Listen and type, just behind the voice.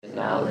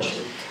knowledge.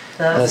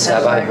 Thus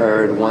have I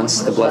heard,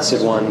 once the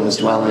Blessed One was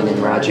dwelling in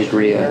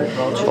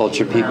Rajagriha,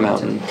 Vulture Peak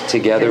Mountain,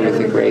 together with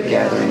a great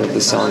gathering of the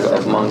Sangha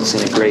of monks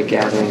and a great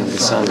gathering of the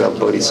Sangha of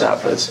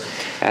bodhisattvas.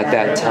 At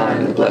that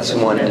time, the Blessed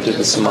One entered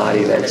the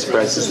samadhi that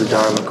expresses the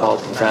Dharma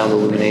called profound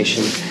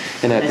illumination,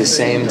 and at the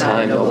same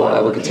time, noble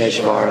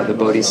Avalokiteshvara, the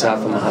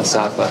Bodhisattva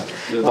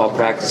Mahasattva, while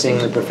practicing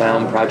the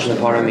profound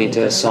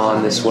Prajnaparamita, saw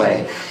in this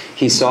way.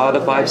 He saw the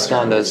 5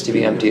 skandhas to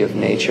be empty of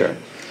nature.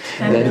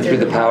 Then, through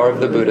the power of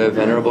the Buddha,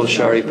 Venerable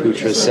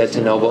Shariputra said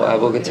to noble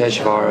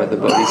Avalokiteshvara, the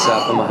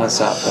Bodhisattva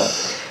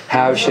Mahasattva,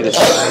 how should a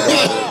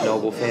daughter of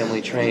noble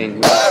family train who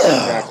wishes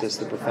to practice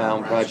the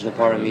profound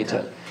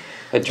Prajnaparamita?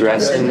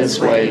 Addressed in this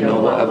way,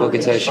 noble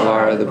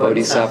Avalokiteshvara, the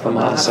Bodhisattva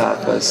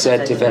Mahasattva,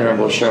 said to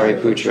Venerable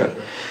Shariputra,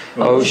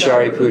 O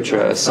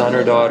Shariputra, a son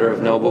or daughter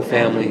of noble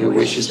family who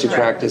wishes to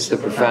practice the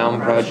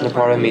profound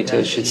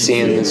Prajnaparamita should see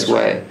in this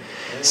way,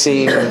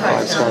 seeing the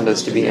 5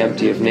 skandhas to be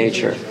empty of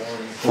nature.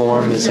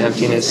 Form is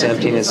emptiness,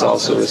 emptiness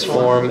also is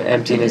form,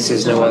 emptiness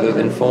is no other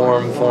than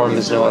form, form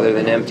is no other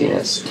than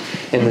emptiness.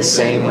 In the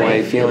same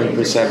way, feeling,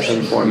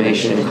 perception,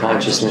 formation, and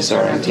consciousness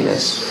are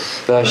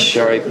emptiness. Thus,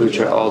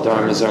 Shariputra, all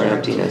dharmas are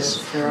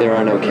emptiness. There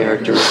are no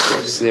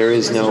characteristics, there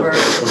is no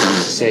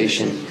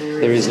cessation,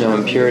 there is no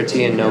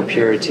impurity and no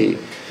purity,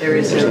 there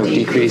is no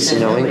decrease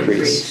and no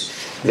increase.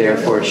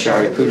 Therefore,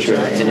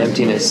 Shariputra, in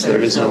emptiness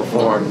there is no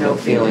form, no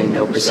feeling,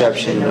 no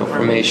perception, no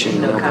formation,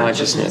 no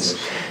consciousness,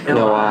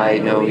 no eye,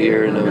 no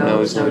ear, no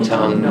nose, no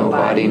tongue, no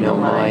body, no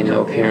mind,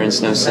 no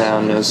appearance, no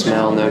sound, no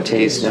smell, no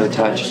taste, no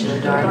touch, no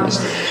dharmas,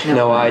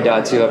 no I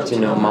dhatu up to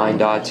no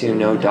mind dhatu,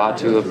 no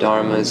dhatu of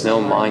dharmas, no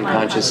mind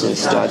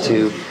consciousness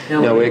dhatu,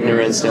 no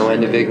ignorance, no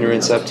end of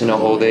ignorance up to no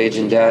old age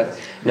and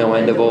death, no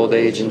end of old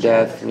age and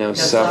death, no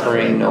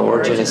suffering, no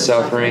origin of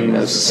suffering,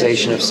 no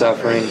cessation of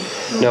suffering,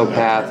 no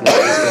path, no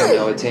wisdom,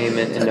 no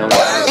attainment, and no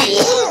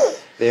knowledge.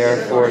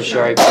 Therefore,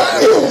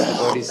 Shariputra, the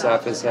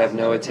Bodhisattvas have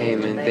no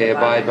attainment, they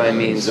abide by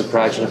means of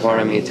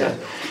Prajnaparamita.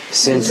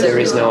 Since there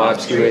is no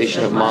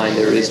obscuration of mind,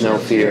 there is no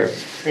fear.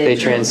 They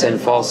transcend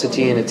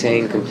falsity and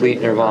attain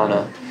complete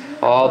nirvana.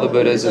 All the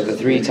Buddhas of the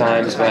 3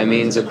 times, by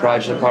means of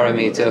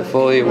Prajnaparamita,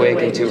 fully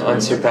awaken to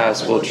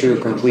unsurpassable, true,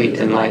 complete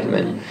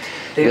enlightenment.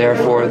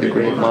 Therefore, the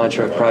great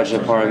mantra of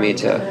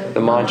Prajnaparamita, the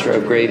mantra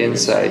of great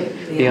insight,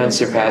 the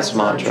unsurpassed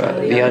mantra,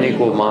 the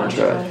unequaled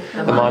mantra,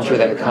 the mantra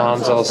that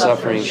calms all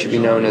suffering should be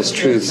known as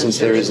truth since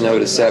there is no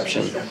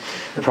deception.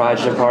 The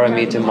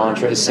Prajnaparamita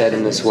mantra is said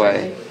in this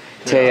way.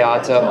 Te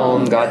ata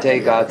om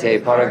gate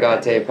gate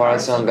paragate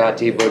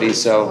parasangati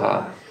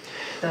bodhisoha.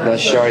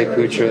 Thus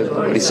Shariputra, the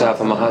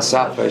Bodhisattva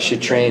Mahasattva,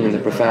 should train in the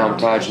profound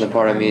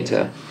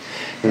Prajnaparamita.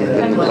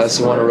 Then the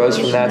Blessed One arose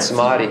from that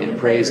samadhi and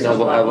praised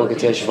noble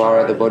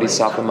Avalokiteshvara, the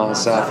Bodhisattva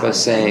Mahasattva,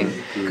 saying,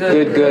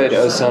 Good, good,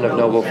 O son of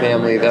noble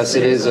family, thus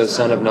it is, O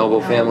son of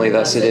noble family,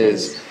 thus it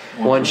is.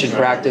 One should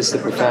practice the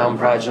profound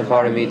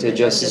Prajnaparamita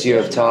just as you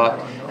have taught,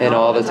 and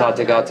all the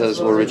Tathagatas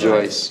will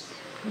rejoice.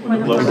 The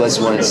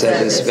Blessed One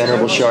said this,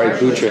 Venerable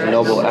Shariputra,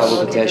 noble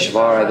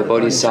Avalokiteshvara, the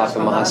Bodhisattva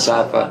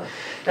Mahasattva,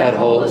 that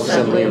whole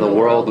assembly in the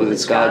world with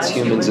its gods,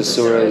 humans,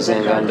 asuras,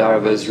 and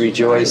Gandharvas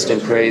rejoiced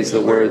and praised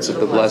the words of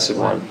the Blessed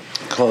One.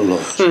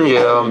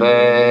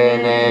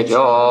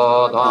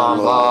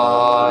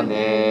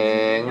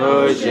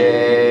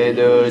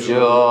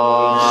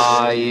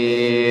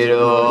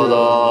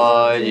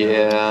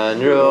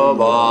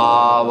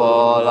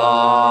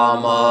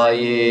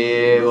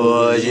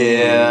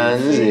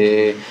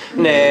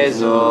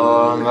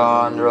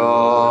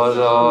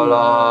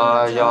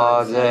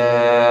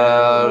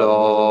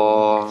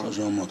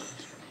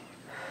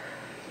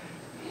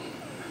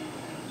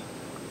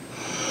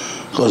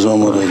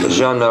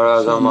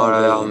 Jandara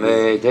Zamaraya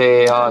Me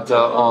Te Ata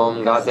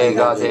Om Gate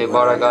Gate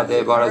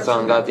Paragate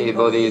Parasangati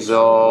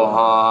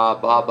Bodhisoha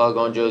Papa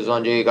Gonju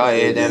Zonji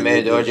Kaide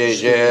Me Doji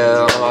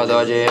Shil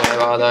Vadaji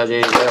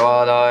Vadaji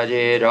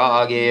Vadaji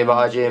Ragi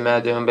Baji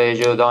Metum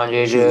Beju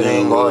Danji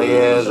Shirin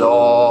Goye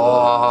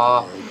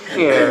Zoha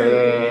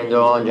Kirin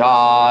Don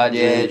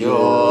Jaji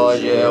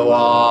Juji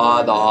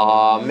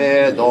Wada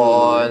Me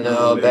Don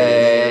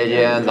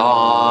Beijin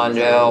Dan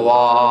Je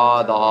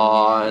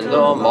Wada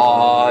No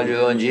Ma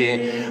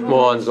Junji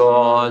Mon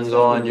Zon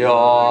Zon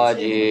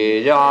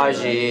Jaji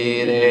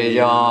Jashi De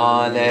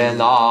Jan De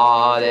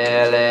Na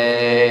De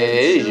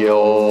Le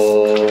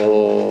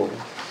Jo.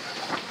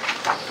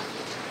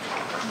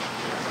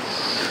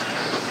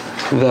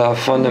 The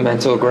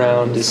fundamental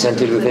ground is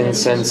scented with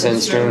incense and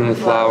strewn with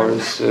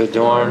flowers,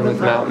 adorned with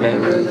Mount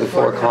Meru, the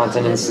 4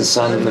 continents, the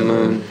sun and the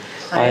moon.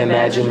 I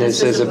imagine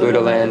this as a Buddha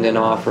land and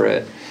offer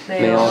it.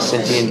 May all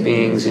sentient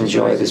beings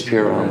enjoy this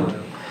pure land.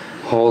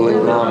 Holy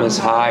Lamas,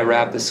 high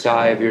wrap the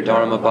sky of your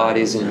Dharma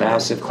bodies in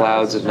massive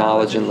clouds of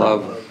knowledge and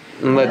love,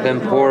 and let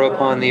them pour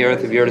upon the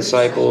earth of your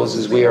disciples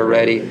as we are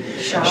ready,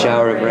 a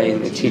shower of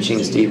rain, the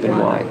teachings deep and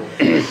wide.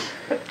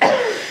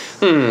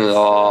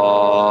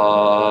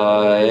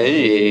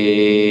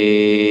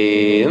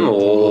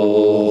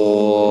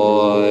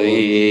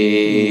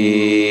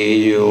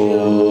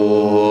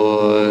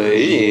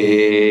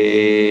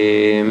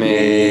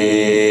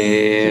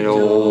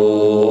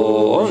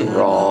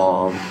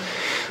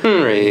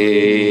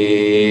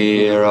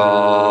 Re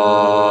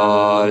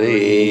Ra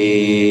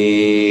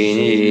Li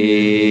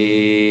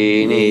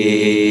Ni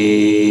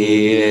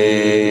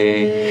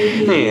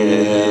Re Ni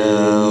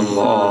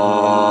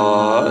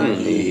Ma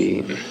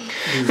Ni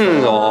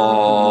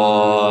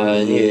No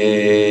Ye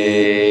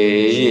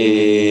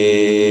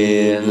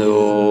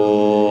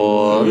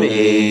No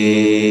Mi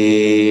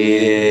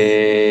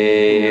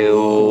O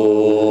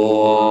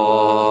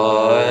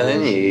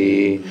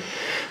Ni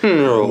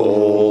Ro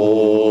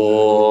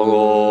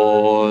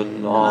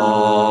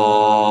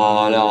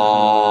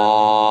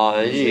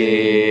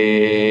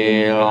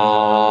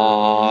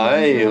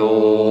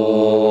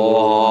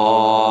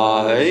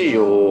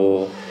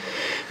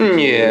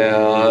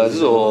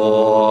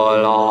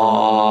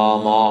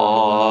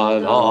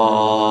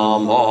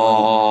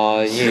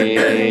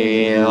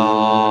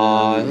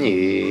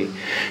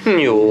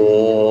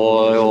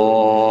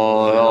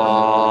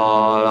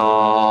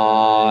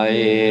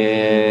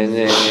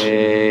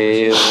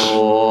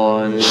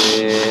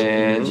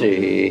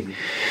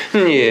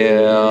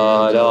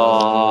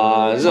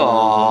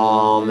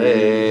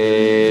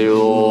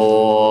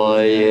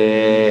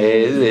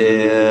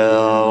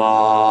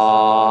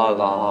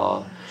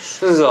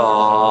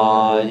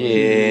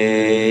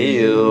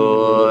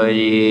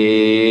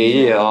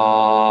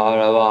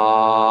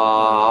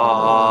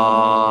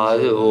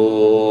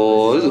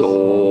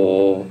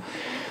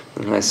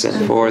I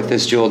send forth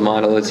this jeweled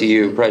mandala to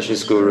you,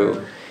 precious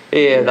Guru.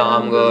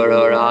 Idam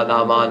Guru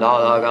Radha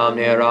Mandala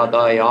Gamni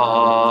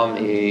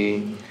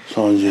Radhayami.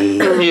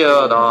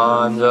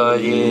 Yadan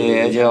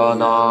Jayi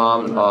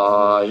Janam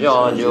La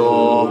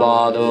Janju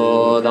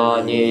Badu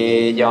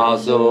Dani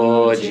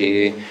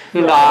Yasuchi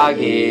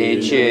Dagi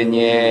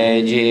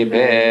Chinye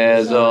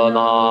Jipe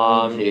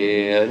Zonam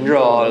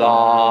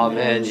Rola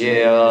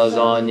Menji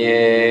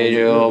Zonye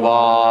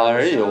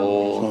Jubaryo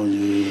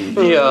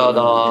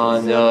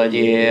Yadan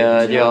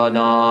Jayi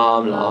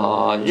Janam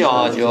La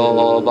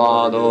Janju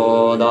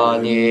Badu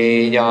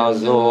Dani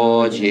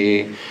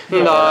Yasuchi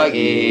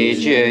Dagi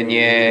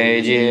Chinye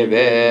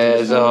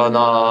Jibe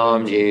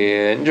Zonam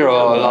Jin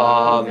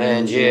Drola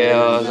Menji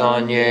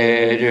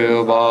Zonye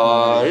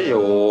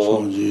Jubaryo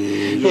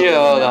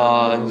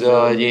Yadan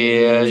Zaji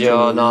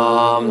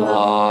Janam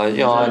La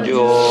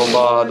Janju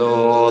Badu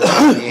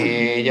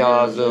Dani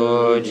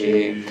Yasuchi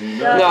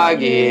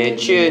Dagi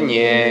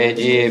Chinye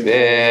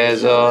Jibe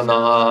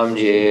Zonam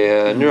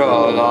Jin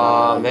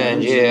Drola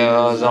Menji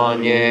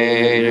Zonye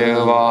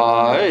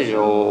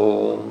Jubaryo.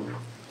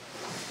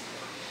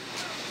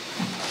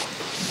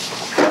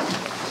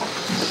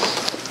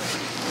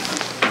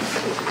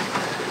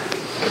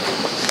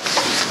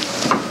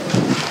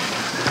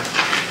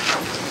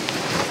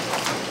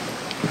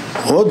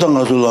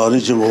 Odanga sulari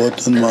chibu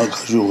otan ma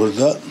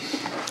kashukurda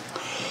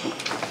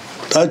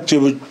ta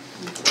chibu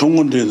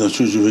chungunde na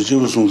chuchibu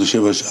chibu sungda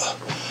shebasha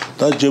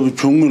ta chibu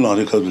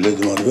chungunari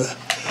kaduledi marbe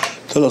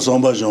tala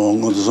samba jama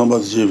ngoda samba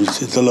chibu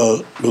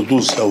tala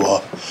ludu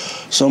sawa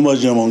samba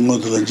jama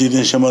ngoda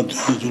jiden shema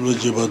tuji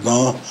jiba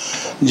na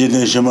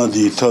jiden shema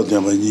di ta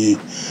dema ni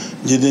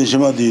jiden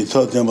shema di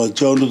ta dema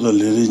jawlu da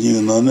lere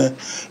ni nane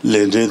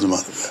lende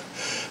marbe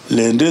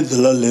lende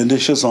dala lende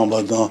she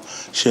samba da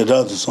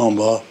sheda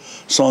samba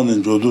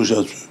Sanin Jodu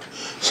Shatsu,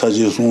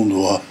 Saji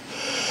Sundua,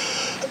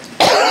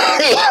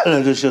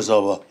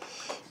 Shesava,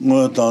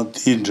 Motan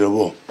Tin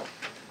Drevo,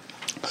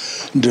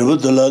 Drevo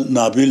de la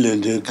Nabi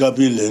Lende,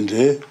 Gabi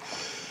Lende,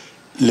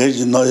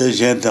 Legina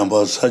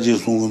Gentamba, Saji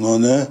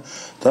Sungunone,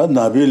 that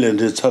Nabi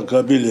Lende,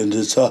 Gabi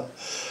Lende,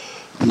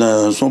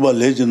 Somba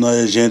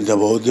Legina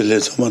Gentamba, the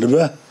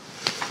Lesamarbe,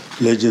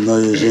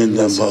 Legina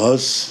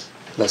Gentambas,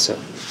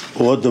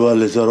 what the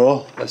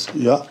Letero?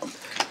 Yeah.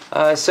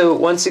 So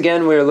once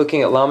again, we're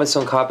looking at Lama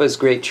Tsongkhapa's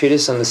great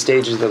treatise on the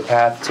stages of the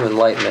path to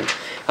enlightenment.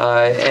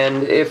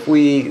 And if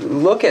we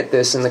look at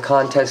this in the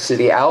context of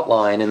the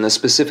outline in the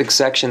specific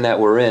section that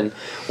we're in,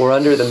 we're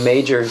under the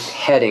major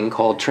heading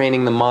called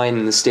Training the Mind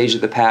in the Stage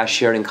of the Path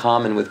Shared in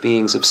Common with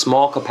Beings of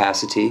Small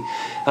Capacity.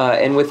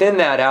 And within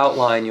that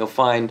outline, you'll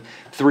find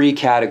three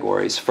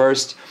categories.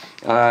 First,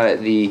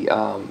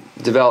 developing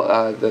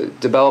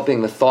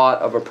the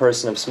thought of a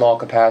person of small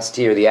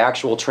capacity, or the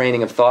actual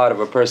training of thought of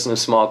a person of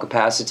small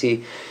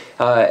capacity.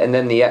 And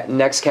then the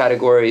next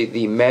category,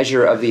 the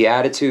measure of the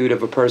attitude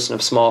of a person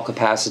of small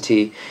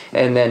capacity,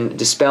 and then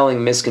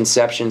dispelling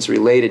misconceptions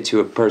related to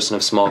a person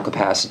of small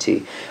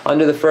capacity.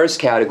 Under the first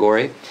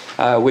category,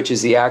 which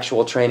is the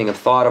actual training of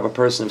thought of a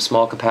person of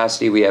small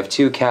capacity, we have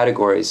two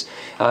categories.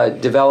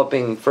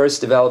 Developing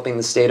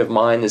the state of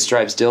mind that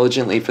strives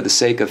diligently for the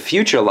sake of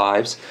future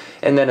lives,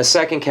 and then a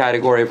second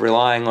category of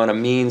relying on a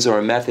means or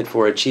a method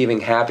for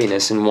achieving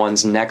happiness in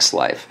one's next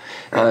life.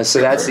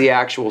 So that's the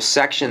actual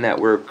section that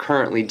we're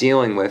currently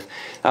dealing with,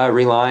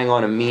 relying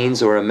on a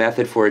means or a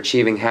method for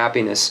achieving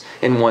happiness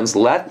in one's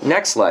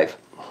next life.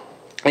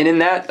 And in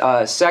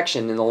that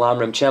section, in the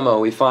Lamrim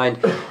Chenmo, we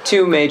find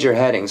two major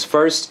headings.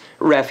 First,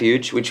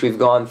 refuge, which we've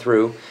gone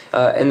through,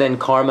 and then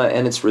karma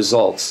and its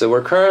results. So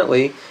we're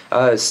currently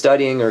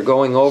studying or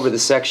going over the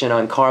section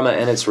on karma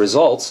and its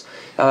results,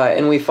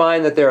 and we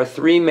find that there are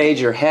three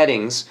major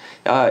headings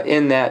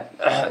in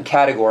that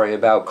category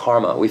about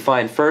karma. We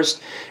find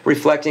first,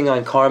 reflecting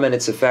on karma and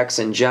its effects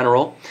in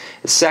general.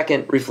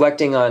 Second,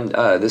 reflecting on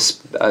the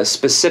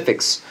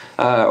specifics,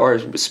 or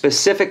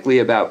specifically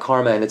about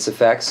karma and its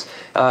effects.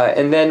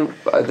 And then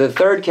the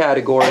third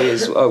category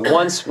is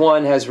once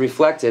one has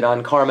reflected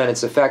on karma and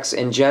its effects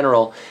in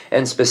general,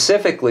 and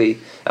specifically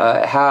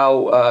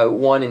how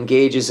one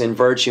engages in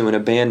virtue and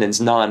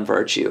abandons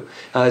non-virtue.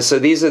 So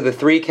these are the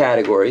three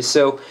categories.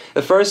 So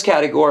the first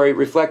category,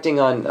 reflecting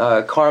on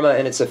karma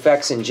and its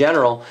effects in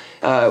general,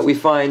 we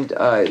find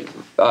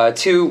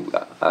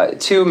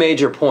two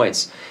major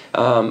points.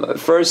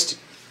 First,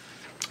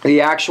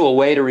 the actual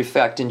way to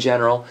reflect in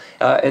general,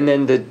 and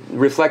then the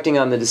reflecting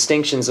on the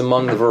distinctions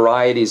among the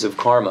varieties of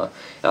karma.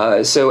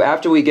 So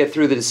after we get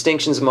through the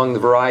distinctions among the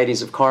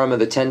varieties of karma,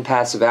 the 10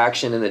 paths of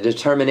action, and the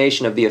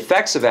determination of the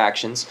effects of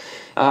actions,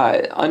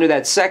 under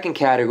that second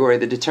category,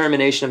 the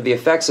determination of the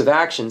effects of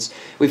actions,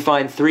 we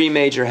find three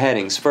major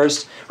headings.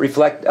 First,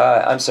 black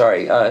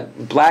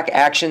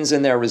actions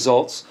and their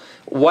results,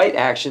 white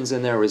actions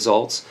and their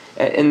results,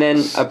 and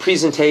then a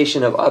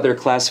presentation of other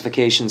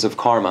classifications of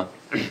karma.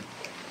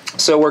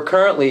 So we're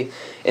currently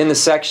in the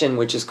section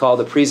which is called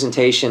the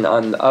presentation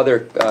on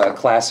other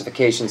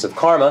classifications of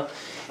karma,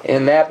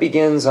 and that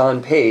begins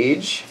on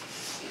page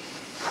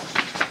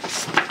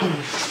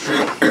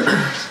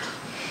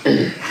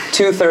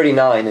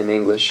 239 in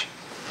English.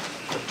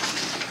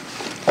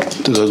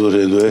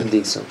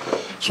 Indeed so.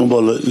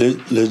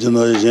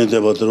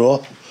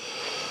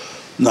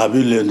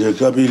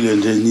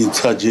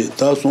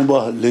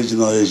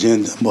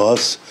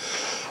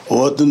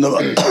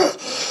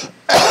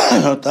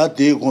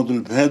 Tati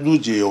kontul pendu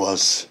je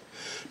was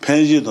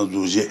penji da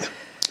duje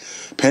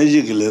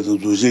penji gile da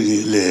duje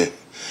gile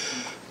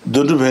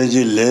dundu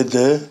penji le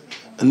de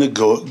ne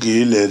go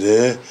gile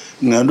de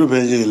ngandu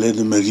penji gile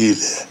de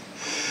magile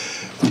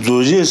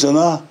duje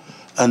sana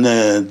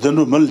ane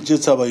dundu mal je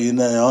saba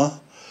ina ya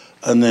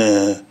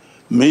ane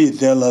me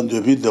de la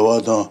de bi de wa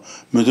da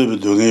me de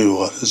doge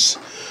was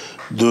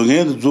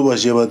doge zuba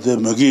sheba de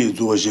magi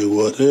zuba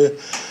sheba de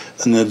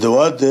ane de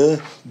wa de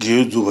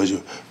ge zuba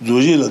sheba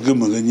zoji la ge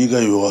maga ni ga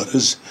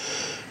yoris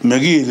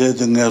magi le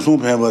de ngason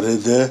phe bare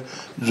de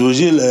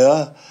zoji la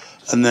ya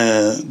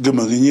ane ge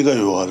maga ni ga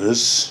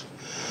yoris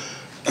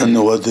ane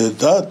wa de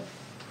da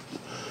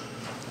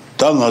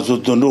nga zo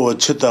don ro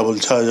cheta bol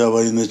cha ya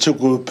ba ine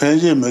chiku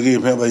penje magi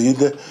phe ba yin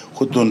de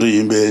ko don ro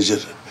yin be jer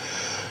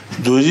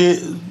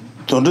zoji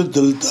don ro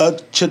dil da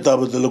cheta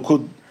bol de ko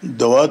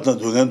dawa na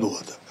dogen do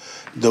da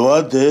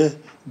dawa de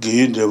ge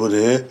yin de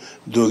bare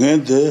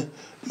dogen de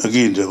magi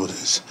yin de bare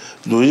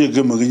Let's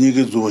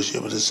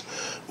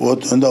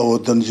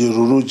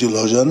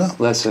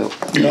hope.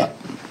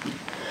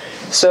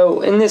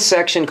 So in this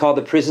section called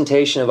the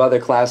presentation of other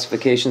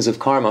classifications of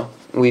karma,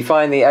 we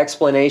find the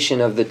explanation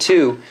of the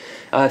two,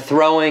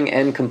 throwing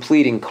and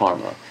completing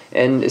karma.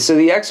 And so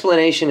the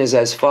explanation is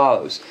as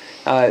follows.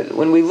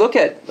 When we look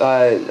at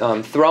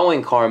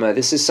throwing karma,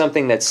 this is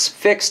something that's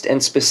fixed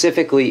and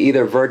specifically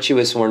either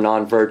virtuous or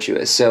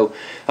non-virtuous. So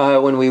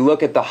when we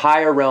look at the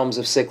higher realms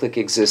of cyclic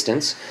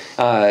existence,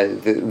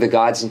 the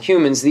gods and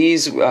humans,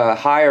 these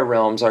higher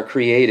realms are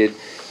created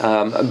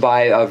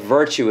by a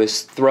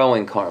virtuous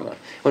throwing karma.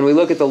 When we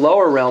look at the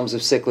lower realms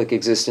of cyclic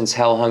existence,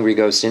 hell, hungry,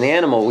 ghost, and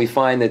animal, we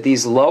find that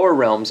these lower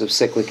realms of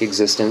cyclic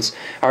existence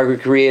are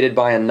created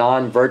by a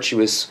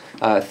non-virtuous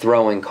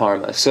throwing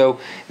karma. So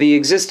the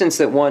existence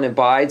that one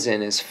abides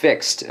in is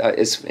fixed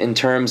is in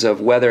terms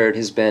of whether it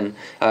has been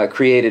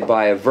created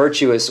by a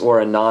virtuous or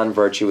a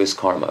non-virtuous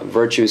karma.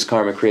 Virtuous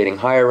karma creating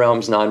higher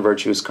realms,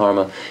 non-virtuous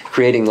karma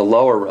creating the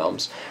lower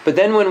realms. But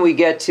then when we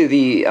get to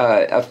the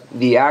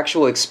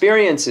actual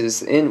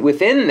experiences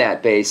within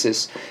that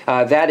basis,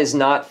 that is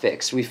not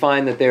fixed. We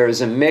find that there is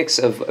a mix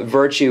of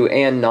virtue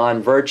and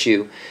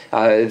non-virtue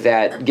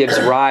that gives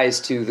rise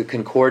to the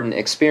concordant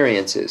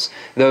experiences.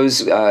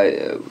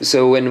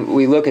 So when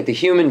we look at the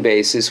human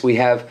basis, we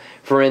have,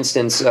 for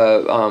instance,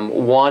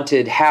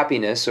 wanted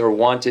happiness or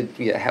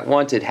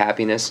wanted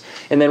happiness,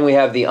 and then we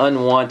have the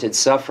unwanted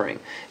suffering.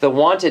 The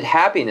wanted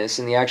happiness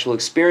and the actual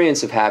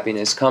experience of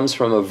happiness comes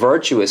from a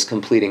virtuous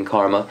completing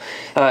karma,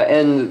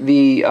 and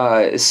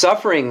the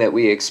suffering that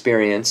we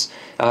experience,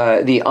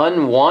 the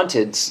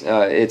unwanted,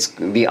 it's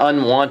the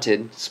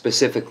unwanted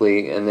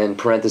specifically, and then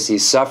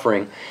parentheses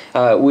suffering,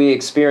 we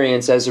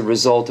experience as a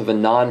result of a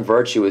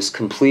non-virtuous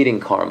completing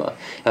karma.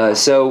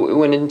 So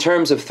when in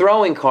terms of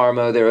throwing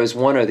karma, there is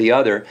one or the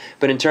other,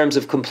 but in terms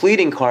of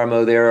completing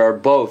karma, there are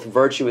both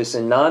virtuous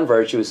and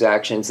non-virtuous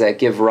actions that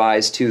give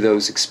rise to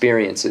those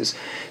experiences.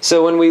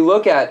 So when we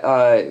look at,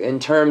 in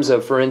terms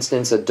of, for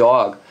instance, a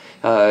dog,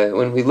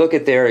 when we look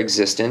at their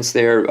existence,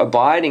 they're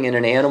abiding in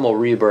an animal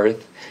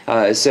rebirth.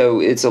 So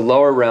it's a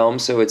lower realm,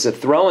 so it's a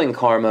throwing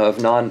karma of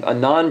a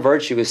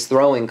non-virtuous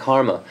throwing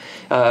karma.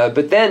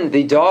 But then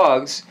the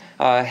dogs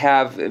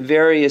have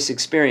various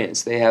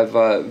experience. They have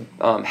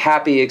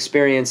happy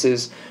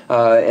experiences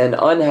and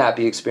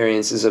unhappy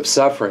experiences of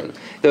suffering.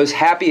 Those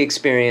happy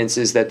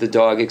experiences that the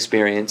dog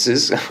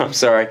experiences,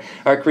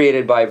 are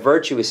created by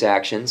virtuous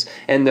actions,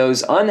 and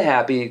those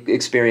unhappy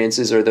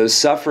experiences or those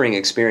suffering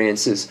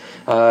experiences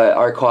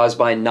are caused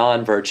by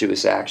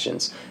non-virtuous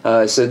actions.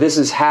 So this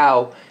is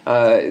how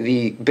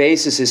the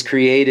basis is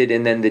created,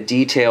 and then the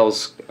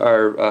details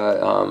are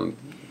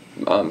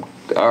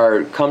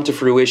come to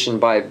fruition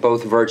by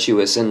both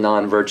virtuous and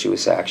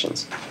non-virtuous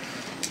actions.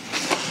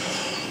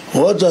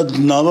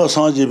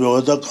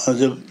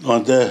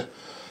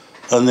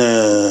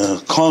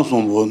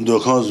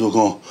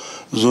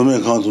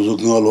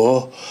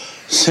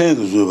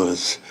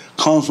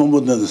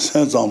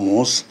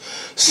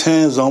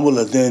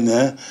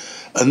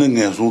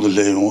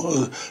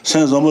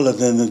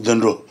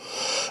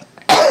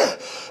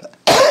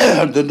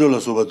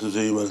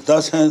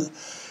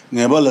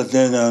 Nebala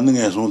tena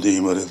ninge son de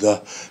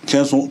imarida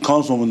kansom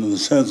no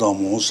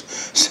senzamos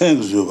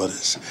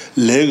sengzubares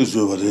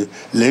legzubare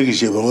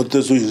legisheba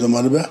so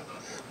izamarba.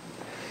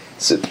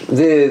 So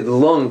the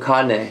long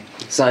kane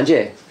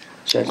sanje.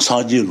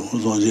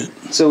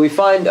 So we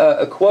find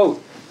a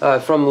quote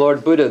from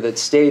Lord Buddha that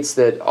states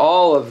that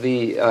all of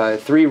the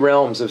three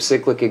realms of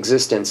cyclic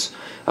existence,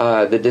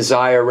 the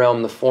desire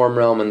realm, the form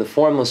realm, and the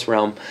formless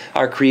realm,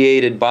 are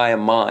created by a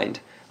mind.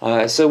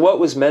 So what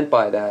was meant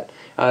by that?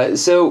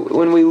 So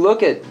when we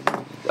look at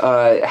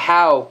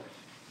how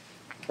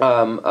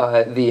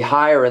the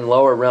higher and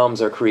lower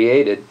realms are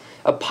created,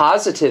 a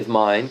positive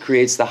mind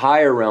creates the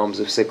higher realms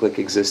of cyclic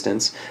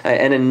existence,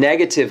 and a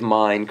negative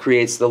mind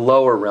creates the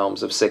lower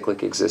realms of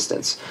cyclic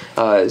existence.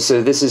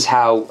 So this is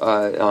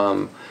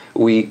how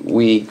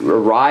we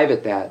arrive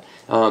at that,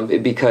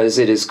 because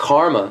it is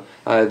karma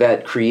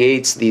that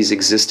creates these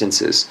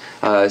existences.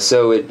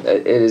 So it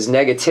is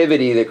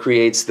negativity that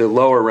creates the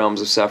lower realms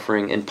of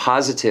suffering, and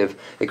positive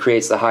that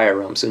creates the higher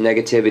realms. So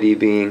negativity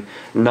being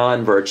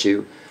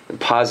non-virtue, and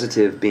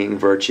positive being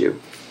virtue.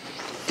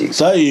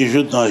 Sa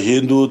yishu ta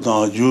hindu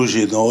ta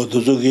jushi ta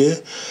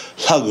otoge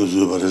sagu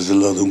zubares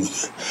ladum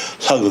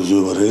sagu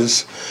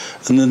zubares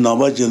ne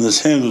nabaje ne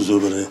sengu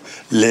zubare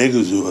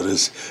legu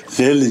zubares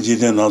lelinji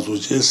de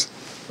nazujes.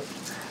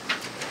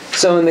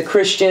 So in the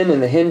Christian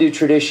and the Hindu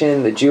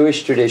tradition, the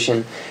Jewish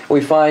tradition,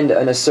 we find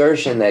an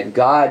assertion that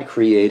God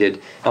created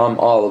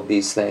all of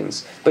these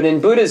things. But in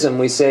Buddhism,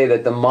 we say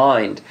that the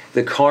mind,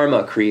 the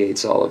karma,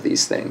 creates all of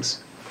these things.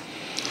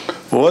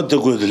 So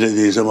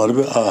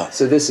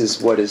this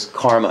is what is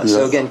karma.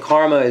 So again,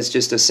 karma is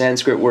just a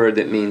Sanskrit word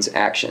that means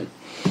action.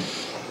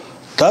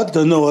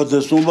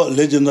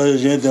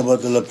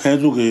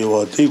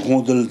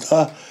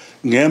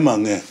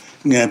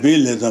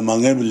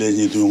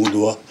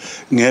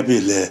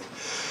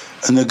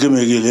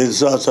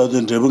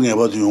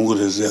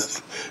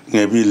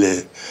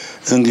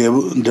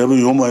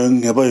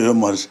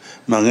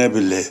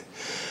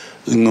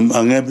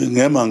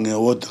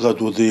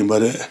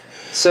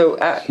 So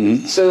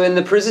in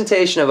the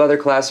presentation of other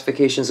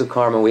classifications of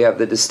karma, we have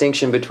the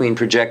distinction between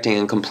projecting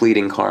and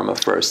completing karma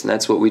first, and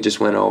that's what we just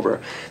went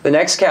over. The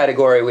next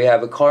category, we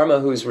have a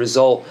karma whose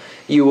result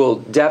you will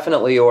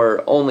definitely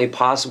or only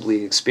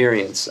possibly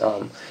experience.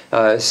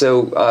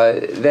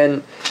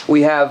 Then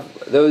we have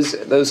those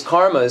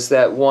karmas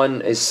that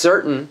one is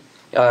certain.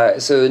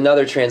 So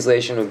another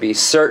translation would be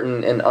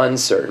certain and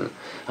uncertain.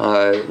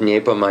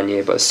 Nyepa ma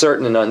nyepa,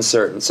 certain and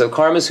uncertain. So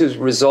karmas whose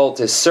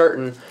result is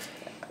certain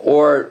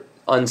or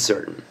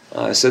uncertain.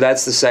 So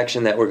that's the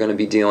section that we're going to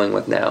be dealing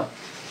with now.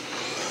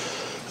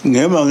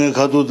 Page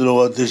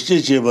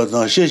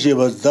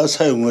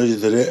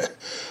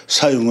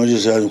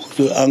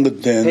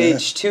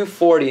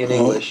 240 in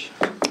English.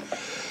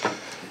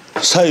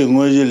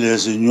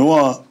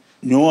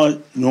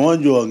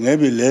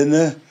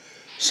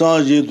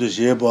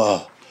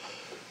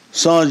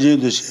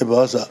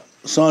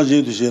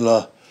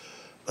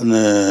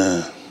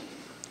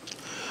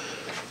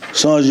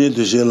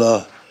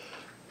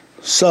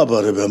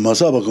 Sabarebe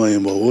masaba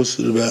kan bawus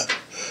rebe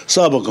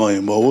saba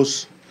kan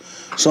bawus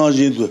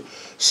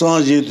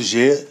sanji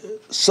she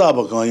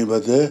saba kan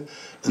bade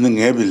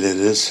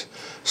ngebileres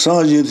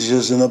sanji she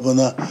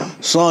senapana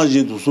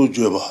sanji du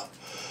sujeba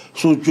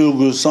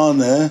sujugu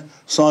sane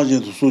sanji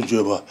du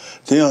sujeba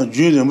teyan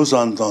june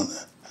musantane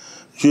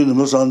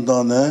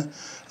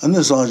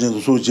ane sanji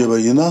du sujeba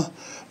yina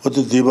what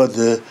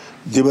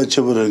Deba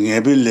Chabra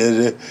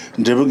Ngebilere,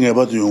 Deba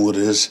Ngebat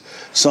Yungres,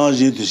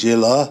 Sanji to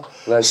Shela,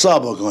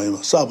 Saba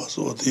Gaima, Saba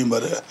so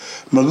Timbare,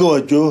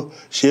 Magojo,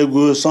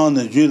 Shegu San,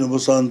 Junimo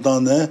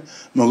Santane,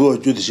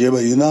 Magojo to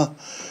Sheba Ina,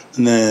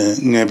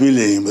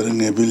 Nebile,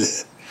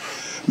 Nebile.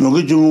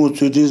 Magoju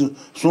to this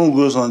Sun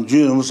goes on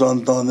Junimo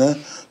Santane,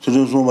 to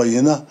do Suma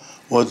Yina,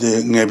 what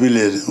the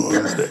Nebile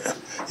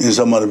in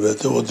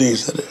Samarabet, or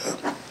things.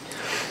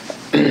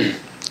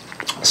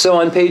 So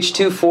on page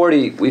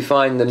 240, we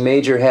find the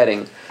major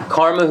heading,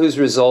 karma whose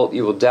result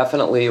you will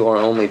definitely or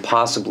only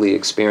possibly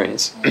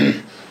experience.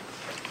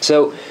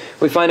 So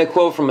we find a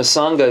quote from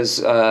Asanga's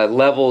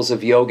levels of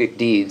yogic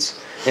deeds.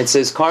 It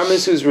says,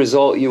 karmas whose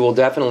result you will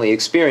definitely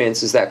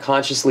experience is that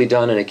consciously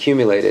done and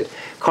accumulated.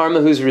 Karma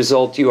whose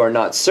result you are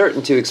not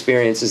certain to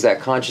experience is that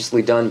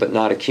consciously done but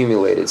not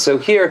accumulated. So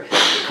here,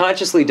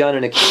 consciously done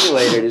and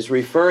accumulated is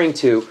referring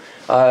to,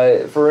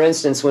 for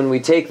instance, when we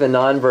take the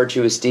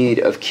non-virtuous deed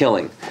of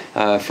killing,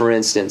 for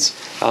instance,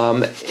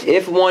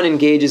 if one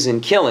engages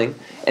in killing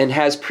and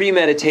has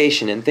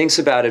premeditation and thinks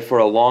about it for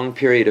a long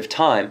period of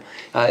time,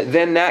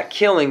 then that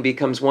killing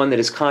becomes one that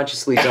is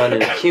consciously done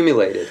and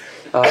accumulated.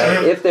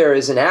 If there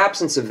is an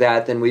absence of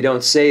that, then we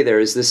don't say there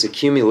is this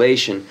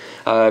accumulation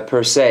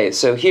per se.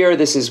 So here,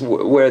 this is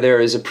where there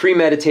is a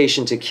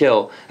premeditation to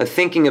kill, a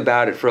thinking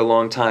about it for a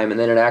long time, and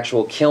then an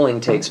actual killing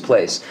takes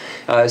place.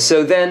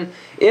 So then,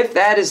 if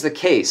that is the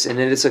case, and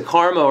it is a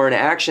karma or an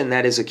action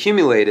that is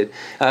accumulated,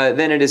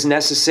 then it is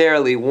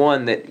necessarily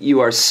one that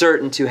you are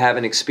certain to have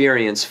an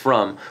experience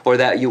from, or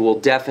that you will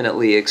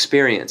definitely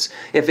experience.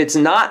 If it's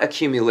not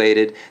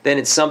accumulated, then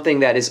it's something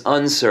that is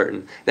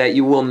uncertain, that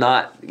you will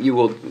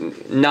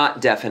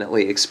not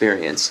definitely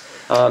experience.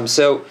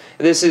 So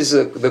this is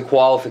the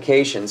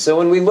qualification. So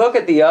when we look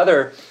at the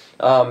other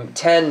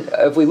 10,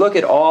 if we look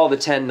at all the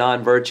 10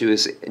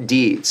 non-virtuous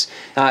deeds,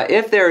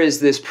 if there is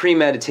this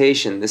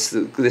premeditation,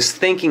 this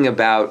thinking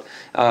about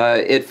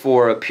it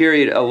for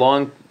a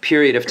long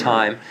period of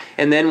time,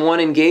 and then one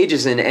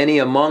engages in any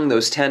among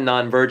those 10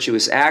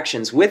 non-virtuous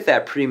actions with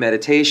that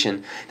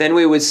premeditation, then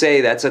we would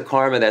say that's a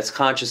karma that's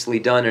consciously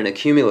done and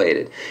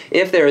accumulated.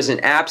 If there is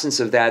an absence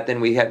of that, then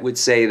we would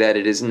say that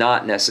it is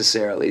not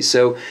necessarily.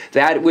 So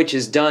that which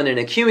is done and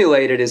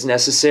accumulated is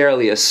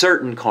necessarily a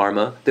certain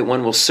karma that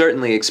one will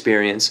certainly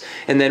experience,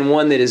 and then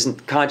one that is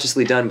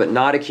consciously done but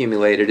not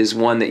accumulated is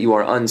one that you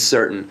are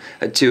uncertain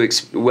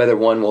whether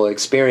one will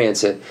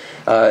experience it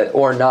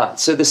or not.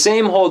 So the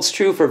same holds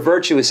true for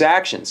virtuous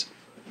actions.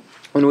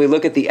 When we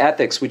look at the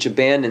ethics, which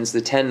abandons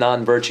the 10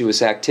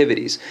 non-virtuous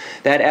activities,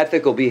 that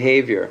ethical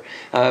behavior,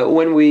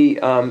 when we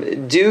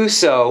do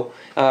so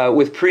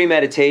with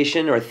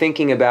premeditation or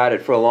thinking about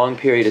it for a long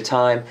period of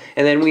time,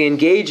 and then we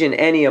engage in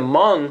any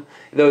among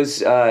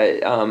those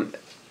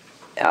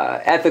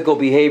ethical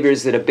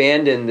behaviors that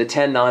abandon the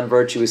 10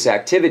 non-virtuous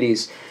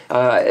activities,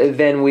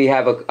 then we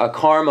have a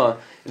karma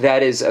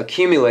that is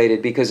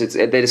accumulated because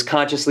that is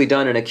consciously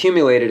done and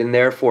accumulated, and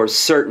therefore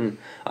certain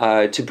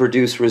to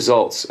produce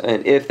results.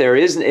 And if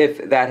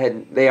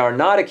they are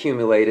not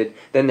accumulated,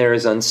 then there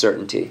is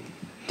uncertainty.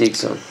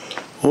 Diksun.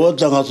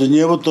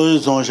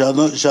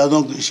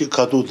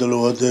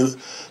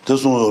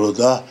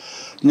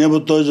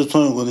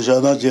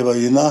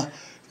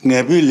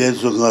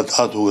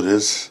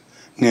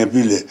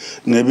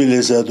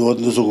 nebile sa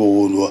do so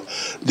go no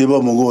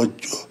deba mo go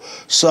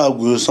sa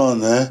gu san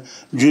ne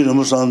ju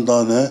mo san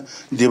da ne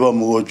deba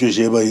mo go ju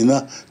je ba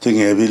ina te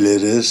nebile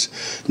res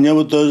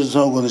nebu to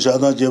so go sha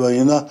da je ba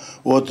ina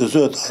o to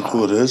so ta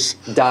to res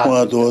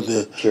ko do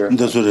de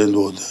so re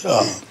do de.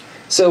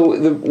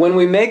 So when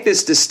we make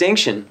this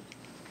distinction,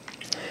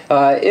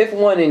 if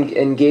one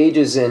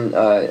engages in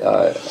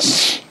a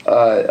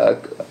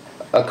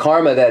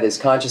karma that is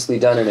consciously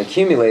done and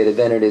accumulated,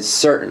 then it is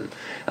certain.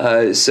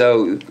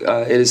 So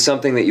it is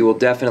something that you will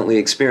definitely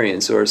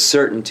experience or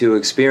certain to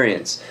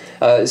experience.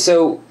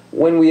 So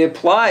when we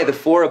apply the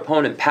four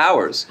opponent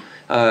powers,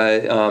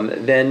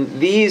 then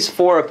these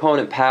four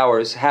opponent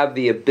powers have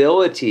the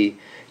ability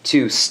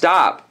to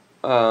stop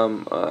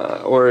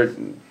or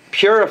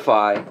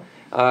purify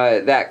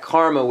that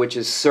karma which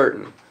is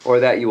certain, or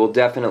that you will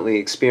definitely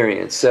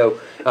experience. So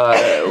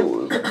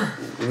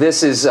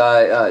this is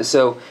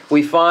so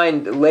we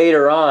find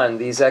later on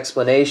these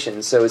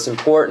explanations. So it's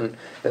important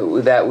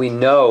that we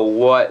know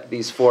what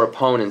these four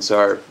opponents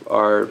are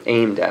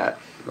aimed at.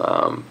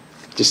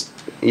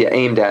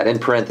 Aimed at in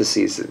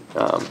parentheses.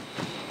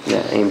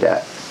 Aimed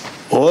at.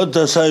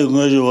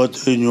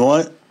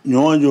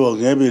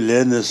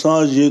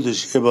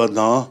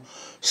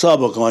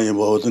 Saba kanya ba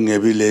otu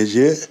ngebi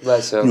leje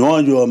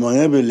nyuan jua ma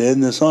ngebi le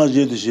ne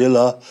sanje de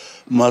shela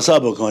ma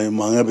saba kanya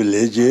ma ngebi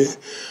leje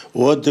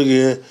otu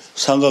ge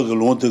sanga ge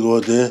long te go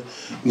de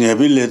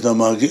ngebi le ta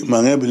ma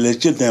ngebi le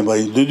che ten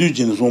ba du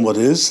jin so ba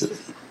res.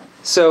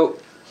 So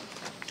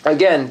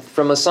again,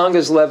 from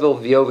Asanga's levels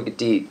of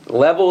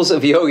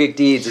yogic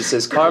deeds, it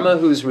says karma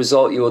whose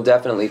result you will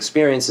definitely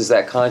experience is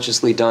that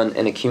consciously done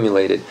and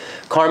accumulated.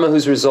 Karma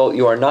whose result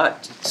you are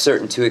not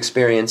certain to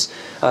experience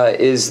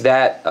is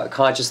that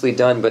consciously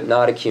done but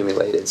not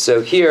accumulated.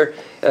 So here,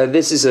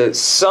 this is a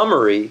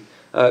summary,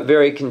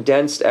 very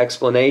condensed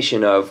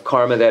explanation of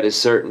karma that is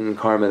certain and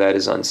karma that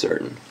is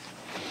uncertain.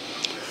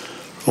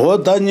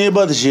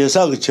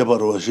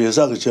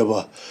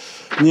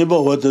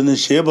 Niba wadana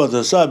sheba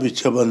da sabi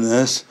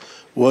chabanes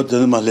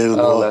wadana malego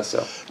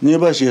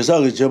niba shesa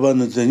ge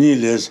chabana tani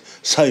les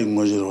sai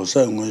ngojiro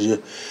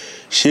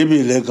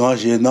shebi le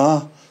gaje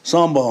na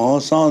samba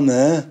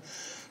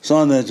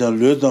sane ja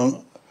le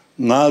dang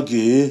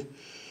ngagi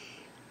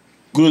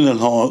gunel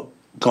ha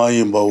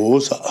Kayin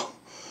Baosa,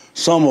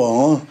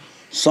 Samba,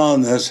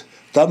 Sanes,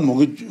 that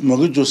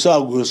Mugu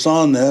Sagu,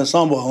 Sane,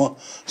 Samba,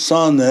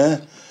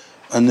 Sane,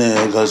 and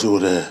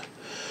Gazure.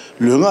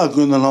 Lunga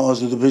couldn't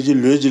house the Pidgey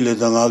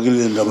Legilate and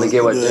Agil in the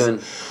Mago.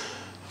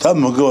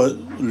 Tamago,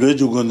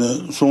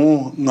 Legugan,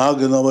 Son,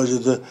 Nagana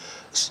was the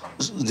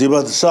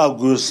Dibat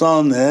Sagu,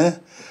 Sane,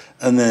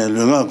 and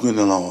Lunga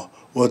couldn't know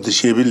what the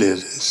Shabby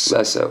is.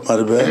 That's so.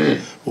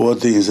 What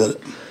things are.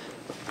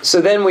 So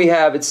then we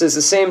have, it says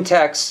the same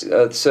text,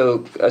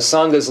 so a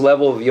Sanga's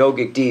level of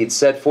yogic deeds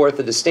set forth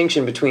the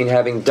distinction between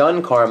having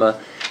done karma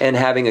and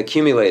having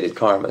accumulated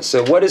karma.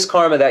 So what is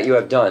karma that you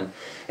have done?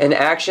 An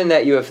action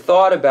that you have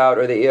thought about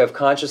or that you have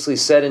consciously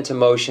set into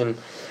motion,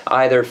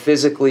 either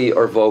physically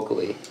or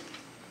vocally.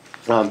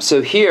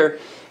 So here,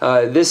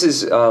 this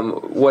is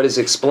what is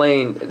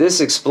explained. This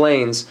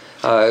explains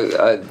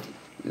the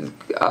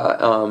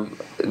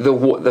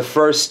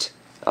first.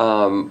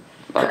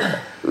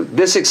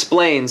 This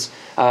explains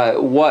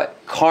what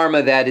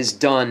karma that is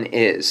done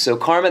is. So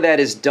karma that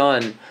is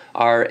done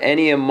are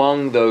any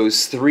among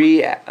those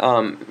three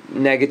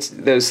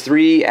negative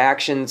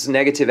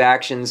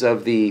actions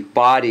of the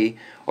body,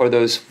 or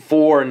those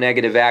 4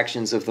 negative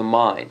actions of the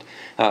mind.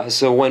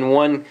 So when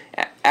one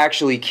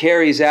actually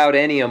carries out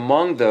any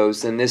among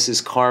those, then this is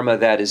karma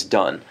that is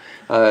done.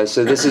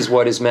 So this is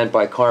what is meant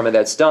by karma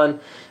that's done.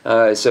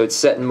 So it's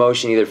set in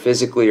motion either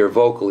physically or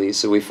vocally.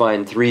 So we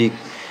find three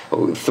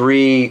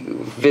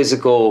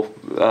physical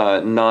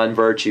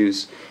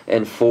non-virtues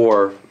and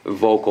 4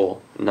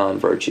 vocal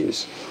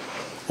non-virtues.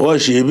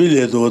 Less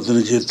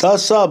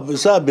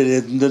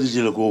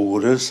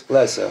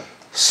so.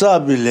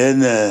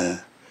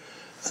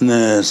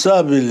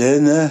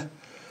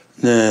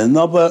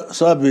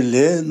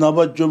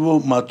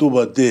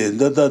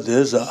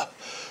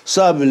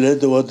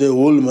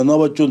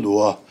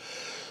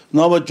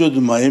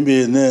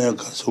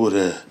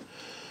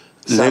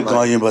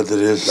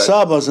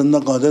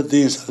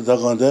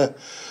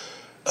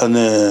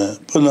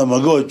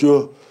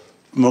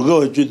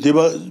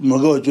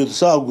 Magoju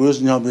Sagus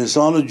Nabi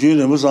Sano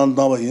Junior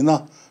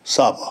Musandabaina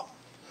Saba.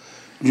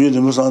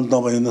 Junior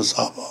Musandabaina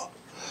Saba.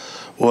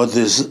 What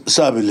is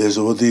Sabiles,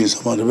 what is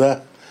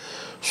Madabe?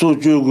 So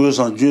Jugus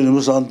and Junior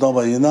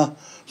Musandabaina,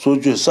 so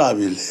Ju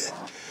Sabile.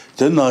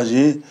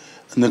 Tenaji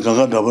and the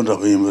Gagadaban.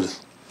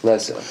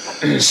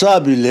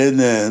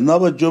 Sabile,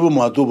 Naba Jobu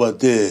Matuba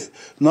de,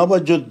 Naba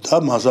Jud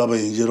Masaba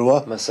in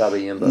Jirwa, Masaba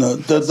Yimba.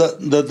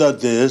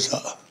 That is.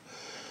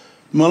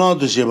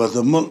 Malado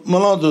Shebata,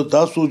 Malado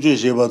Tasuji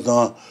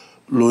Shebata,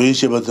 Louis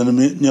Shebatan,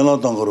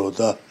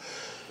 Nyalatangorota,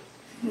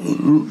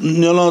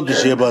 Nyalatu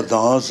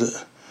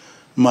Shebatan,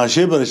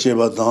 Masheba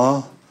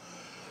Shebatan,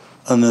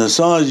 and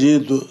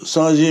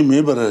Sanji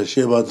Mebra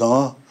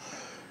Shebatan,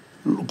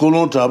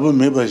 Colon Tabu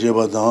Mebra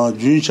Shebatan,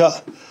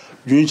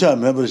 Juncha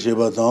Mebra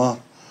Shebatan,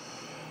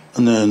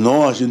 and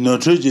Noah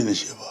Nutrition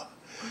Sheba,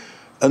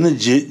 and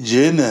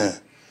Jane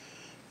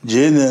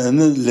and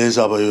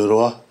Lesaba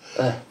Yoroa.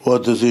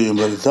 What to see,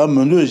 but some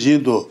Mundu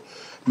Jinto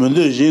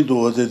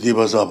was the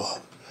Dibasaba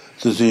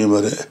to see,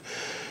 but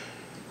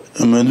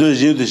Mundu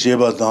Jinto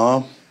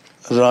Shebatan,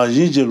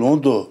 Raji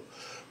Londo,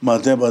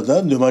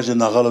 Matebatan, the Machin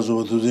Nakalas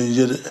over to the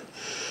injury.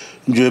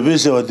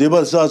 Jebis or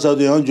Dibasa,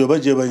 the young Joba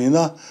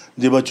Jebaina,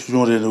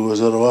 Dibachun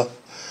Renugosarva,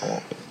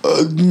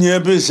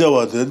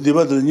 Niebisa,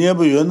 Dibat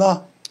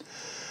Niebuyana,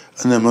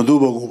 and the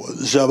Maduba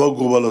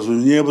Shabakubalas,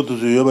 Nieba to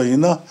the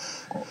Yobaina,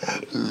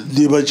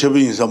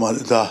 Dibachabin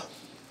Samarita.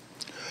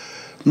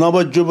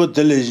 Naba Juba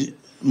Tele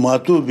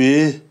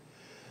Matubi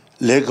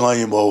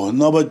Lekan Bao,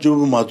 Naba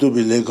Juba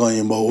Matubi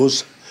Lekan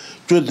Baos,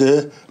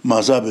 Jude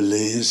Masabi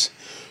Lays,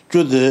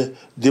 Jude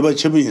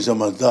Debachabin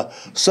Samata,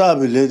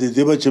 Sabi Lady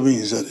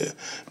Debachabin Sare,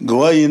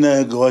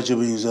 Guaina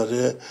Guachabin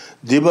Sare,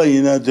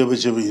 Debaina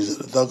Debachabin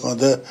Sare,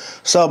 Takanda,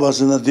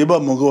 Sabasana Deba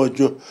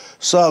Magojo,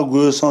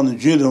 Sagu San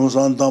Julian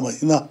San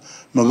Tamaina,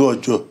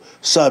 Magojo,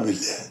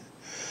 Sabile.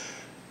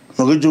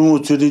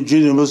 Magajumu to the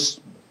Junius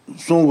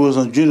Songos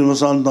and Julian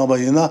San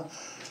Tamaina.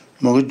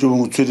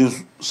 Maguju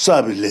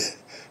Sabile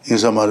in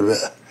Samarbe,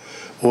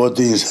 what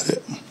is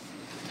it?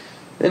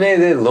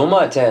 Then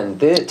Loma 10,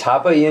 the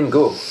Tapa Yin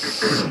go.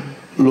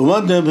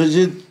 Loma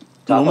Tempest,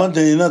 Loma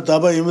Dena,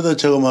 Taba Imita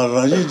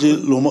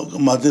Chagamaraji, Loma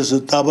Matis,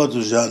 Taba to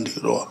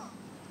Jandiro.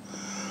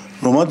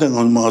 Loma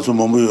Tengon Masu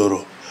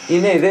Mamuyoro.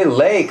 They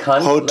lay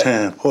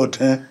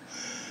Hoten,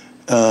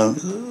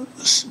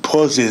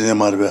 Poses in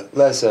Marbe.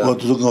 What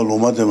to look on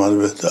Loma de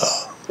Marbeta.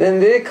 Then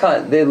they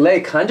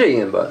lay Kanja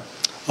Yimba.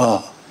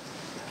 Ah.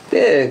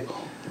 The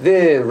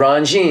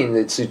Ranjin,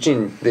 the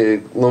Tsujin,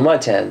 the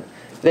Lumatan,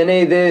 then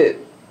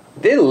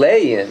they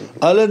lay in.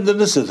 Alan the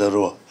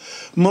Nessetero.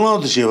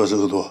 Malado she was a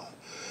good one.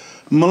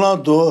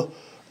 Malado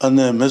and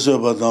then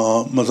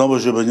Mesobata,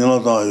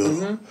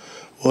 Mazabashabanana,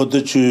 what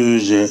the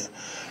choose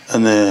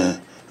and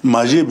then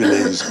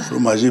Majibile,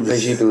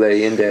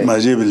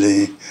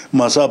 Majibile,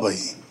 Masabai.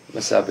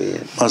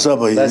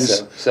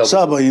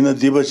 Saba in a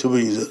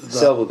Dibachabin,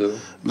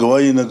 Goa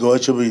in a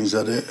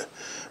Goachabin.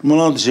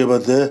 Malad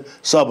Shebate,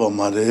 Saba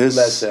Mares,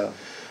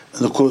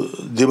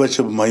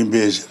 debachab main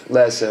beje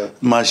Leso.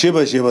 ma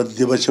sheba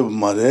debachab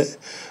mare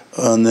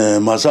ne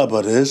masa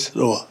bares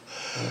ro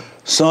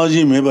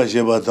sanji meba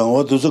sheba tan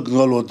o tusu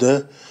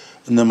ngalote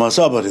ne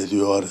masa bare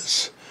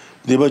diyoruz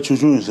deba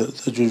çuçun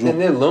çuçun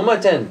And then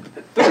Lomaten,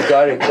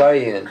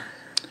 Garian.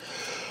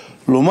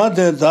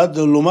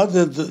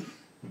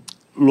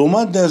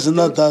 Lomade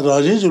sina ta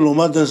rajin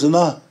lomade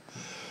sina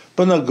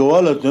pana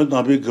gawala tön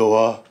nabi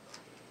gawa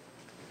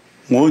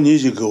ngoni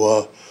ji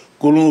gawa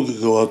kulung gi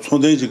gawa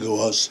chonde ji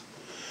gawas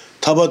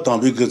taba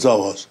tambi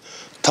gazawas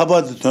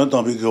taba tön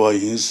tambi gawa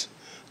yins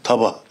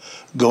taba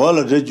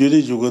gawala de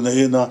juri jugo na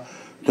ina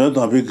tön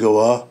tambi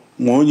gawa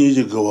ngoni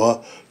ji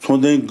gawa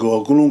chonde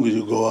gawa kulung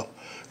gi gawa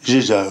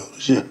ji ja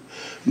ji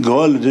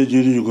gawala de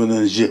juri jugo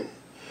na ji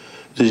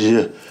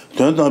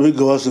tön tambi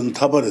gawasin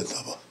tabare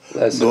taba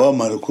gawa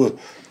marko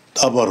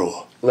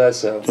tabaro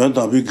Leso. tön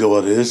tambi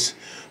gawares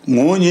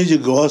ngoni ji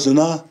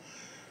gawasina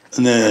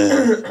ne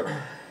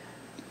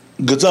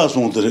gaza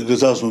song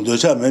de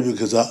cha me bi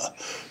gaza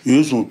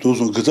yu song do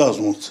song gaza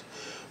song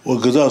wo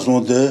gaza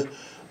song de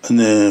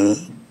ne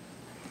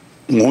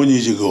ngoni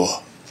ji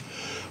gawa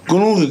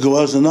kulung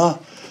gawasina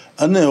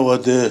ane wa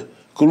de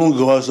kulung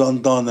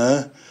gawasan da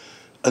ne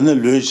ane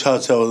lö cha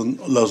cha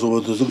la so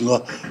de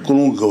nga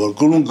kulung gawa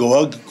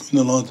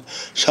na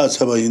cha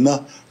cha ba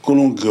ina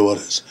kulung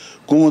gawares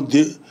kulung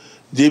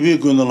debi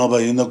kunna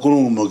ba ina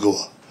kulung ma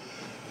gawa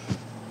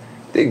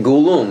The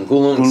Gulung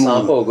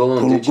Sampo,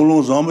 Gulung.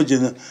 Gulung Zamba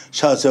Jin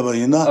Sha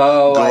Sabayina,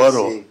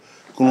 Gawaro,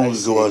 Gulung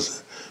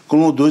Gawas,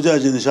 Gulung Doja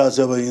Jin Sha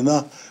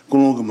Sabayina,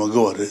 Gulung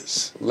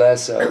Magawares.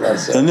 Leso.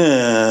 And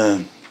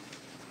then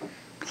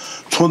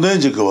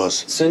Tondenji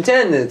Gawas.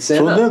 Sunten,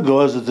 Tonden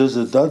Gawas, this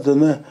is that,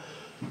 and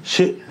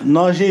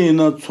Nashi in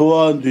a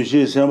Toa,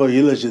 Dushi, Samba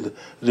Yilashid,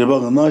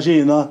 Rebang, Nashi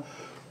in a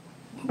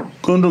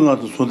Kundunga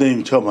to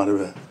Tonden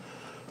Chamarve.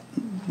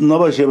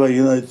 Nabasheba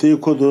in a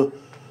Tikodo,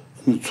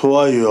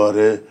 Toa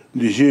Yore.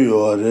 Dushi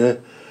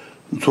yore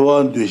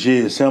toan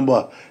dushi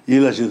samba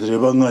ilashi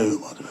rebanga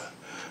yomare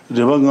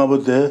rebanga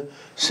bote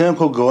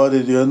senko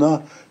gawari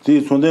diona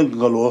ti sonden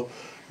galo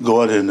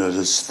gawari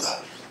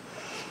neresta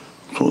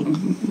to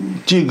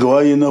ti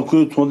gawai na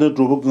ku sonden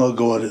drobuk na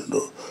gawari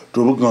do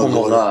drobuk na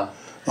gawari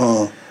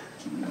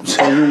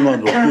senunga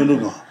do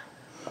kununga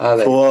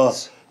toa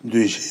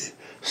dushi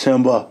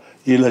samba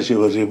ilashi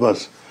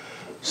rebas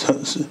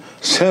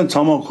sen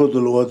tama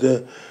kodlo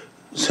wade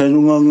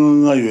senunga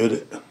nga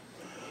yore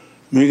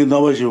Miki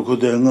nabashi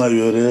kude nga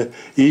yore,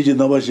 iji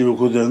nabashi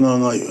kude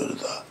nga yore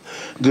da.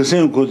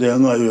 Gesen kude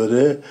nga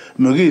yore,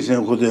 megi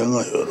sen kude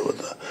nga yore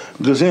da.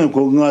 Gesen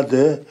kude nga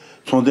de,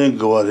 sonden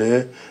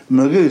gaware,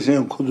 megi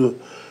sen kude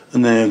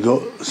ne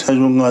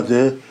senju nga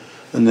de,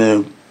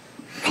 ne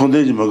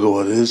sonden ji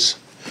magawares.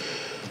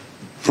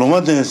 Loma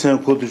den sen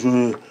kude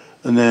shun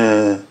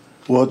ne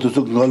wadu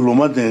suk nga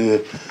loma den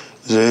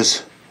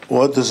res,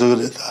 wadu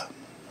sagre da.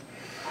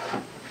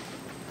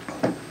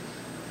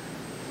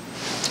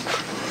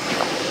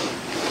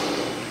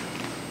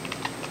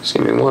 Just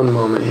give me one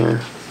moment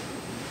here.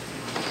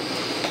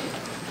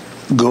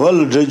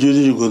 Gawala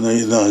Judi Guna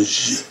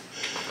Nashi.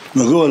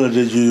 Magawala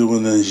Judi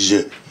Guna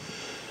Je.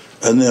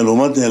 And then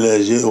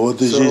Lomatele,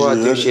 what is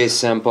Dushi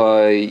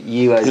Senpai,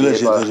 Yila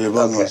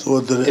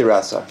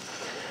Irasa.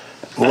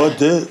 What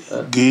the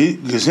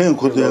Gisen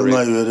could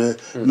nga yore,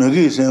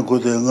 Magi sen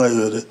could nga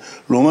yore,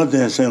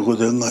 Lomaten sen could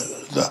nga yore.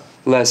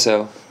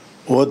 Leso.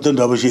 What the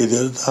Nabashi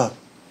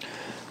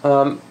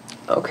there?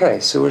 Okay,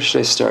 so where should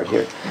I start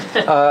here?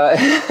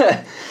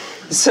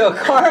 So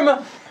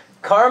karma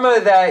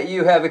that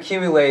you have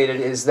accumulated,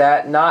 is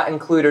that not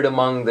included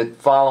among the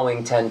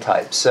following 10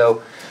 types?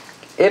 So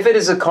if it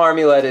is a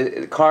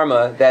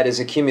karma that is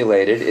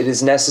accumulated, it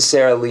is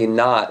necessarily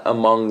not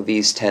among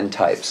these 10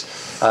 types.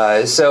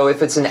 So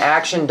if it's an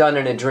action done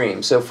in a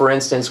dream, so for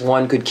instance,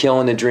 one could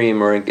kill in a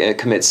dream or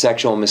commit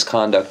sexual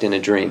misconduct in a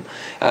dream,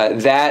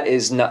 that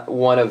is not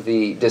one of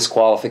the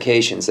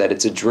disqualifications, that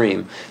it's a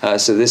dream.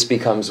 So this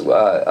becomes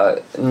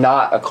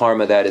not a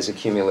karma that is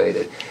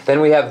accumulated. Then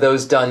we have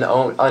those done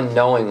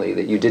unknowingly,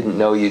 that you didn't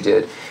know you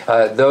did.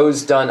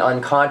 Those done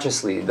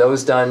unconsciously,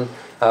 those done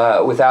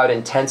without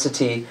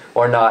intensity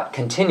or not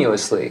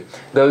continuously,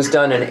 those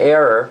done in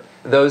error,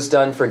 those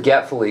done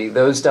forgetfully,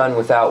 those done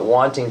without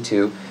wanting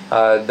to,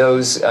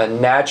 those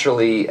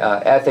naturally,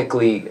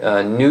 ethically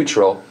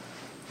neutral.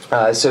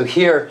 So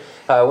here,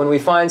 when we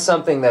find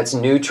something that's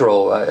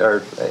neutral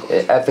or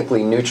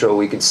ethically neutral,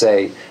 we could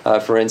say,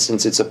 for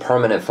instance, it's a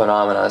permanent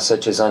phenomena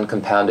such as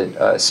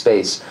uncompounded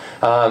space.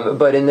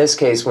 But in this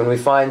case, when we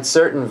find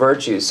certain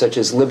virtues such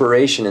as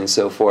liberation and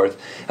so forth,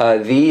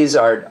 these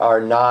are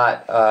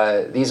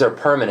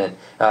permanent.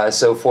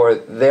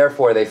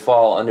 Therefore, they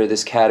fall under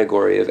this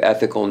category of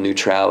ethical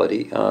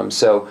neutrality.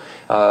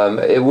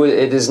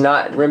 It is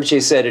not.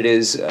 Rinpoche said it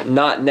is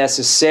not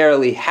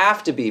necessarily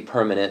have to be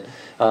permanent.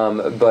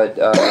 But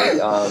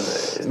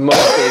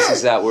most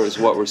cases that was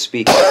what we're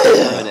speaking of,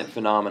 permanent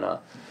phenomena.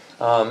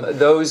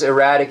 Those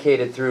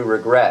eradicated through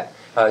regret.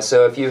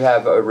 So if you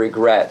have a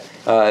regret,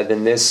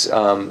 then this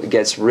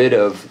gets rid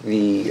of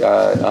the,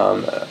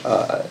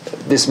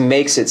 this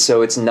makes it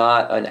so it's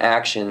not an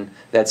action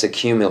that's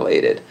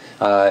accumulated.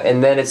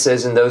 And then it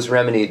says in those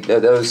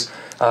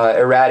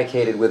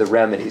eradicated with a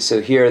remedy. So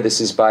here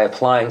this is by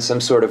applying some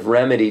sort of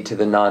remedy to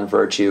the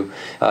non-virtue,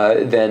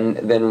 then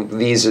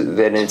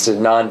it's a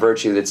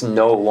non-virtue that's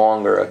no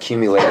longer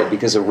accumulated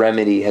because a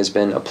remedy has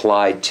been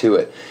applied to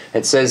it.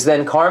 It says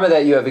then karma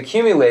that you have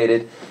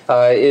accumulated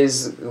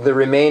is the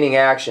remaining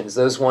actions,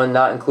 those one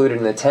not included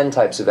in the 10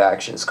 types of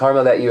actions.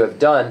 Karma that you have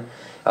done,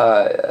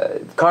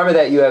 karma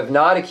that you have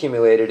not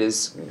accumulated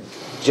is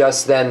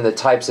just then the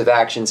types of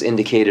actions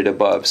indicated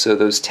above. So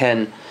those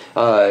 10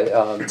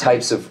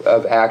 types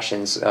of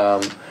actions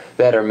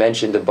that are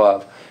mentioned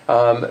above.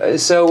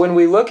 So when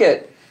we look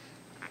at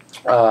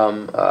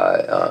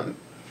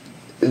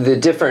the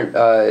different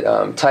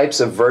types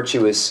of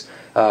virtuous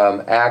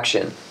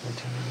action,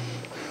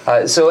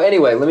 so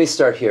anyway, let me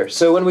start here.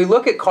 So when we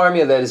look at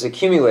karma that is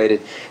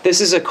accumulated, this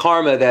is a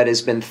karma that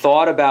has been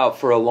thought about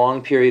for a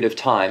long period of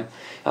time,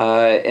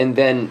 and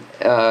then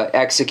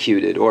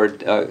executed or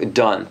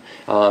done.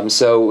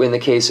 So in the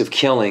case of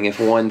killing, if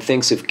one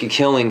thinks of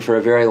killing for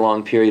a very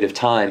long period of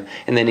time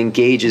and then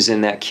engages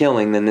in that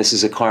killing, then this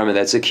is a karma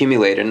that's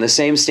accumulated. And the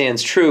same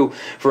stands true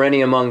for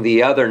any among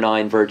the other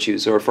 9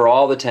 virtues, or for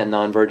all the 10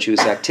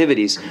 non-virtuous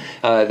activities,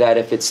 that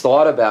if it's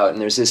thought about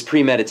and there's this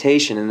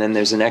premeditation and then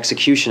there's an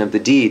execution of the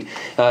deed,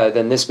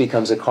 then this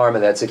becomes a karma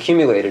that's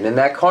accumulated. And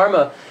that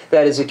karma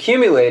that is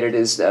accumulated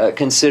is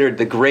considered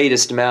the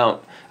greatest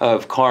amount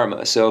of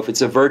karma. So if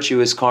it's a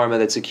virtuous karma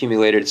that's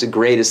accumulated, it's the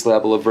greatest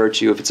level of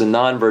virtue. If it's a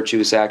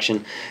non-virtuous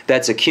action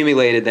that's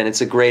accumulated, then it's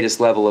the greatest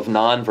level of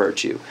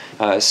non-virtue.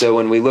 So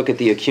when we look at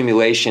the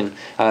accumulation,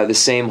 the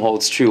same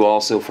holds true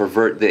also for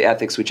the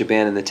ethics which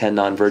abandon the 10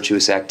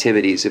 non-virtuous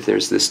activities. If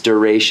there's this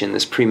duration,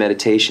 this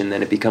premeditation,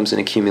 then it becomes an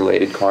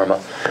accumulated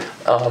karma.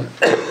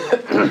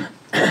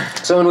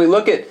 So when we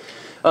look at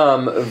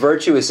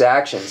virtuous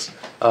actions,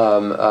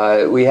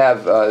 we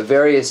have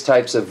various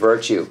types of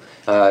virtue.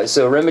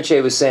 So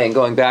Rinpoche was saying,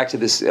 going back to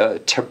this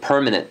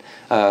permanent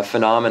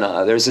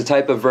phenomena, there's a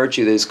type of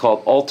virtue that is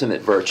called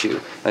ultimate virtue,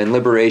 and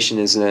liberation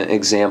is an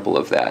example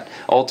of that.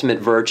 Ultimate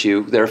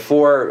virtue, there are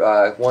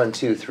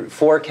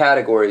 4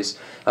 categories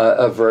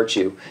of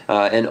virtue,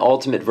 and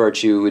ultimate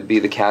virtue would be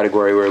the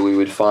category where we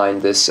would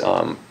find this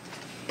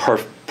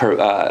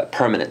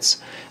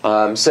permanence.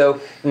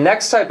 So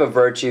next type of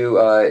virtue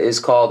is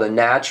called a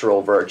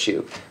natural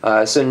virtue.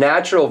 So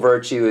natural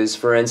virtue is,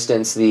 for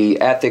instance,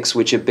 the ethics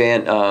which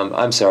abandon,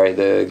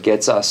 the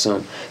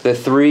Getsasum, the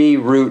 3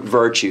 root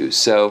virtues.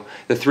 So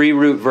the 3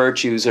 root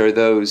virtues are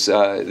those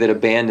that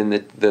abandon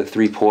the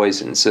 3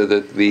 poisons. So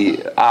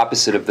the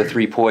opposite of the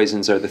 3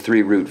 poisons are the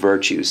 3 root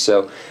virtues.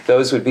 So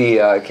those would be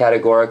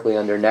categorically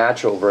under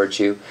natural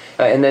virtue.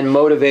 And then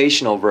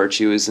motivational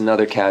virtue is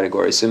another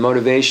category. So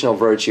motivational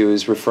virtue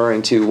is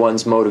referring to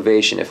one's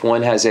motivation. If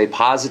one has a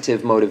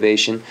positive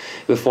motivation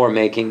before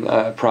making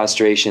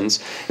prostrations,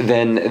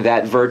 then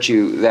that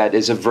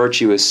is a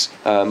virtuous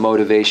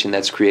motivation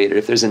that's created.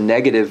 If there's a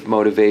negative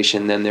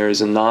motivation, then there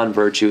is a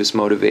non-virtuous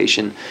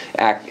motivation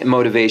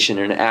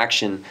and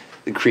action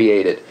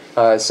created.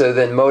 So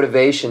then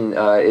motivation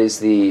is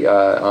the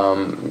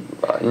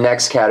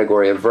next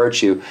category of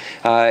virtue.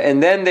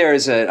 And then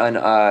there's an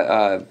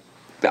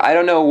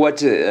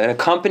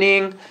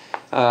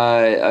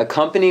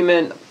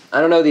accompaniment. I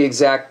don't know the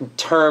exact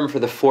term for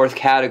the 4th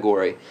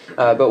category,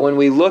 but when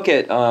we look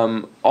at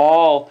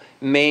all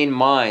main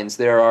minds,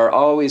 there are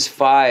always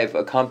 5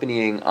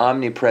 accompanying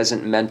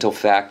omnipresent mental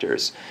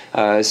factors.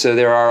 So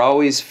there are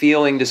always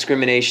feeling,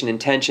 discrimination,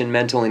 intention,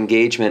 mental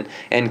engagement,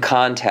 and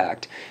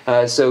contact.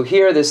 So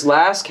here, this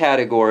last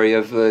category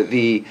of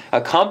the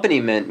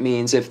accompaniment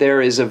means if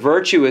there is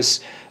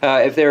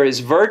if there is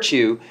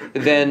virtue,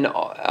 then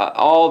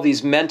all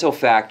these mental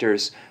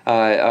factors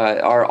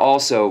are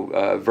also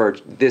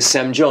this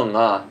semjung.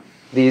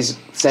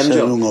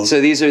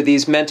 So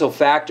these mental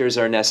factors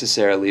are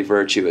necessarily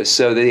virtuous.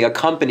 So the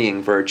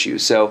accompanying virtue.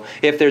 So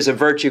if there's a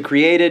virtue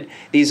created,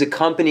 these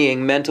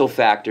accompanying mental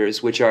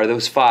factors, which are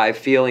those 5,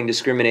 feeling,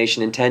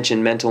 discrimination,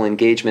 intention, mental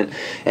engagement,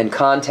 and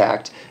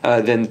contact,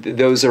 then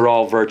those are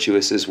all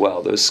virtuous as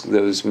well,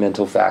 those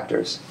mental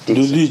factors.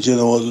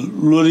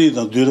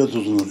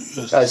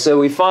 So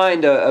we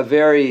find a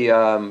very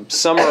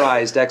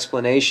summarized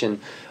explanation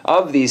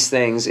of these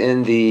things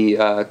in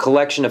the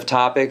collection of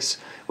topics,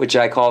 which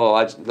I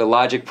call the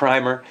logic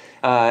primer,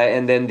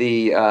 and then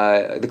the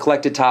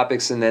collected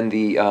topics, and then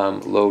the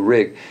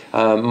low-rig,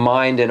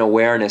 mind and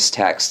awareness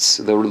texts,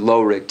 the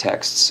low-rig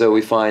texts. So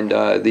we find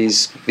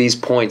these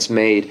points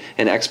made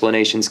and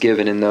explanations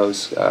given in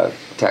those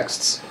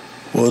texts.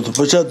 So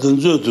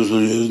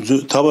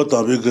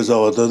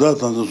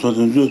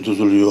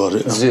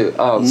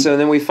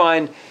then we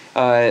find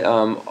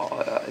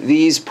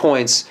these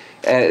points,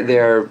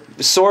 the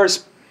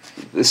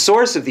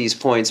source of these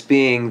points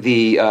being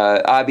the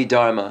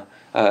Abhidharma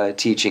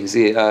teachings,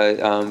 the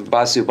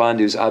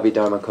Vasubandhu's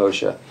Abhidharma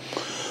Kosha.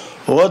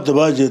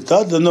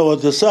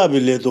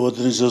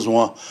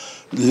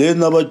 Le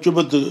Naba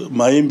Chubut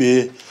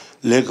Maimbe,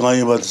 Le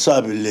Kaibat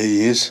Sabi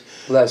Leis,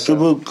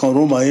 Chubut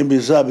Kanu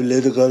Maimbe Sabi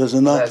Le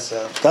Karasana,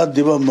 that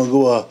Diva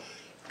Magua,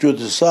 Jut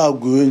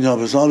Sab Guin,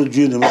 Habasan,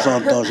 Junior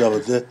Santan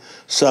Shabate,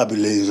 Sabi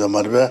Leis,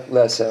 Amarbe.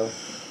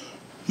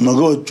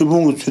 Mago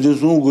Chubung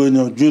Chidisun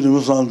Guin,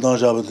 Junior Santan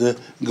Shabate,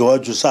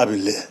 Gawaju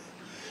Sabile.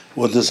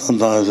 What the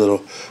Santan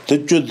Zero. The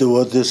Jut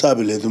what the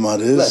Sabile de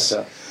Maris.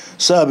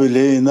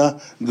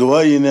 Sabilena,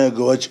 Gwaina,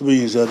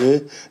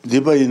 Gwachbizare,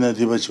 Dibaina,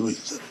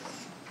 Dibachbizare.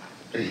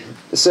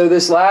 So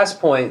this last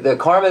point, the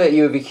karma that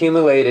you have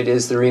accumulated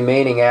is the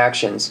remaining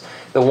actions.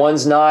 The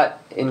ones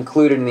not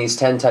included in these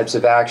 10 types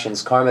of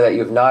actions, karma that you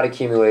have not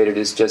accumulated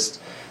is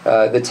just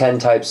the 10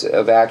 types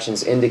of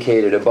actions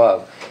indicated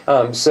above.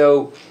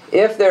 So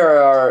if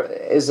there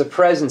is a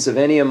presence of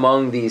any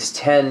among these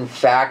 10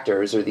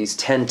 factors or these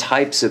 10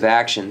 types of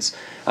actions,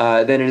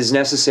 then it is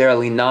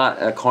necessarily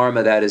not a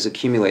karma that is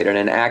accumulated,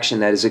 an action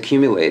that is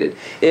accumulated.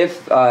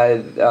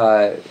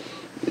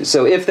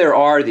 So if there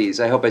are these,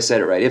 I hope I said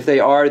it right, if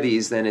they are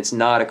these, then it's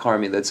not a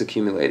karma that's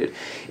accumulated.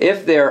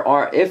 If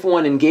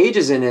one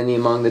engages in any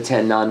among the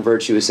 10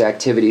 non-virtuous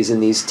activities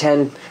and these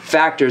 10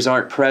 factors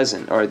aren't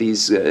present, or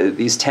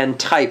these 10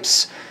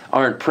 types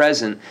aren't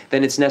present,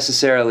 then it's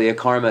necessarily a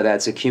karma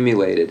that's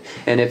accumulated.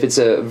 And if it's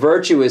a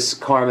virtuous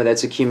karma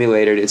that's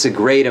accumulated, it's a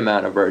great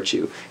amount of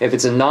virtue. If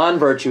it's a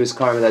non-virtuous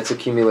karma that's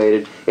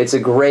accumulated, it's a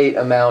great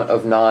amount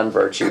of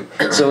non-virtue.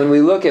 So when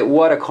we look at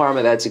what a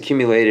karma that's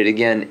accumulated,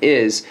 again,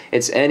 it's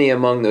any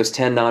among those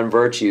 10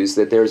 non-virtues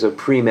that there's a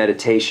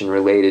premeditation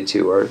related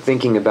to, or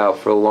thinking about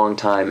for a long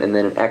time, and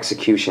then an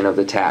execution of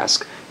the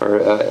task, or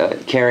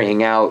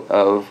carrying out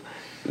of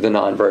the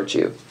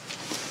non-virtue.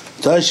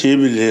 So we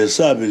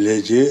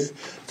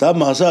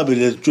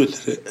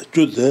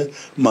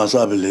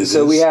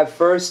have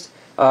first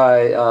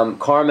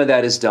karma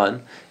that is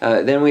done,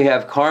 then we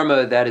have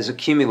karma that is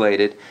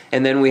accumulated,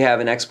 and then we have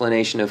an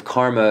explanation of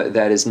karma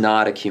that is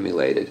not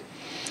accumulated.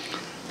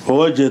 So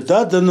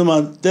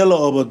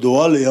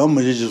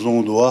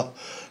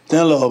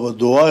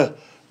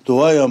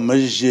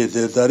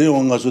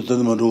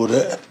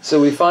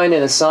we find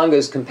in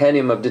Asanga's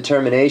Compendium of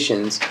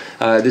Determinations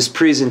this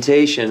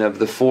presentation of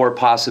the 4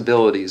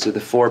 possibilities, or the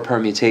 4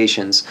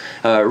 permutations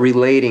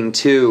relating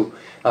to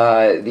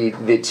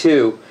the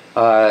 2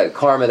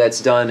 karma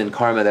that's done and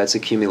karma that's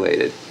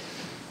accumulated.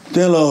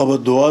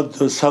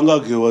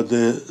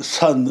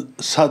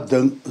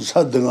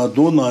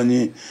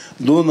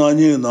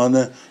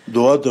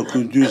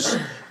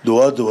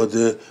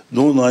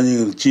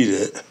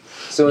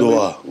 So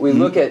when we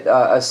look at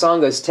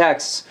Asanga's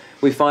texts,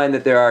 we find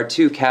that there are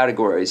 2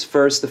 categories.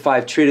 First, the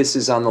 5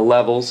 treatises on the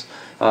levels,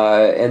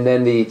 and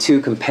then the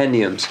 2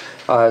 compendiums.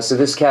 So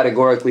this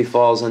categorically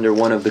falls under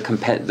one of the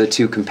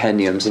 2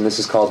 compendiums, and this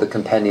is called the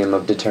Compendium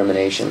of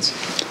Determinations.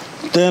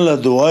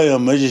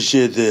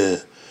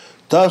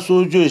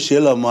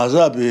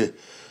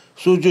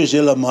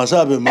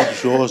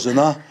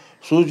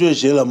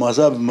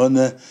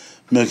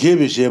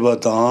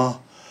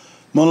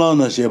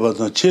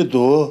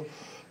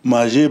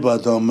 Maji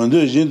batang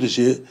mendo jin do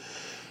she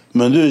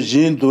mendo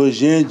jin do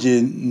jin ji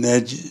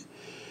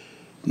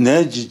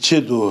neji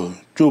che do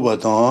ju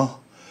batang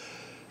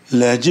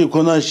la ji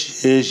kona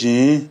she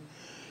jin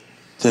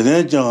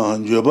tene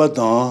jang ju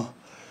batang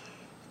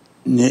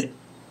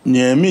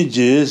ne mi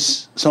ji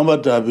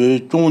samba ta be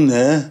tong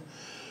ne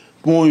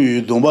bon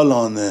yu dong ba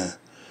lan ne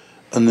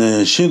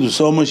ane shin du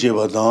so mo she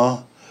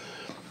batang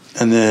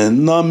ane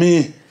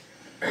nami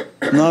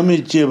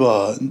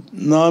jeba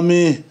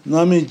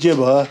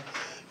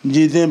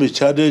Jiden be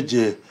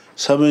chade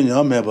sabe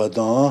nyam he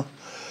badan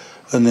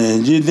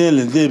ane jiden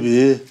le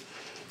debi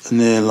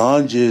ane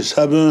lanje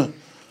sabe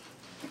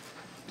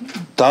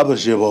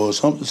tabashi ba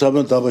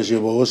sabe tabashi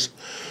ba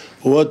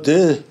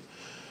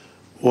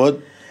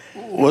what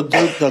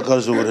ta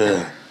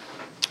kasure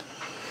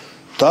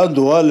ta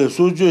duale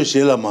suje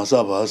shela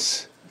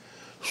masabas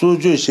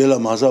suje shela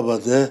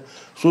masabade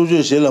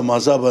suje shela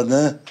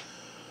masabane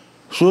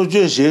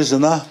suje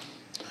shesna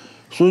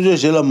suje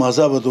shela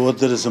masabade what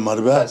there is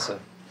marba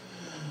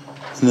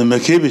ne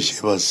mekebi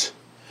shebas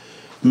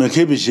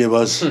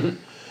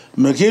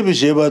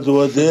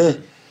do de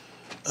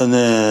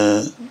ane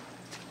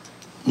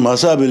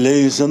masabi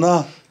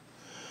leisana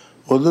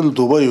odel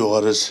duba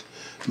yogares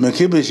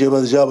mekebi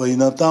shebas jaba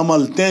ina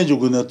tamal tenju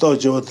gune to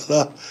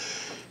jewatla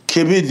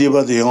kebi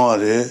diba de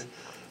yare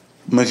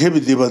mekebi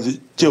diba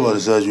jevar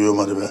sa ju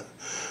marbe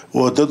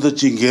o to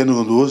chingen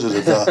gundu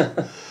seta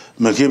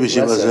mekebi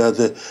shebas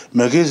ate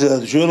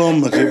mekese jono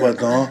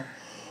mekebatan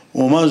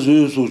o ma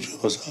zu su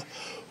chebasa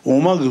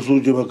Oma ki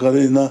suju ba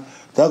karina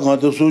ta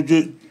kante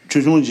suju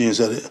chuchung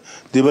jinsare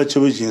deba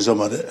chebe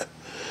jinsamare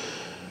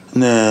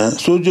ne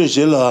suju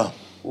shela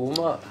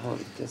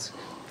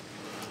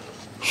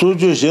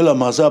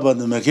masaba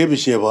ne mekebi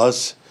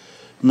shebas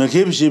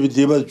mekebi shebi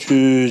deba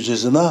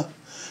chujisna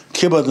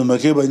keba de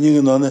mekeba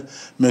ningna ne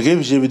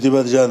mekebi shebi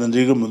deba jana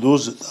riga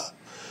mudusita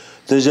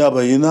teja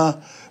ba ina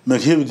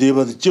mekebi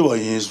deba jiwa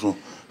yinsu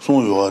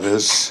son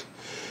yoares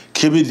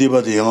kebi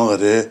deba de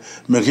yangare,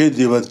 meke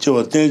deba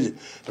chewa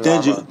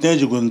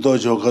tenji gun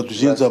dojo ka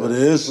tushin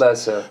zabres,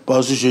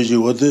 basu shoji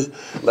wote,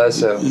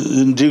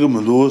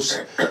 ndigamundos,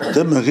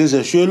 te meke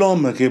se shuelong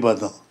meke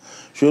bata,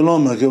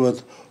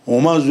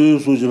 oma zuyu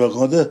suji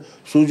bakande,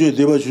 suji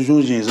deba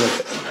chuchung jinsa.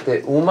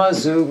 Uma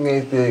zu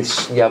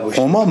yabush.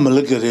 Oma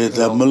malakare,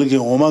 malaki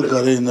oma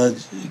kare na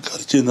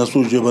karchi na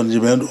suji ban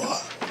jimendo.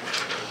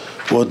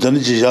 Wotani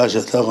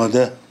jijasha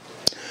takande.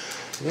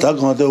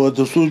 Takande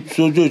wote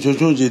suji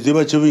chuchung ji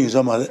deba chibing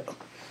samare.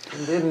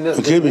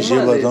 Kebi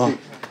sheba ta.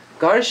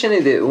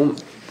 Garshini de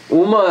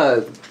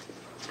uma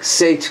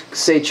say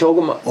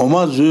choguma.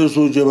 Oma zuyu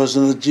suji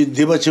basana ji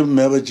deba chib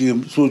meba ji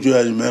suji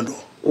ajimendo.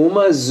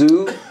 Uma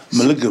zu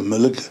malaki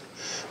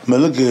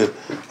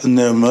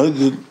ne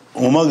malaki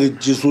oma ki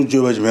ji suji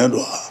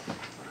ajimendo.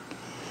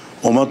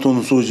 Oma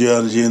tun suji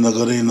ajimendo na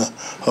karina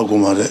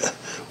hakumare.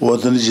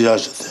 Wotani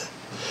jijasha te.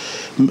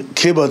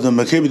 Keba da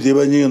mekebi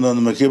deba nyina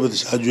na mekeba da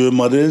shaju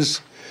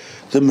mares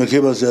te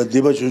mekeba sa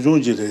deba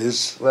chujung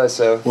jires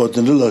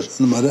wotende la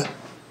mare.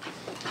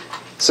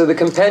 So the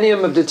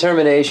Compendium of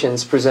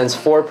Determinations presents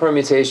 4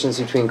 permutations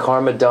between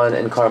karma done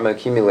and karma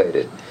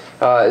accumulated.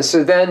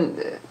 So then,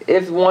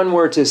 if one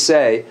were to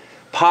say,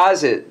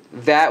 posit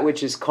that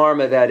which is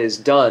karma that is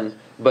done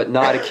but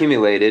not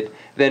accumulated,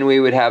 then we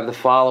would have the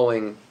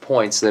following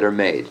points that are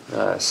made.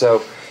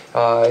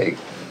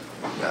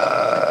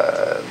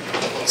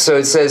 So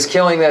it says,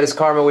 killing that is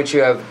karma which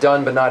you have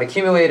done but not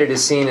accumulated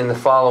is seen in the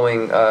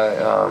following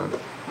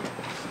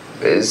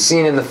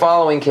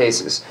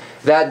cases: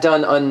 that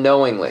done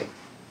unknowingly,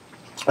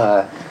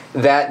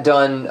 that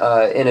done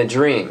in a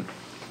dream,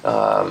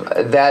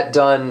 that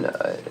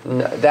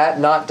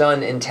not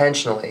done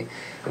intentionally,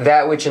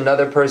 that which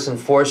another person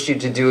forced you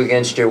to do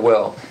against your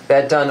will,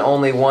 that done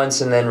only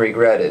once and then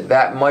regretted,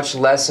 that much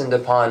lessened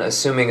upon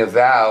assuming a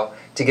vow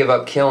to give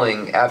up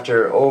killing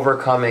after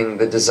overcoming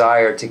the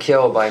desire to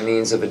kill by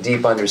means of a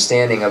deep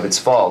understanding of its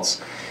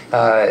faults,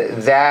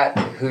 that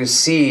whose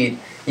seed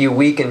you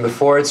weaken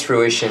before its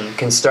fruition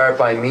can start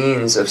by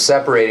means of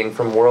separating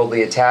from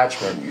worldly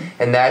attachment,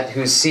 and that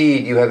whose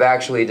seed you have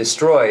actually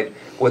destroyed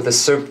with the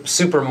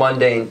super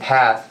mundane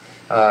path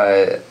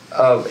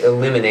of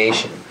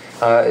elimination.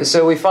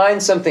 So we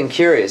find something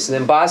curious.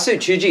 Then Basu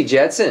Chuji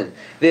Jetson,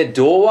 the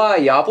Dowa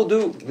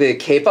Yapuldu, the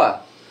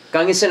Kepa,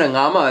 Gangisin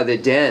Angama, the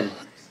Den.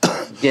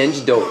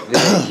 Genjdo, the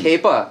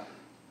Kepa,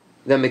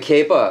 the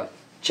Mekepa,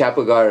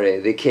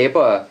 Chapagare, the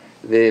Kepa,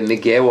 the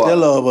Megewa.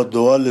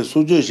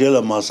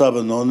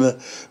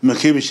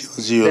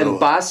 Then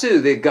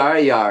Basu, the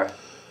Garyar,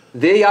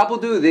 the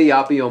Yapudu, the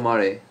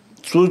Yapiomare.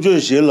 Sujo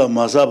Shela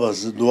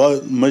Masabas,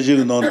 Dua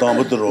Majig non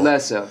Tambutro.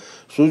 Lesser.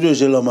 Sujo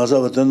Shela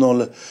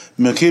Masabatanol,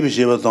 Mekebi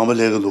Sheba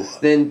Tambalegadu.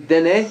 Then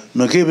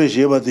Mekebi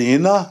Sheba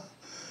Dina,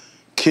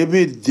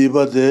 Kebi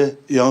Diba de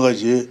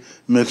Yangaji.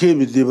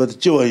 Mekebi deba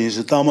chiwa yin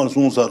tamal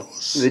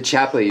sunsaros. The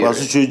chapa year.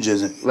 Basu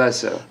chujezin.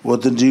 Lesser.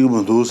 What the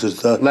jigman do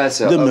sirta.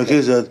 Lesser. The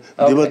mekeza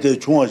deba de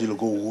chungajil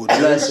go.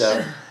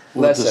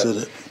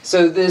 Lesser.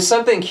 So there's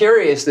something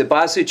curious that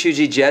Basu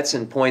Chuji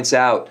Jetson points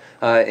out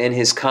in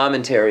his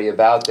commentary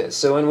about this.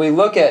 So when we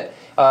look at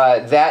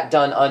that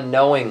done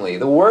unknowingly,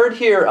 the word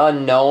here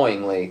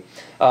unknowingly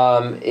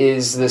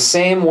is the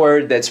same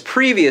word that's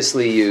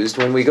previously used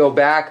when we go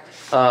back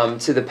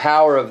to the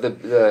power of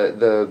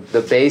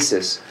the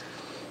basis.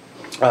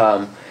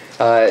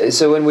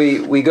 So when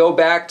we go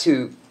back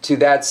to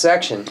that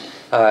section,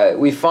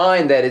 we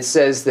find that it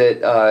says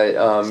that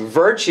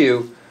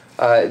virtue,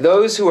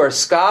 those who are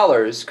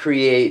scholars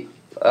create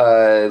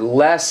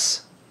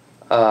less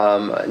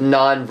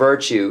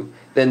non-virtue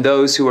than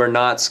those who are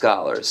not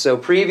scholars. So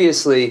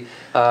previously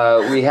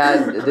we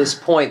had this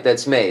point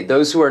that's made,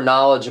 those who are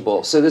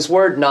knowledgeable. So this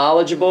word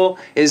knowledgeable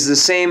is the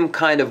same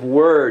kind of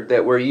word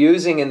that we're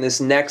using in this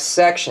next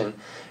section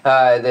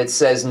that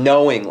says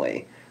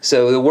knowingly.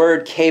 So the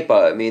word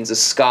kepa means a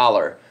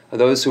scholar,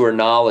 those who are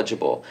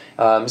knowledgeable.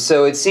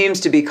 So it seems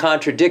to be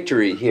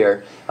contradictory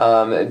here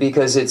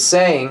because it's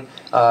saying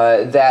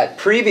that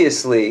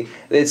previously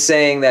it's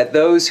saying that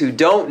those who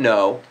don't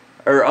know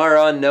or are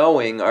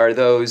unknowing are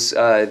those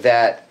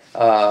that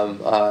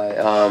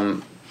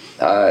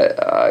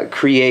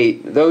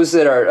create, those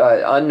that are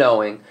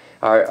unknowing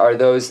are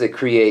those that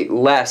create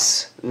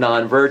less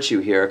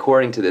non-virtue here,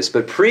 according to this.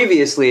 But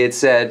previously it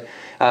said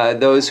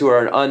those who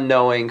are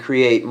unknowing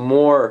create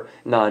more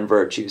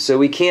non-virtue. So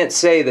we can't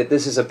say that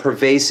this is a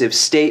pervasive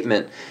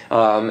statement.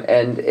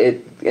 And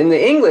in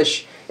the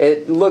English,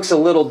 it looks a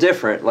little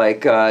different.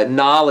 Like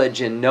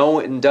knowledge and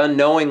done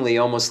knowingly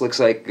almost looks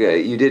like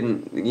you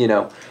didn't,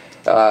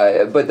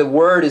 but the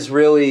word is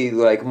really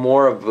like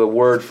more of a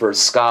word for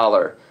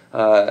scholar.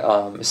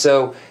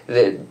 So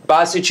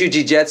Basu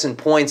Chuji Jetson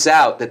points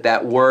out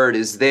that word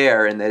is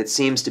there and that it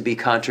seems to be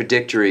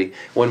contradictory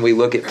when we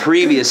look at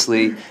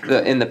previously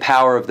in the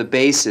power of the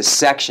basis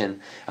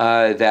section,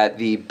 that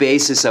the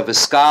basis of a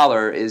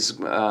scholar is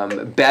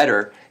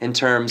better in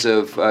terms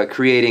of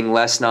creating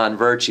less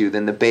non-virtue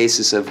than the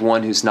basis of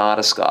one who's not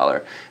a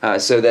scholar.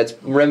 So that's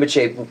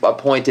Rinpoche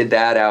pointed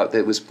that out.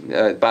 That was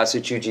Basu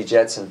Chuji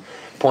Jetson.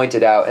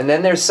 pointed out. And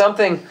then there's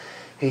something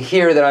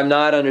here that I'm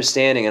not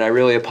understanding, and I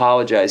really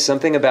apologize.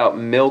 Something about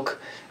milk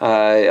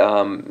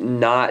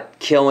not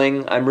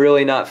killing. I'm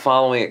really not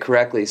following it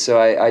correctly, so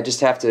I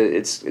just have to,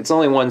 it's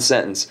only one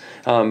sentence,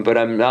 but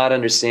I'm not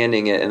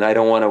understanding it, and I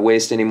don't want to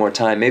waste any more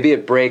time. Maybe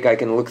at break I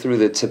can look through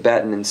the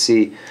Tibetan and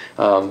see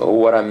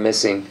what I'm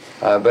missing,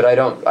 but I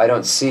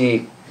don't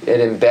see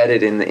it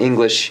embedded in the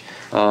English.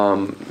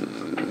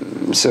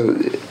 So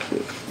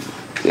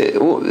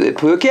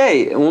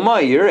okay,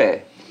 uma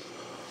yure.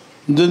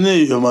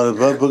 Dene yomar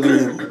ba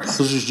bagli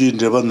asuji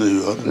deban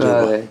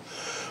yo.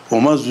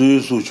 Oma zu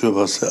su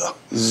chebasa.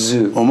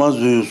 Zu. Oma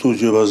zu su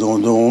chebasa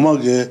ondo oma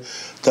ge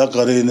ta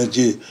kare na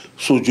ji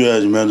su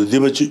jeyajmen de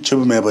ba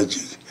chebe me ba ji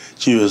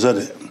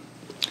yosare.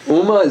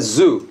 Uma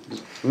zu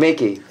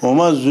meki.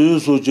 Oma zu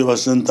su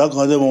chebasa ta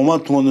kare oma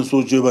ton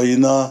su cheba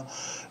ina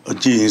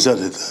ji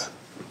insare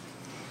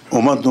da.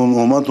 Oma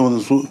ton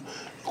su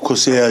ko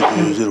se ya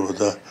ji yosare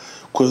da.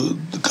 Ko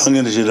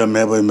kangen jira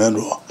me ba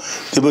mendo.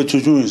 De ba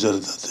chuchu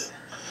insare da.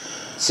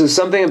 So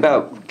something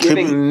about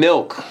giving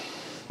milk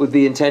with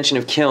the intention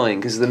of killing,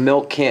 because the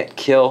milk can't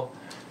kill.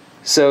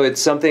 So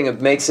it's something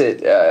that makes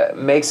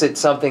it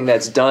something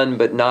that's done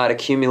but not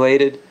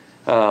accumulated.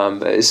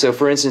 So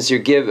for instance,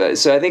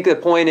 so I think the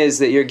point is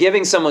that you're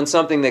giving someone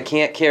something that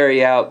can't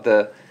carry out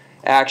the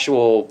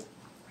actual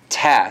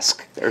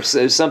task, or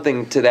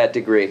something to that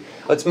degree.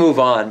 Let's move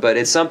on, but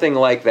it's something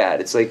like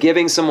that. It's like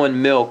giving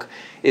someone milk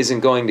isn't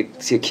going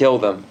to kill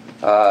them.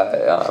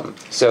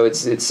 So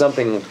it's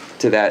something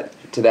to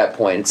that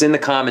point. It's in the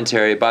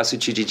commentary,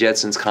 Basuchiji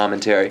Jetsun's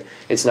commentary.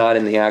 It's not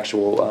in the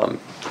actual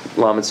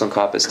Lama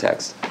Tsongkhapa's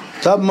text.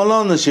 Ta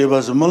malana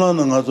shebas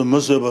malana ngato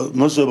maseba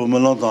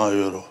malana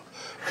yoro.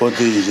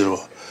 Oti yiro.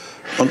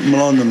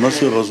 Malana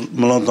maseba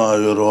malana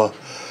yoro.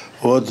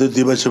 Oti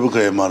diba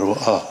chebuka marwa.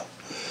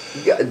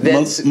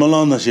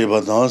 Malana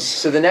shebas.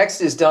 So the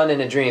next is done in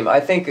a dream. I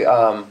think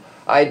I'm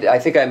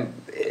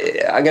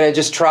going to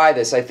just try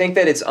this. I think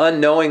that it's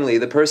unknowingly.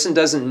 The person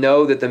doesn't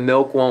know that the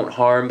milk won't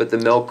harm, but the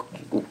milk,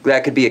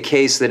 that could be a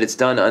case that it's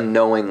done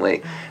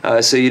unknowingly.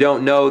 So you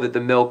don't know that the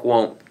milk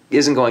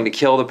isn't going to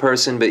kill the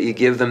person, but you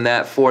give them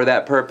that for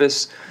that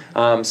purpose.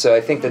 So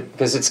I think that,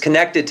 because it's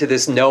connected to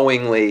this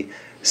knowingly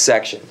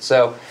section.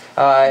 So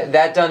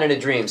that done in a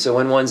dream. So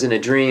when one's in a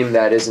dream,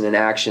 that isn't an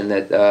action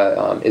that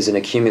is an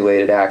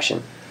accumulated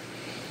action,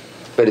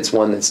 but it's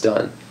one that's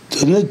done.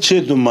 Ne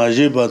chetu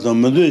maje bata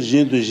mdo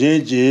jindu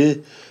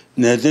jenje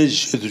nede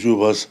chetu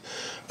jubas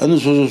ane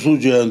su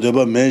je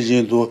deba me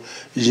jindu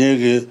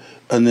jenge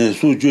ane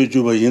su je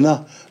juba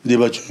ina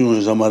deba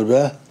chun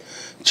zamarbe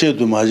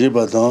chetu maje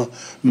bata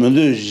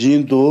mdo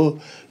jindu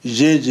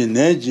jenje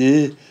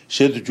neje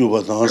chetu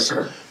juba dans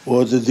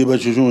o deba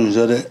chun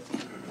zare.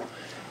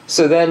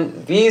 So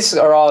then these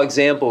are all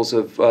examples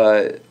of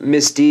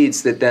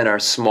misdeeds that then are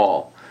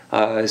small.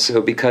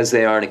 So because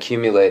they aren't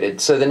accumulated.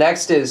 So the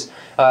next is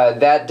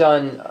that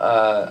done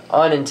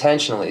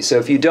unintentionally. So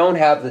if you don't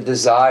have the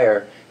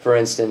desire, for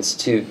instance,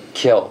 to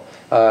kill,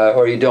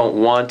 or you don't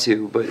want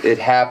to, but it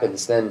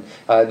happens, then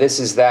this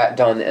is that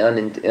done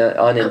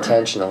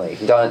unintentionally.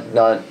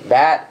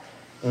 That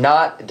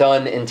not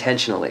done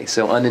intentionally.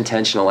 So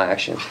unintentional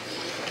action.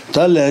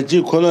 Ta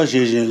leji kona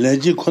jeje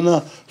leji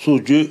kona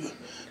suju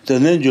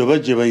tenen joba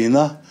jeba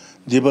ina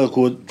diba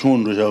ko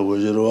chunru ja go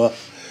jerwa.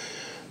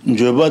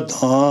 Joba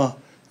da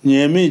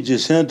nyemi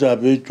jisen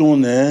tabe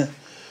chune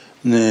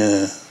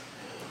ne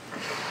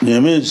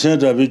nyemi jisen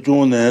tabe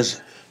chune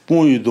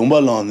pon yu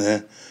domba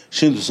lane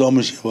shin du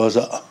samu sheba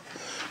sa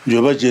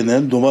joba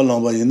jenen domba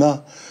lamba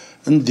ina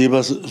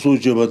deba su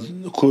joba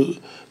ko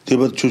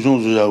deba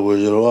chuchun zu ja go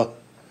jerwa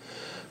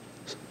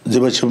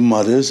deba chib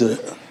mare se.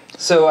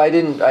 So I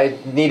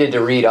needed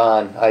to read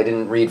on. I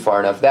didn't read far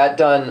enough. That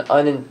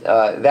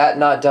that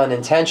not done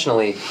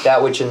intentionally,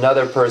 that which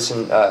another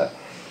person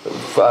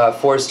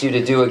forced you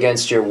to do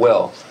against your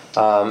will.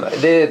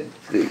 The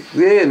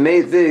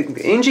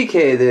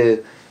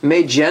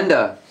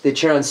megenda the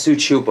charan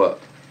suchupa.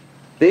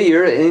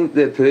 You're in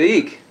the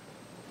peik.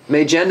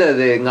 Megenda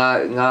the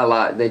nga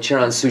la the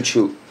charan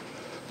suchu.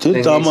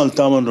 Taman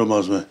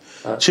romazme.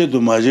 Chedu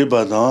maje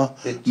bada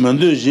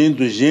mende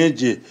jindu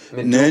jenji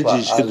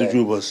neji chedu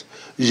jubas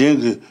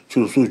jengi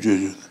chusu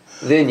juju.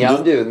 Then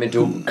yamdu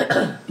medu.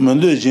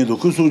 Mende jindu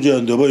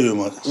kusuja ndoba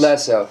yoma.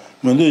 Less so.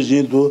 Mende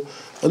jindu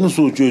anu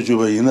su juju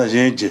ba ina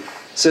jenji.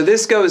 So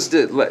this goes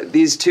to,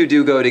 these two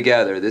do go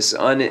together. These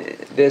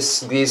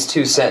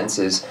two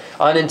sentences,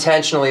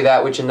 unintentionally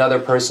that which another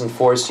person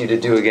forced you to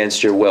do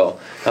against your will.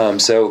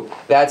 So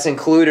that's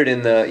included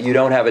in the you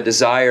don't have a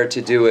desire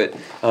to do it,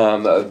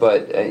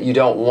 but you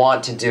don't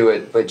want to do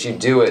it, but you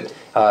do it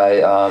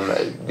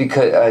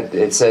because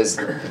it says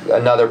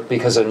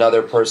because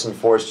another person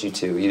forced you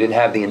to. You didn't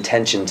have the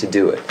intention to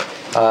do it,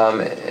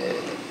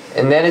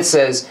 and then it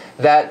says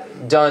that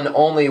done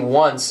only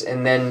once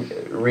and then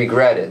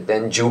regretted.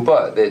 Then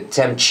jupa, the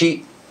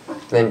temchi,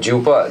 then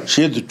jupa.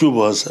 Shed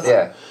jubas.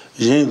 Yeah.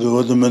 Jendu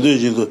what the mede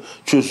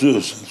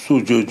chusu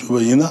su juba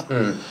ina.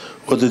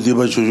 What the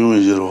diba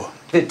chuju jero.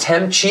 The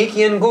temchi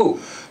yengu.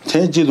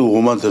 Tenji do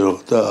woman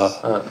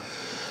da.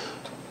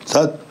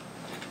 That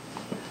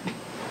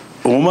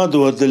woman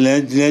was the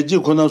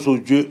Leji Kona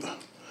Suju,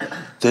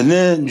 the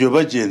name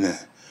Jobajene,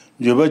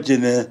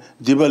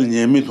 Dibal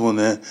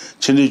Yemitone,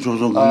 Chili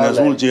Chusung,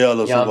 Nason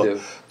Jala Soba,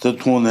 the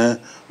Tone,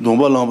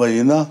 Domba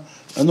Lambaina,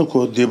 and the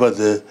code Deba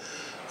de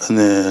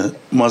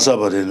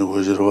Masabar in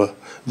Wajero,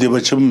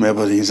 Debachim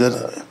Mebarin.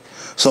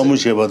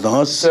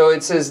 So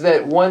it says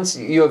that once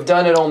you have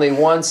done it only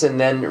once and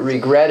then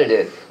regretted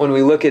it. When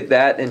we look at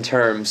that in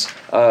terms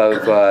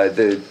of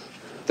the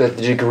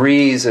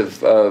degrees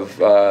of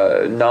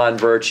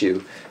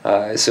non-virtue,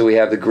 so we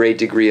have the great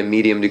degree, a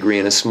medium degree,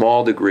 and a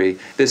small degree.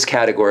 This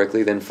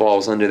categorically then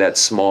falls under that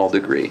small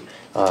degree.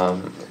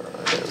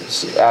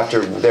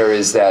 After there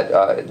is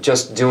that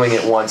just doing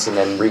it once and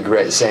then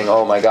regret, saying,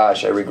 "Oh my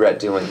gosh, I regret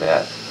doing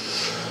that."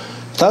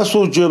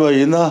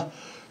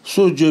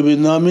 Sujobi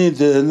Nami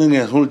de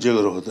Ningan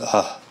Jagro.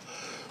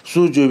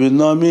 Sujobi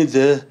Nami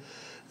de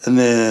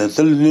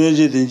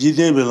Telenuji de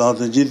Jide Belan,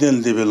 the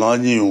Jiden de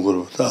Belani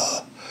Ungro.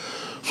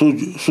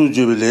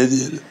 Sujobi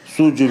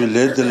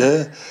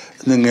Ledele,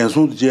 Ningan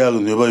Jag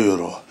Nuba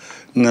Euro.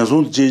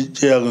 Nasun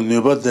Jag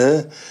Nuba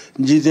de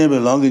Jiden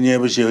Belang in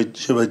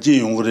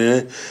Yabashabaji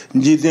Ungre,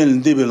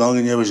 Jiden de Belang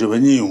in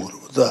Yabashabani Ungro.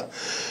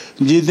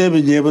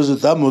 Jiden Yabas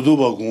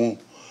Damudubagun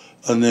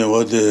and then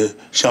what the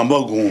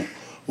Shambagun.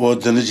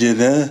 What the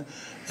Jene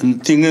and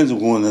Tingens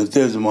Guna,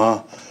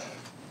 Desma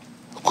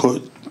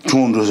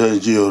Chundra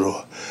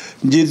Giro.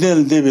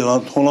 Jidel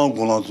Debilan, Tolan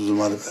Golan to the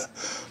Marve,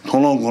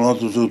 Tolan Golan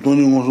to the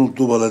Tony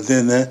to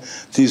Balatene,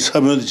 the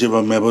Samuel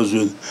Jeba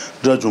Mabazun,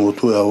 Judgment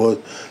 2 hours,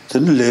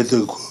 then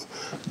later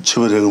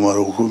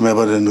Chivaramaru,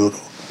 Mabareno.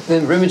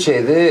 Then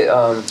Rinpoche,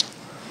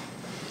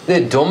 the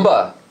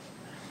Dumba.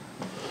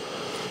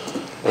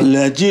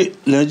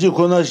 Laji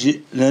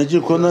Konashi,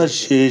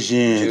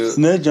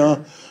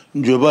 Neja.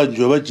 Joba,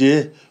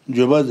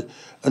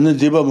 and the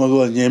Deba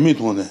Mago, Yemi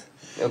Tone.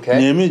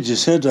 Yemi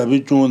Jisset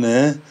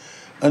Abitone,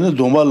 and the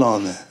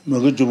Dombalane,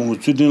 Magajumu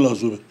Chudin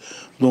Lasu,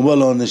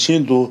 Dombalane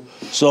Shinto,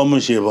 Salmon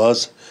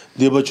Shevas,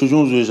 Deba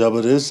Chujun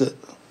Jabares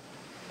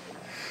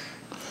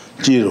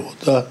Giro.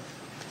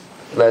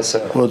 Less.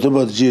 What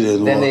about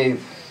Giro?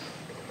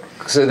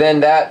 So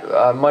then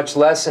that much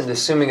lessened,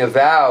 assuming a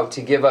vow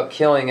to give up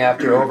killing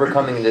after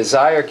overcoming a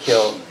desire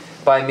kill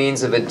by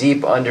means of a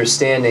deep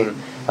understanding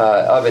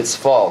of its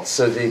faults.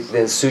 So the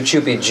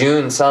Suchupi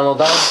Jun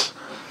Sanodam,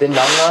 the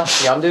Nanga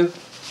Yamdu?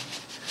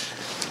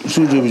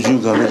 Suchupi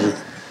Jun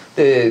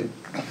the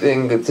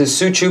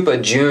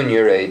Suchupa Jun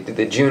Yure,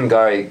 the Jun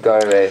Gare.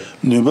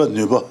 Nuba.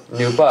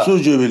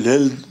 Suchupi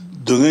Lel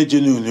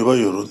Dungajinu Nuba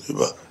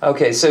Yuru.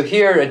 Okay, so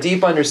here a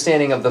deep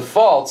understanding of the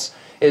faults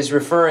is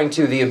referring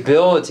to the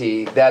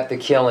ability that the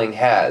killing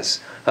has.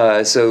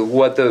 So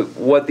what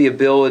the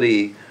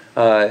ability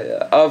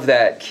of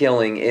that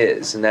killing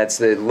is, and that's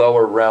the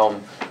lower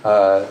realm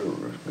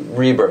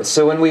rebirth.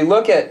 So when we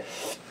look at,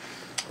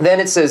 then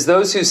it says,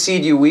 those whose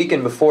seed you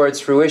weaken before its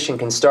fruition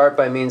can start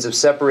by means of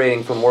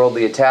separating from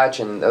worldly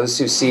attachment, and those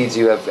whose seeds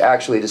you have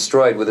actually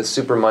destroyed with a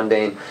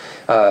supermundane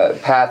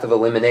path of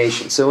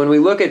elimination. So when we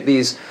look at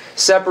these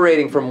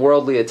separating from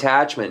worldly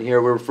attachment,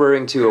 here we're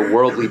referring to a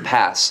worldly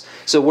paths.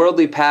 So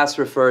worldly paths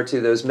refer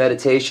to those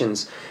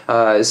meditations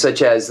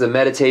such as the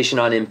meditation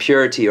on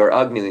impurity or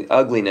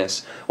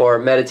ugliness, or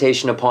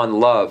meditation upon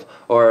love,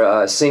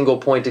 or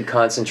single-pointed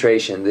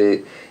concentration.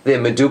 The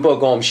Medupa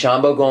Gom,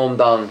 Shamba Gom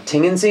Dang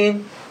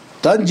Tenzin.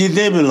 Dan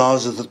Jidebi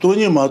Lans, the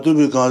Tony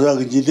Matubi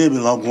Kazak, Jidebi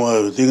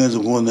Lango, Tingens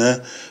Gune,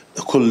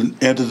 could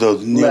enter the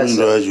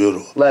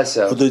Nian Less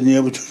so. The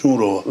Niabu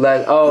Churo.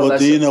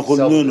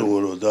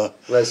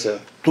 Less so.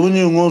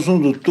 Tony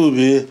Monson to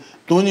Tubi,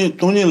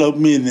 Tony love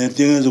me,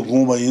 Tingens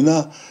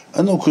Gumbaina,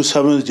 and no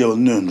Kusavan Jav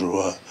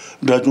Nundra,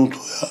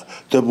 Dajuntua,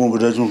 the Bomb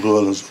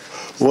Dajuntualas.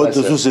 What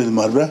does you say,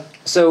 Marbra?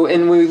 So,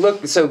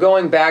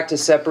 going back to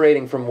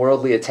separating from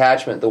worldly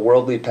attachment, the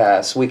worldly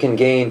paths, we can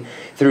gain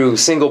through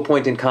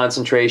single-pointed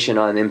concentration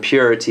on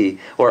impurity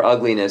or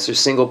ugliness, or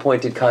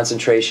single-pointed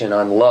concentration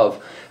on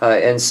love,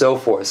 and so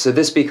forth. So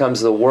this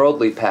becomes the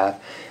worldly path,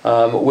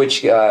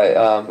 which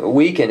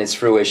weaken its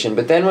fruition.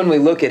 But then when we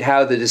look at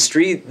how the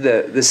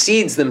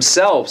seeds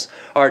themselves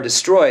are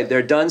destroyed,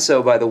 they're done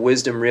so by the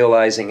wisdom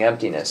realizing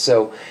emptiness.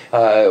 So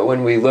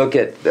when we look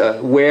at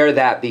where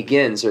that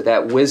begins, or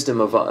that wisdom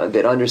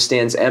that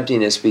understands emptiness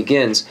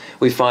begins,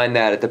 we find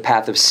that at the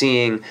path of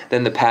seeing,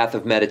 then the path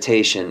of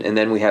meditation, and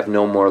then we have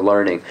no more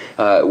learning,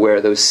 where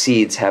those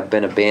seeds have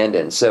been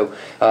abandoned. So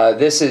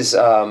this is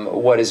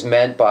what is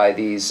meant by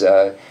these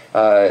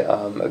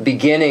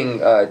beginning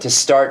to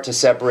start to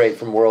separate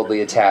from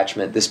worldly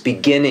attachment. This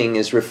beginning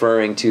is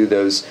referring to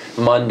those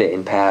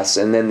mundane paths,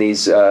 and then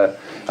these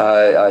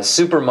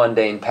super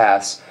mundane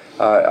paths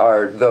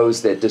are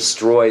those that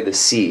destroy the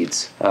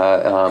seeds.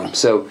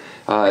 So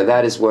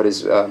that is what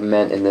is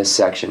meant in this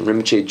section. So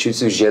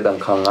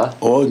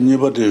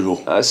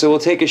we'll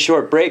take a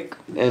short break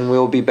and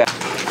we'll be back.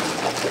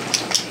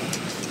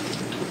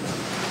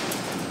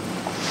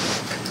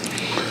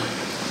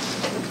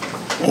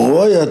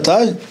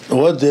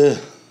 What the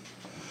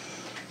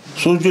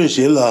Suju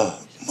Shila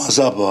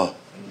Masaba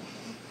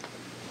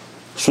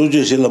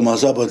Suje Shila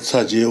Masaba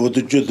Saji, what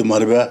the Jud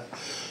Marba,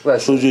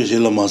 Suje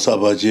Shila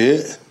Masaba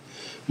J,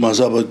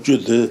 Masaba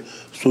Jud,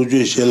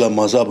 Suje Shila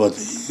Masaba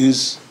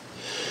is.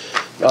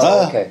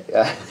 Okay.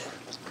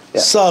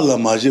 Sala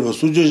Majiba,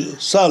 Suje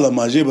Sala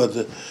Majiba,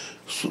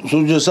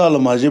 Suje Sala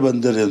Majiba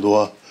and the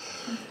Redua.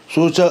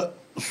 Socha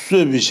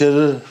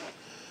Subisher,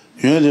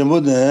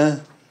 Yunimode,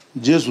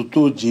 Jesu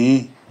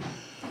Tuji,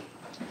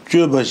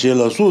 Juba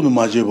Shela Sun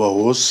Majiba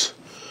was,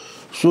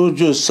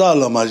 Suje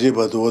Sala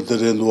Majiba to what the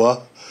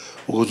Rendua,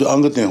 who was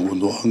Angatin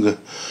Wunduanga.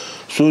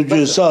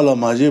 Suje Sala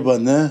Majiba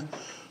ne,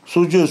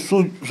 Suje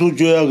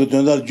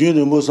Agatunda,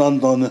 Junimo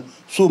Santan,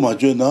 Suma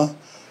Juna,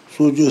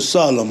 Suje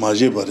Sala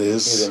Majiba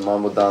is.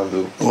 What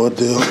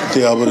the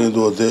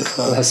Abrendo,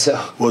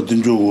 what the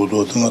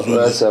Jugo.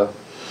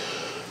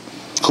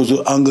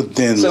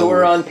 So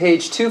we're on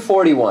page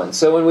 241.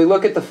 So when we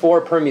look at the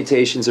four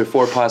permutations or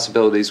four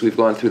possibilities, we've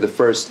gone through the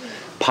first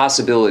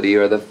possibility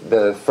or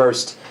the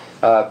first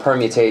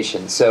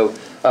permutation. So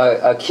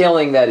a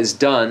killing that is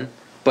done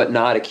but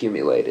not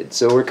accumulated.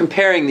 So we're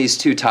comparing these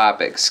two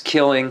topics,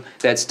 killing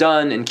that's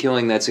done and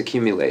killing that's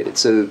accumulated.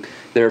 So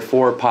there are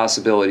four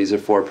possibilities or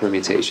four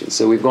permutations.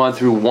 So we've gone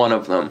through one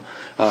of them.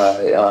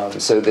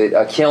 So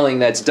a killing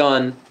that's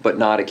done but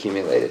not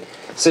accumulated.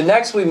 So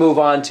next we move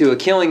on to a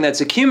killing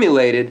that's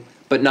accumulated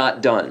but not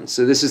done.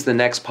 So this is the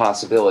next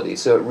possibility.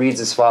 So it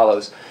reads as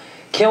follows.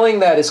 Killing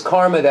that is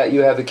karma that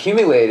you have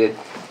accumulated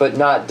but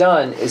not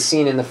done is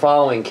seen in the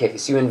following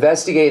case. You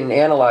investigate and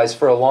analyze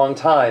for a long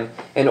time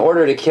in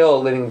order to kill a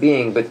living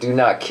being but do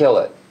not kill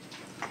it.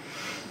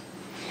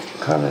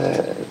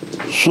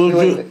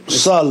 Suje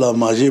Sala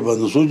Majiba,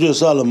 Suje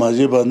Sala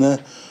Majiba,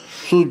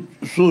 Su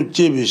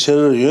Chibi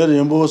Sher,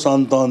 Yerimbo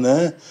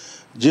Santane,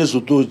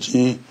 Jesu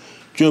Tuchi.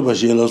 Juba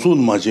Shela Sun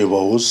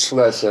Majiba was, Su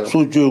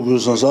Jugu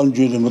San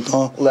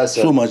Julimata,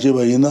 Su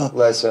Majiba Ina,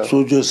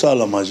 Suje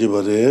Sala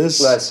Majiba is.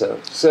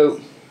 So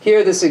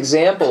here this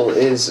example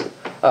is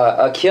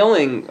a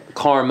killing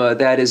karma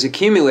that is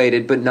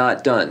accumulated but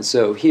not done.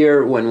 So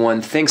here when one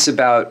thinks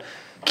about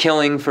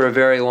killing for a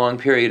very long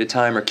period of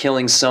time or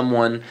killing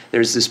someone,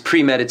 there's this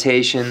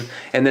premeditation,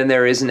 and then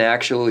there isn't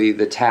actually,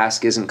 the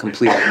task isn't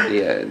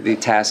completed, the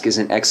task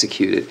isn't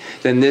executed.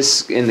 Then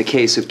this, in the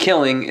case of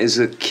killing, is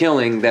a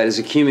killing that is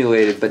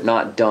accumulated but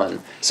not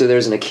done. So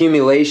there's an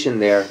accumulation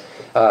there,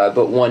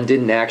 but one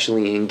didn't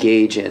actually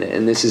engage in it,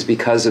 and this is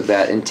because of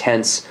that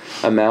intense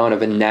amount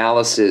of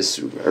analysis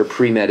or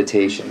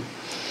premeditation.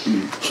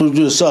 So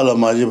the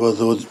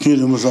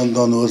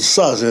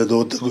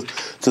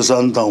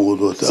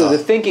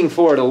thinking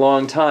for it a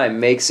long time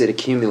makes it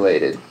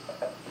accumulated.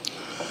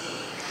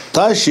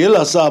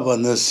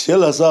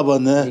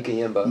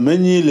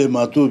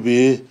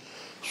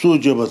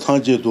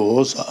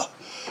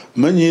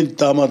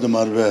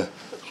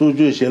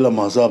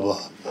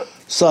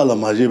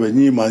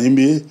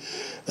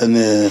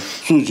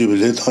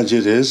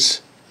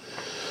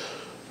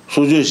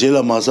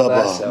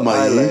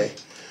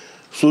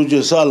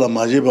 Suje Sala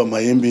Majiba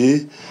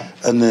Mayimbi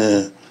and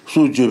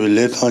Suje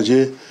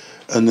Letanje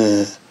and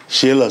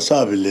Shela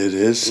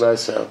Sabileres.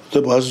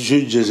 The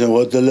passages and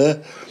what the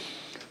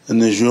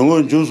and the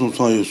Jungon Johnson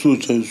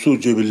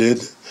Suje Bilet,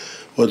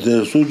 what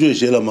the Suje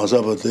Shela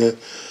Masabate,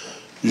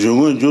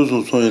 Jungon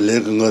Johnson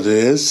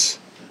Legangares,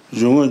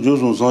 Jungon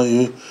Johnson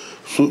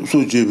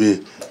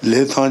Suje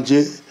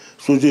Letanje,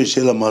 Suje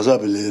Shela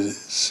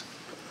Masabileres.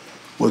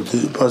 What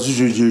the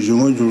passages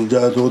Jungon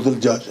Johnson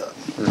Jaja.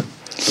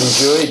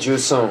 Enjoy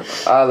Jusson,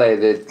 allez,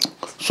 the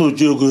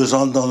Suju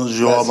Santan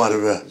Joa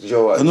Marve,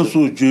 and the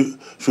Suju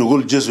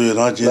Shugul Jesu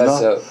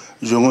Rajina,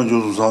 Jongon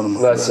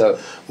Josan,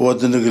 what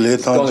the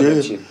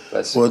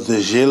Negletanje, what the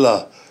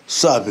Jela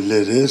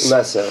Sabileres.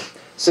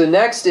 So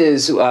next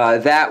is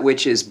that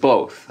which is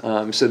both.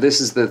 So this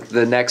is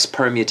the next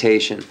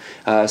permutation,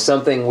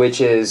 something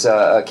which is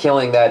a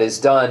killing that is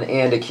done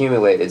and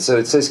accumulated. So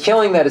it says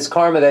killing that is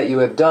karma that you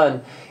have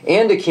done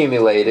and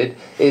accumulated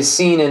is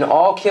seen in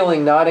all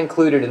killing not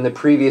included in the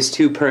previous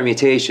two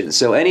permutations.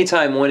 So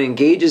anytime one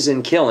engages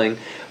in killing,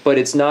 but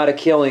it's not a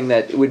killing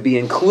that would be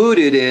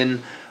included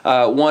in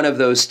one of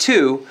those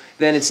two,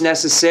 then it's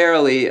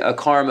necessarily a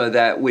karma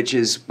that which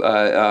is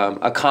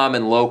a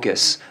common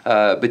locus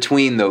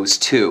between those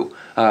two,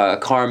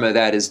 karma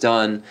that is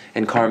done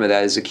and karma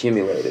that is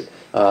accumulated.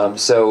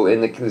 So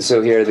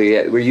here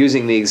we're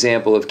using the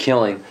example of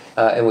killing,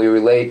 and we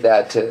relate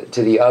that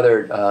to the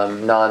other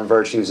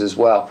non-virtues as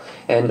well.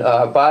 And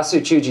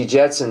Basu Chuji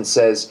Jetson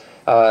says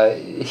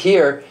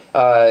here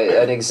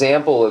an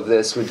example of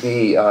this would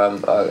be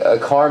a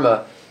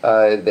karma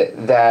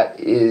that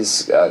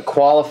is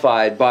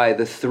qualified by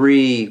the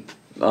three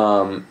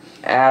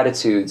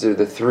attitudes, or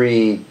the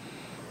three,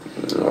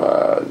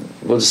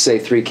 we'll just say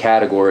three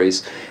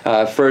categories.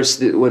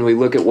 First, when we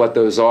look at what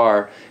those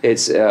are,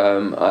 it's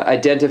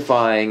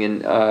identifying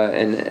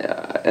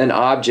an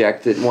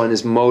object that one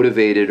is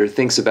motivated or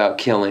thinks about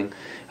killing,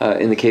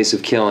 in the case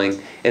of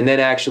killing, and then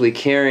actually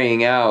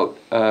carrying out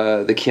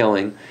the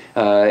killing,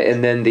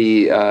 and then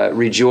the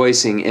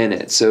rejoicing in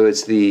it. So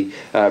it's the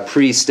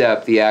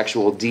pre-step, the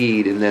actual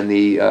deed, and then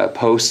the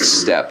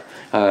post-step,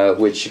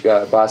 which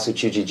Basu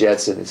Chuji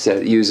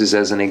Jetsun uses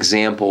as an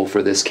example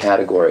for this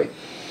category.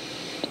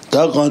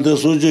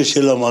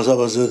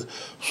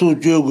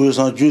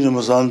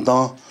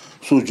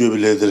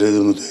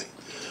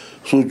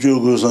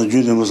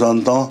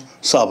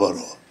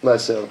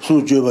 Less so.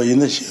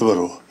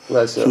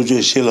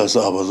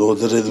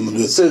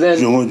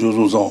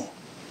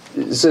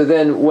 So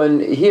then when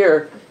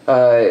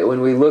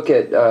we look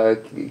at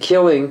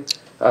killing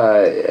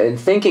and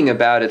thinking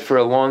about it for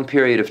a long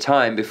period of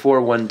time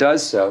before one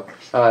does so,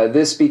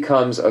 this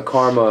becomes a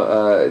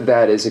karma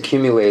that is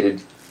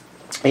accumulated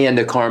and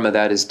a karma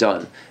that is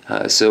done.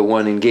 So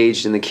one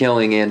engaged in the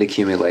killing and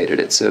accumulated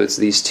it. So it's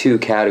these two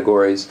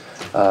categories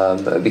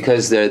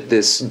because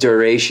this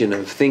duration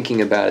of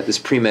thinking about it, this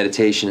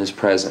premeditation is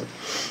present.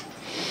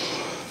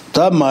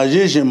 So the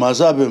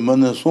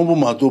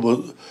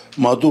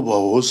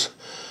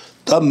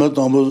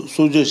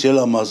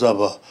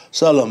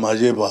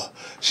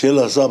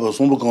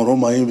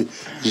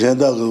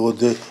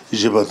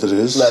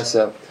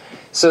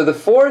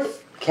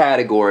fourth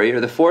category, or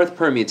the fourth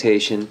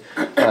permutation,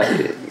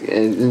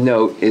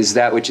 note, is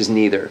that which is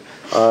neither.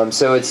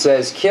 So it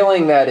says,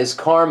 killing that is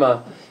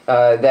karma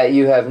that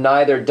you have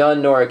neither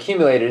done nor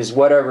accumulated is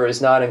whatever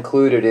is not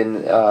included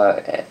in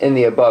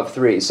the above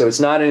three. So it's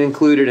not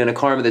included in a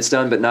karma that's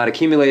done but not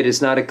accumulated.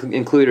 It's not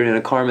included in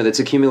a karma that's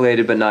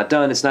accumulated but not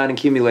done. It's not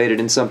accumulated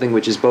in something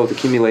which is both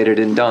accumulated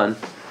and done.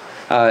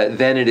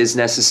 Then it is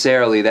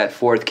necessarily that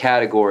fourth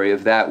category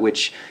of that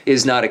which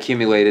is not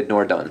accumulated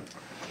nor done.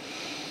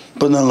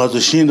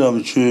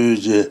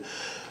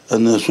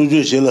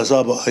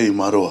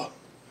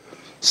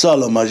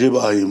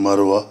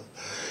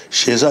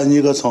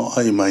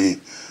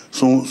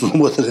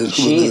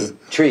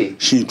 Tree. Okay,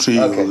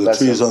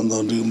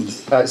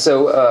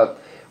 so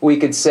we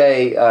could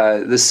say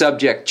the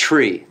subject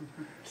tree.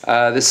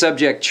 The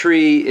subject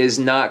tree is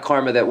not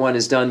karma that one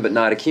is done but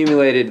not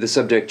accumulated. The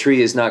subject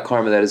tree is not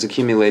karma that is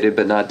accumulated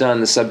but not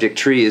done. The subject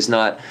tree is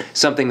not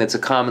something that's a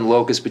common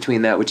locus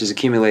between that which is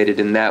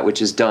accumulated and that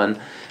which is done.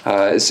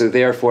 So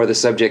therefore the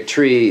subject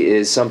tree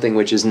is something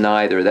which is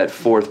neither, that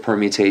fourth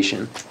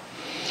permutation.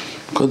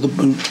 So to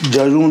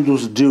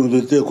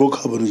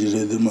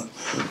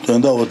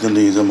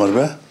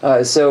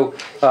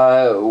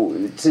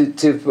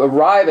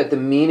arrive at the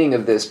meaning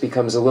of this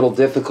becomes a little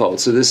difficult.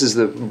 So this is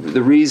the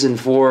reason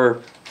for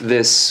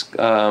this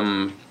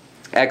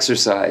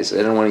exercise.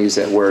 I don't want to use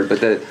that word,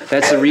 but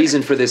that's the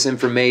reason for this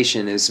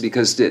information, is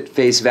because at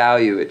face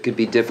value it could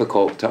be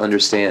difficult to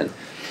understand.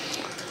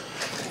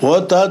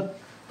 What that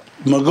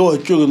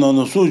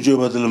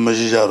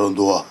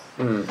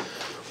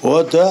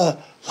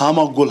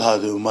Lama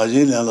Gulhadu,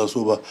 Majin and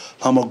Lasuba,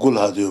 Lama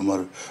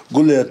Gulhadu,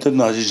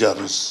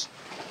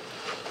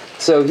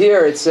 So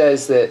here it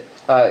says that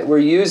we're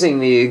using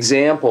the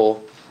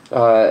example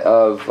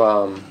of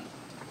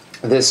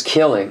this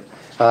killing,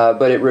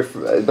 but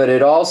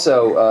it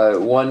also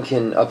one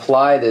can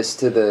apply this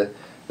to the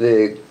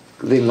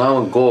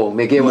Ngao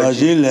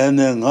Majin and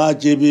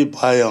Ngajibi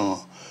Payang,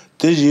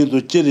 Tenzin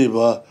to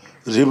Chiriba,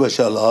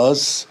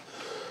 Ribashalas,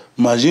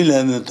 Majin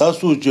and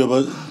Tasu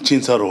Jeba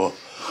Chinsaro.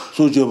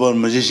 Sujoban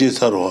Majishi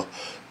Saro,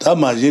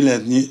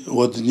 Tamajin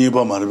what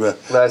Niba Marbe,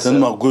 then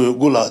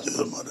Gula,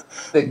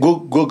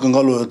 Go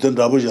Gangalo, then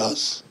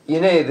Rabujas.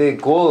 You know, the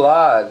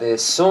Gola, the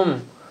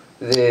Sum,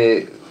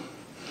 the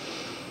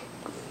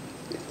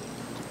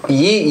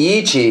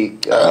Yichi.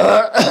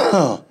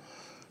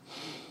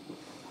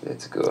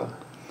 Let's go.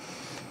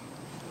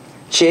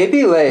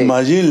 Chebile.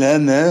 Majin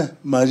and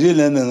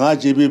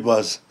Ngajibi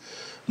Bas,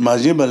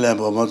 Majima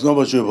Lampa,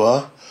 Mazova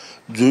Chuba,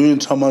 doing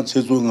Taman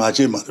Setu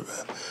Ngaji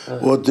Marbe.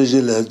 What did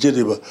you let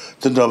Jiriba,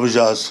 the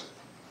Rabujas?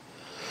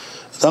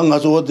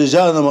 Tangas what the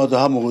Janama the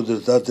Hamu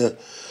that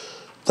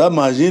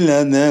Tamajin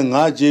and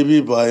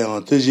Ngajibi by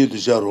Tenzin to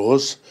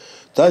Jaros,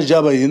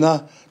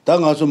 Tajabaina,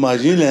 Tangasu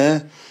Majin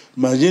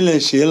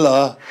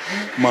Shela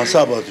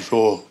Masaba to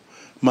show,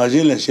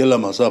 Majin Shela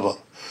Masaba,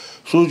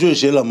 Suju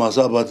Shela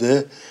Masaba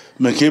de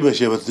Mekebe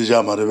Sheva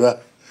Tijama River,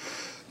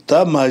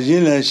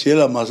 Tamajin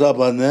Shela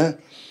Masaba ne,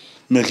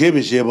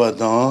 Mekebe Sheba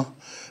Dan.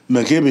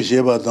 Mekebe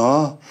Sheba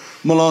Dan,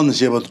 Mulan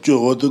Sheba to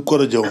Joe, the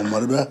Corajo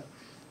Marbe.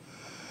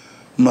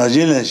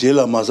 Majin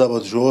Shela Masaba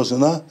to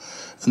Josana,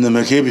 and the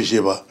Mekebe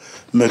Sheba,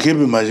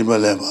 Mekebe Majima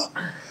Lema.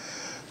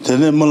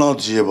 Then Mulan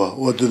Sheba,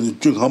 what the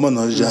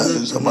Jukamana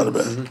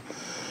Samarbe.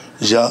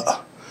 Ja.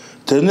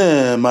 Then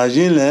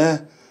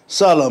Majin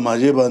Sala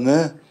Majeba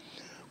ne,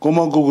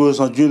 Coma Gugos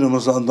and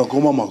Junimus and the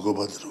Coma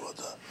Macoba.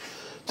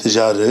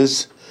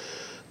 Tejares.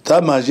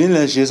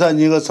 Tamajin Shesa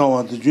Niga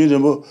Sawan to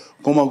Junibo,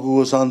 Coma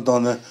Gugo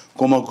Santana.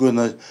 Como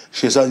Guna,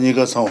 Shesa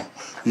Niga Song,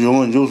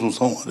 Young Josu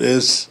Song,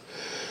 yes,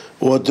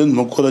 what didn't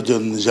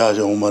Mokorajan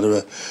Jaja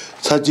Marve,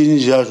 Sajin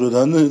Jaju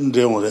than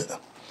Demore.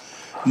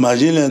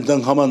 Majin and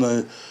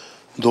Tankamana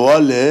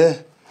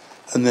Doale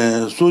and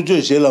Suju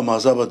Shela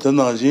Masaba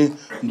Tenaji,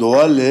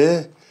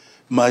 Doale,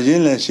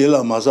 Majin and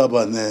Shela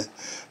Masaba ne,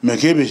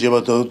 Mekebi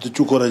Sheba to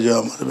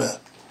Chukoraja Marve.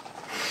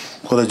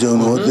 Corajan,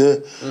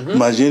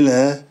 Majin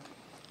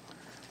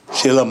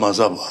Shela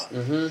Masaba.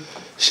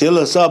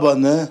 Shela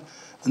Sabane,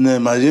 and the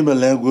Majima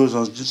language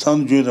on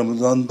San Judah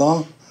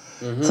Zandan,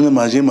 and the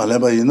Majima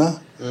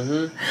Lebaina,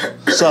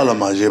 Sala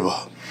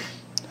Majeba.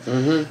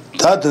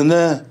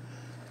 Tatane,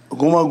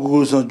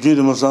 Gomagus on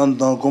Judah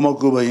Zandan,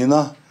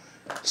 Gomakubaina,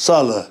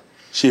 Sala,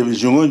 she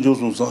was young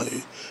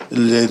Johnson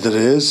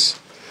letters,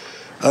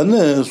 and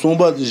then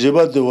somebody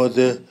Jebate was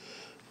the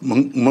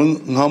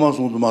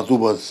Hamasun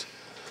Matubas,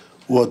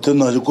 what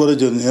ten as a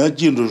college and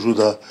Yajin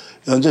Ruda,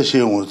 and the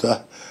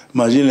Shewota,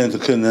 Majin and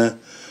Kenne.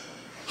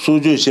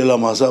 Suju Shela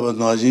Masaba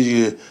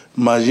Naji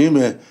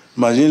Majime,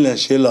 Majin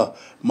Shela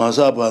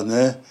Masaba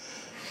ne,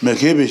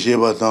 Mekebi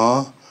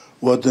Shebatan,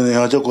 what in the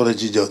Haja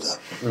College Jota.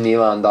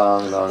 Nivan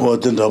Dang,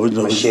 What in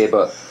Double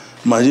Sheba.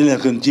 Majin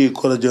can tea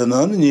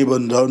Collagenan,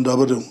 Niban down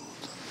double.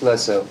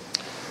 Less so.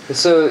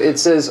 So it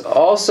says,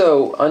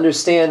 also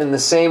understand in the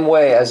same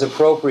way as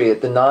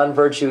appropriate the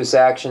non-virtuous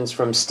actions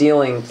from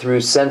stealing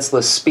through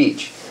senseless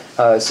speech.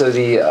 So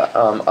the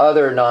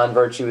other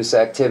non-virtuous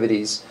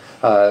activities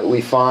we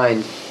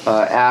find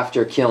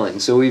after killing.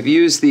 So we've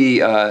used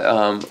the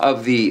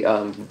of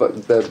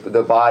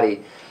the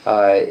body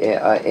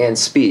and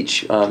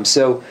speech.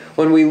 So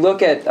when we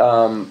look at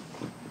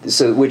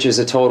which is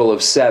a total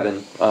of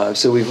 7.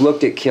 So we've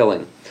looked at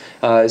killing.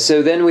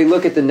 So then we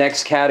look at the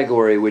next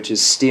category, which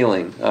is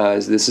stealing.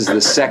 This is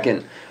the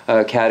second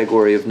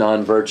category of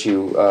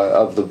non-virtue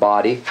of the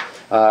body.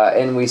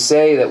 And we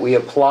say that we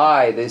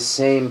apply the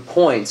same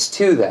points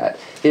to that.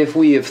 If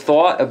we have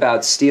thought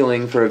about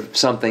stealing for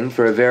something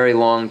for a very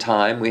long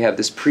time, we have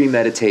this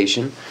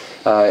premeditation,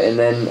 and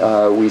then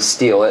we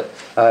steal it,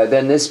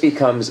 then this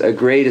becomes a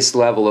greatest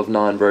level of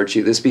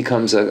non-virtue. This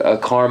becomes a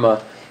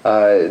karma,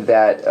 a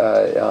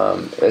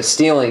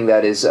stealing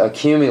that is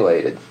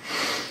accumulated.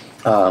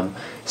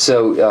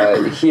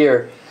 So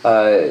here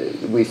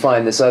we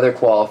find this other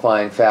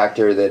qualifying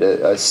factor that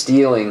a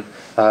stealing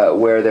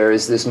where there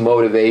is this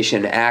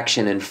motivation,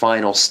 action, and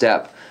final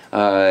step,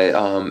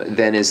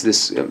 then is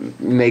this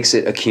makes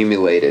it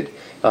accumulated.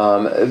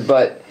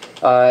 But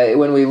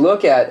when we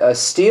look at a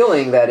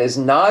stealing that is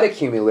not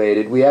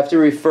accumulated, we have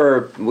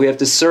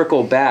to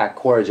circle back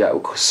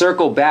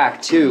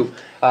to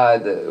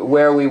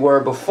where we were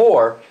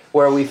before,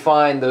 where we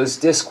find those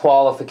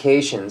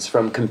disqualifications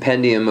from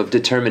Compendium of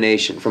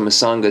Determination, from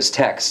Asanga's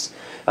text.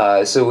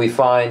 So we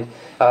find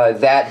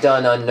that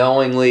done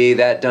unknowingly,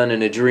 that done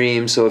in a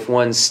dream. So if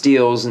one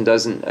steals and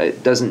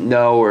doesn't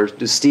know, or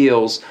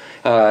steals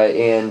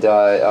in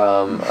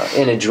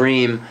a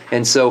dream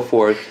and so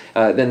forth,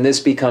 then this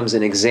becomes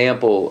an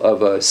example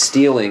of a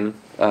stealing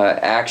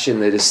action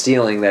that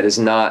is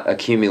not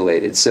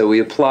accumulated. So we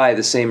apply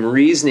the same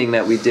reasoning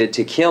that we did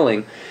to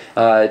killing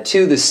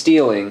to the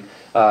stealing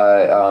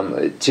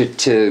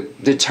to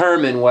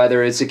determine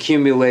whether it's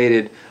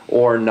accumulated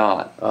or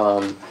not.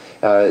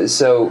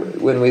 So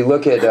when we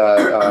look at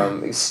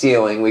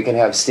stealing, we can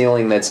have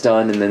stealing that's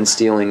done and then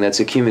stealing that's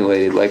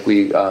accumulated, like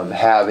we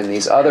have in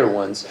these other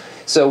ones.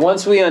 So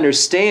once we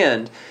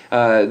understand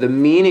the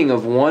meaning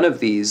of one of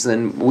these,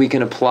 then we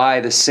can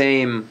apply the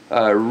same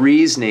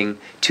reasoning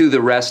to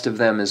the rest of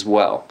them as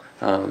well.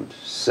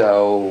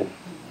 So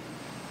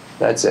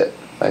that's it,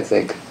 I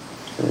think.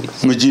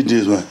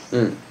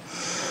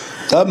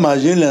 Ta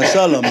majin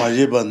sala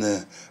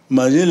majibane,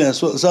 majin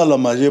sala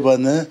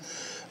majibane,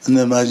 and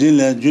the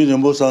majin junior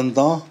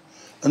santan,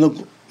 and the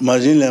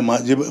majin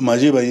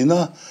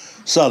majibaina,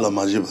 sala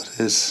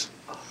majibares.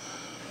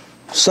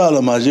 Sala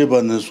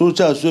majibane,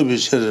 sucha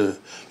subisher,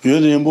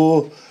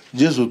 Yurimbo,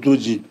 Jesu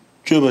tuji,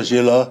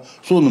 Chubashela,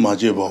 Sun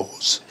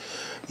majibos.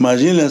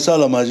 Majin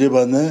sala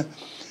majibane,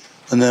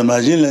 and the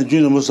majin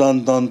junior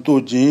santan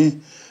tuji,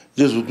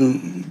 Jesu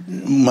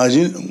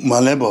majin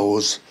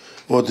malebos,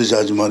 what is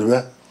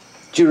Ajmarbe?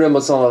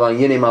 Jurembo Salavan,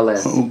 Yene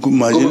Malen.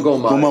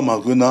 Goma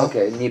Maguna,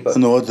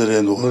 no other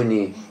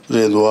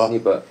Redua.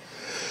 Nipa.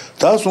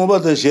 That's one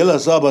about the Shella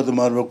Sabat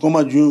Marva,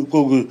 Goma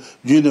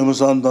Junior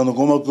Sandan,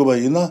 Goma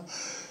Kubaina,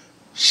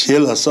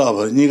 Shella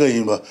Saba,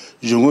 Nigaima,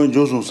 Jungon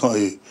Josu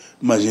Sai,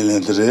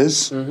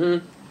 Majilantres,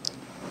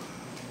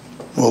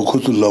 or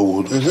Kutula.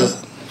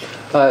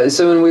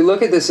 So when we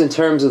look at this in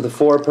terms of the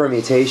 4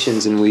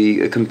 permutations and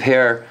we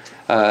compare,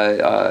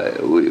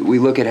 we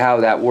look at how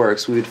that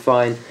works, we would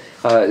find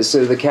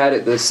so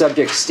the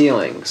subject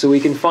stealing. So we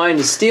can find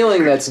a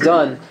stealing that's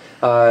done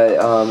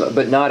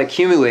but not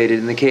accumulated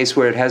in the case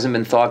where it hasn't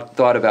been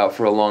thought about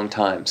for a long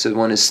time. So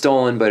one is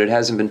stolen, but it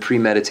hasn't been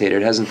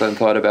premeditated, it hasn't been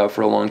thought about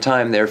for a long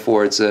time,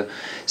 therefore it's a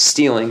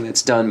stealing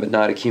that's done but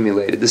not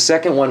accumulated. The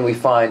second one we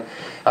find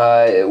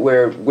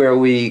where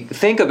we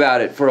think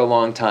about it for a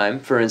long time,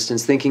 for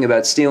instance, thinking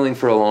about stealing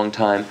for a long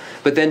time,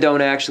 but then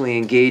don't actually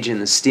engage in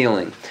the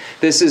stealing.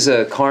 This is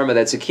a karma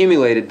that's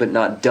accumulated but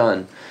not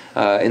done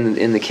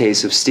in the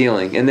case of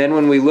stealing. And then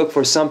when we look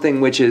for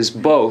something which is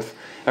both,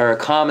 or a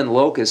common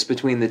locus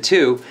between the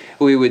two,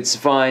 we would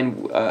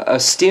find a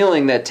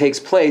stealing that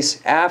takes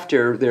place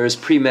after there is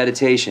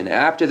premeditation,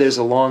 after there's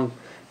a long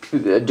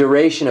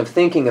duration of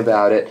thinking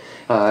about it,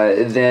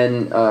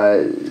 then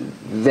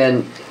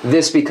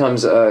this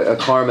becomes a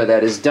karma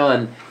that is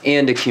done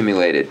and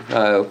accumulated.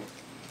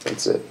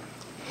 That's it.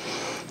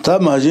 So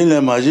then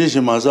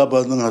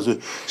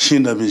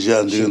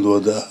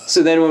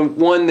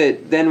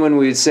when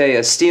we would say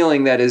a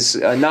stealing that is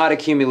not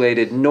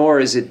accumulated,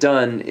 nor is it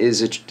done,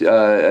 is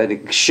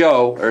a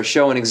show, or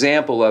show an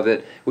example of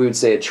it, we would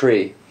say a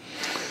tree.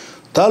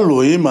 Less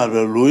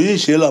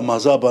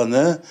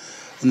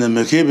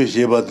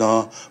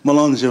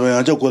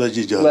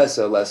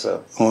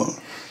so.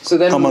 So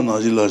then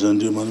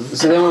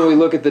when we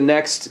look at the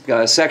next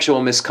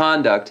sexual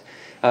misconduct,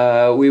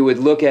 we would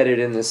look at it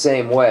in the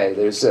same way.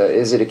 There's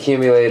is it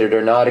accumulated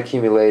or not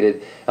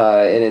accumulated,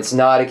 and it's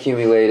not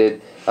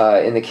accumulated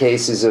in the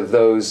cases of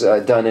those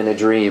done in a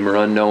dream or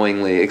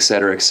unknowingly,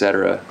 etc.,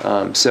 etc.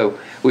 So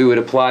we would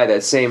apply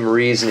that same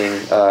reasoning,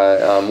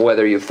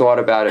 whether you've thought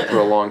about it for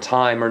a long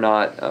time or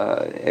not,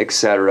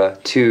 etc.,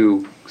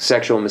 to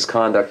sexual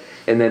misconduct,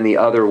 and then the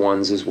other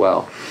ones as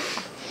well.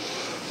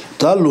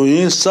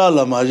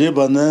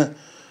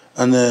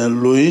 And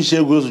Louis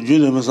goes to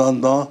Junior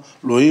Masanda,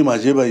 Louis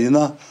Majeba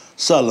Ina,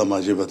 Sala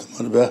Majeba.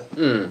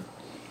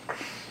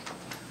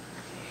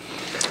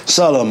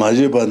 Sala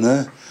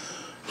Majeba,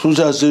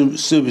 Susa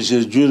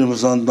Services, Junior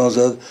Masanda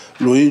said,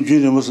 Louis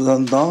Junior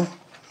Masanda,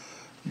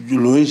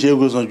 Louis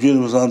goes on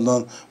Junior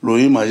Masanda,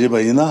 Louis Majeba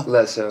Ina,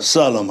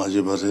 Sala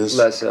Majeba says.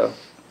 Less so.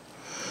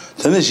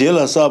 Then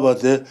Shela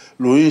Sabate,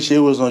 Louis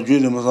goes on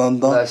Junior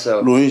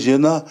Masanda, Louis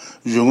Jena,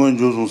 Jungon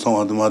Josun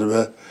Sama de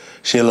Marbe,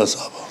 Shela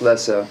Saba.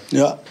 Less so.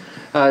 Yeah.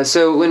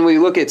 So when we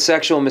look at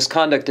sexual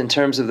misconduct in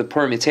terms of the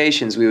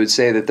permutations, we would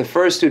say that the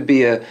first would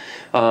be a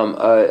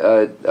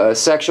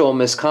sexual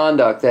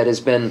misconduct that has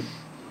been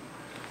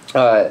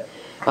done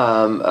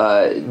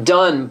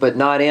but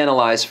not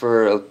analyzed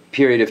for a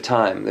period of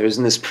time. There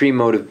isn't this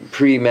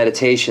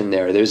premeditation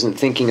there. There isn't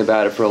thinking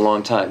about it for a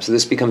long time. So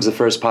this becomes the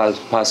first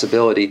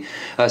possibility,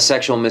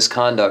 sexual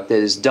misconduct that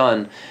is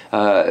done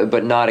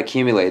but not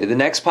accumulated. The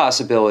next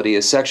possibility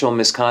is sexual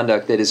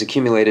misconduct that is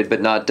accumulated but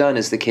not done,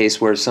 is the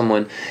case where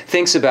someone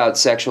thinks about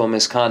sexual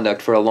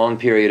misconduct for a long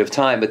period of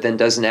time but then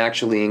doesn't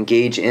actually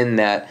engage in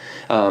that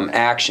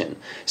action.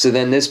 So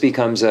then this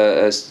becomes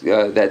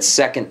that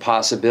second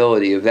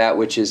possibility of that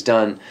which is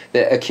done,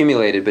 that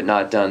accumulated but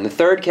not done. The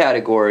third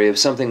category of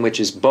something which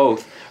is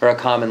both, or a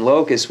common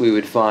locus we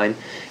would find,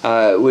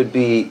 would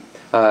be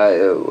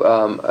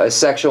a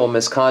sexual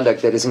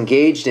misconduct that is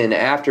engaged in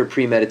after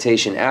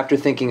premeditation, after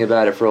thinking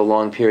about it for a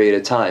long period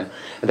of time,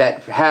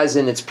 that has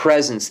in its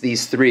presence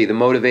these three: the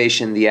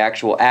motivation, the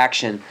actual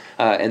action,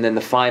 and then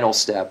the final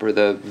step, or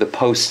the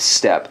post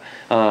step.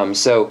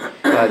 So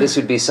this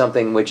would be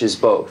something which is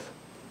both.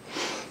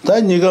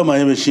 So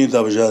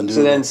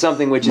then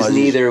something which is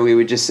neither, we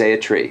would just say a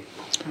tree.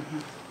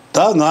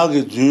 Less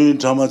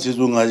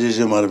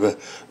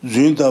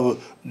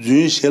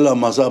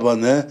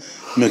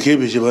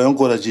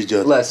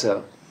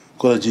so.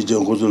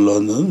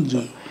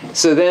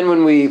 So then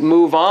when we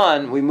move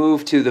on, we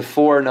move to the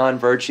four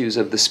non-virtues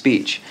of the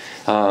speech.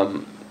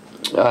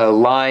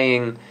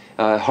 Lying,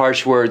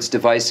 harsh words,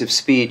 divisive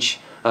speech,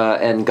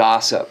 and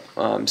gossip.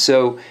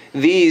 So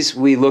these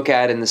we look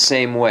at in the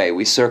same way.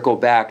 We circle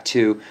back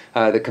to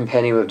the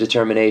Compendium of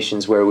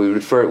Determinations, where we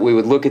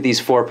would look at these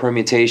four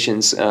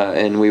permutations,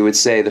 and we would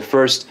say the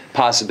first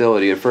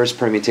possibility, or first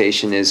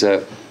permutation, is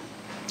a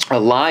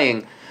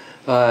lying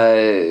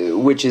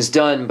which is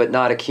done but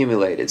not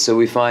accumulated. So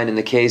we find in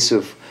the case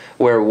of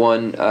where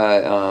one,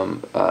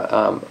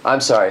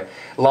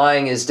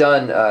 lying is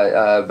done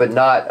but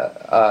not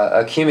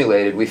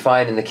accumulated, we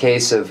find in the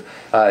case of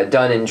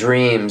done in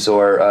dreams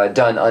or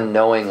done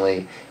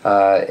unknowingly,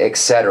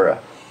 etc.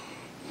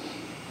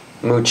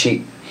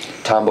 Muchi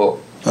tambo.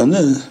 And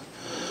then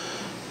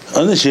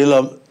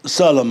Shela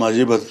Sala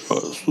Majiba,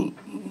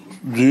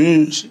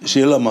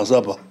 Shela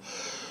Masaba,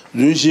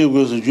 She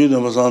goes to Juna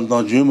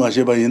Masanta, Juma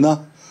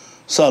Shebaina,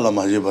 Sala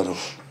Majiba.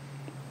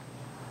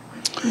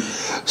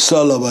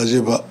 Sala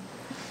Majiba.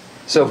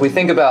 So if we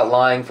think about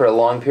lying for a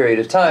long period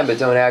of time but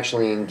don't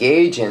actually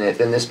engage in it,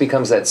 then this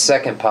becomes that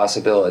second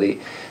possibility.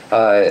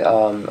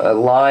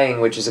 Lying,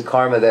 which is a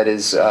karma that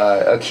is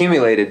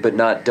accumulated but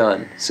not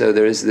done. So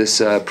there's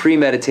this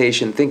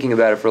premeditation, thinking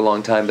about it for a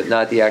long time, but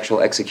not the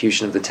actual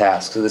execution of the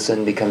task. So this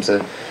then becomes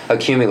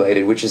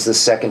accumulated, which is the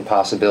second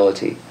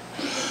possibility.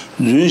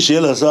 So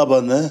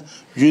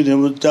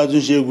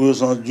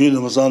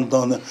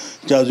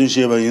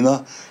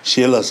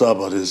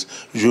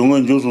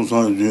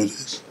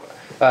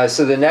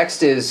the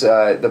next is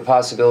the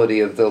possibility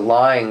of the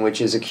lying,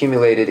 which is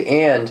accumulated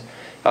and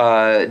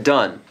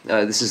done.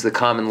 This is the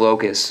common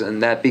locus,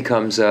 and that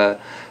becomes a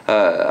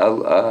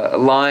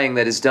lying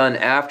that is done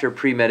after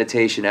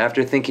premeditation,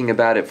 after thinking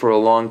about it for a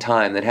long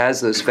time, that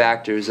has those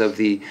factors of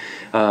the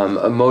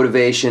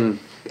motivation,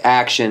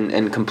 action,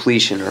 and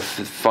completion, or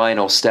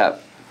final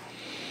step.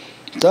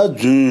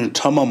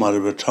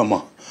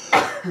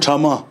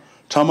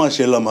 Tama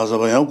Shela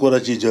Masaba,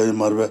 Yankorachi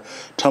Marbe,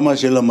 Tama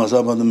Shela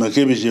Masaba, the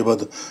Makebi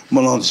Sheba,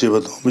 Malan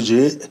Sheba,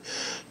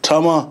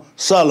 Tama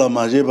Sala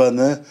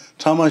Majeba,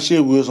 Tama She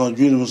was on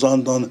Junior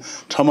Santan,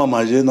 Tama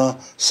Majena,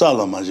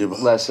 Sala Majeba.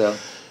 Less so.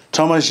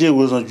 Tama She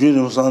was on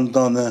Junior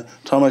Santan,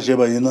 Tama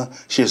Shebaina,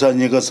 Shesa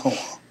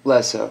Nigasama.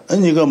 Less so.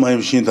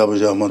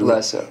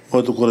 Less so.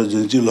 So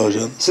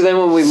then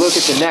when we look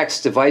at the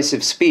next,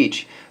 divisive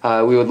speech,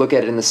 we would look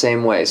at it in the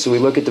same way. So we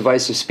look at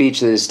divisive speech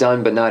that is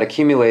done but not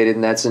accumulated,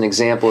 and that's an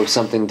example of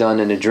something done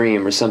in a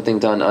dream or something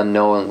done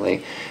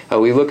unknowingly.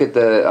 We look at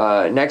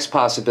the next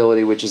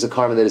possibility, which is the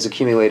karma that is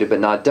accumulated but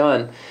not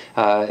done,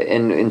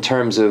 in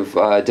terms of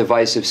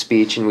divisive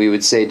speech, and we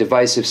would say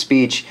divisive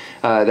speech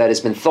that has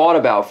been thought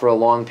about for a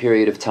long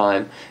period of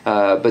time,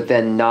 but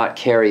then not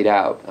carried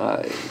out.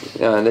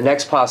 The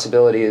next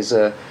possibility is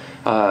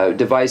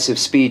divisive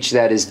speech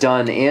that is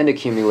done and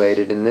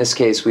accumulated. In this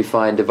case, we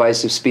find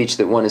divisive speech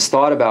that one has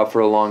thought about for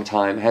a long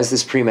time, has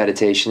this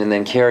premeditation, and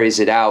then carries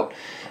it out.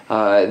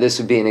 This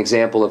would be an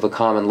example of a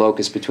common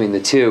locus between the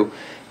two.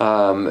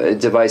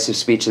 Divisive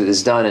speech that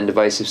is done and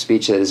divisive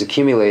speech that is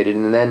accumulated.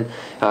 And then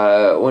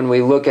when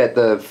we look at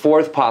the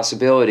fourth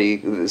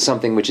possibility,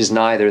 something which is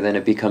neither, then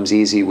it becomes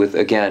easy with,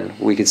 again,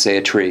 we could say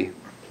a tree.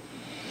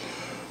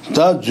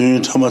 Less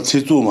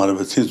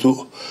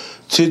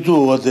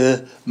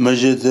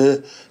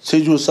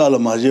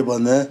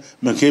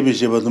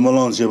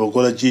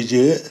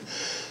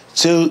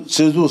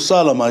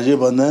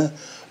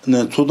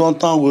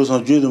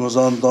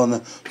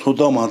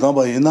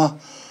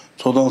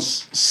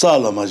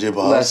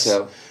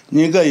so.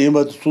 Niga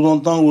yimba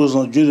tudon tangu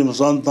san jurim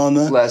san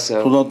tane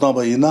tudon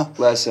tamba ina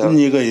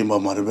niga yimba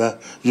marbe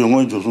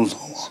yongon josun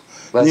sama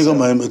niga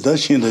mayimba da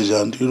shinda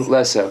jandiru.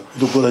 Less so.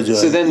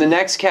 So then the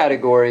next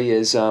category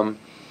is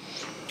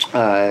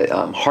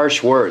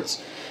harsh words.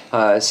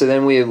 So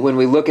then when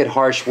we look at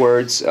harsh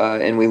words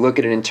and we look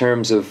at it in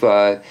terms of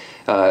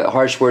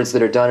harsh words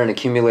that are done and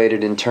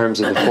accumulated in terms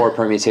of the four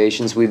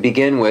permutations, we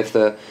begin with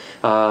the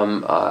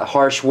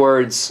harsh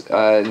words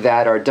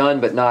that are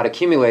done but not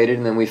accumulated,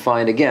 and then we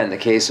find again the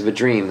case of a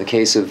dream, the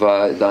case of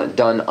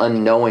done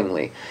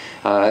unknowingly.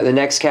 The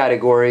next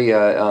category,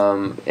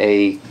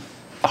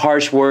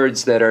 harsh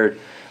words that are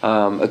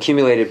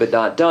accumulated but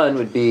not done,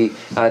 would be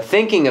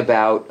thinking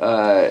about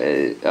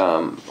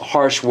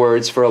harsh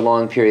words for a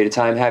long period of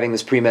time, having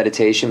this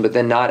premeditation, but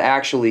then not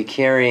actually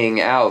carrying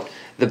out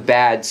the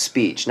bad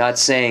speech, not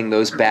saying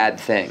those bad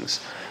things.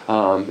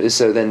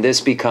 So then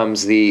this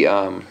becomes the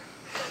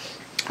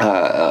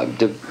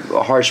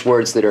harsh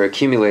words that are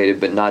accumulated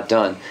but not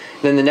done.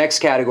 Then the next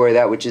category,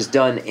 that which is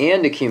done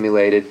and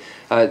accumulated,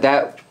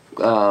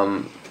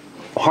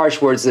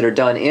 harsh words that are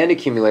done and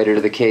accumulated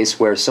are the case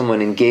where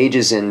someone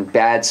engages in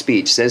bad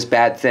speech, says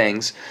bad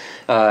things,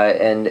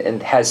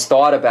 and has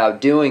thought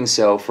about doing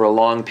so for a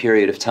long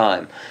period of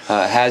time,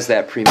 has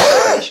that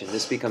premeditation.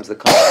 This becomes the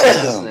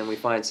consequence, and then we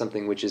find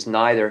something which is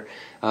neither.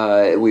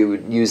 We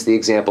would use the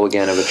example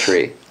again of a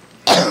tree.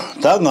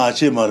 Da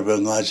ngachi marbe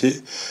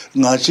ngachi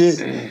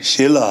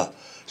shela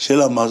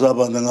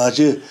mazaba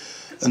ngachi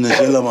ne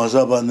shela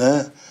mazaba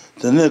ne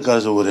tene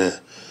kasure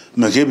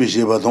mekebi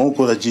sheba don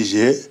kora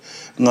jije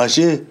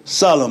ngachi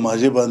sala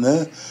majeba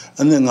ne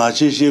ane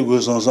ngachi shego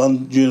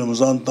san junum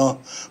san ta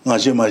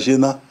ngachi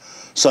machina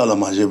sala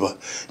majeba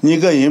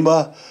niga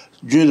yimba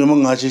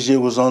junum ngachi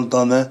shego san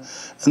ta ne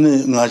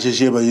ane ngachi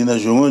sheba ina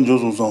jongon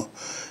josun san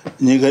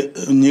niga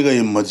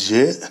yimma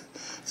je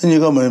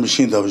niga mayim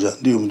shinda bja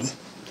diumde.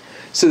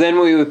 So then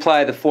we would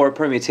apply the four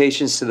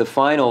permutations to the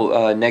final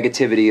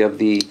negativity of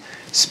the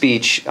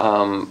speech,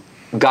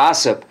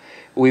 gossip.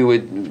 We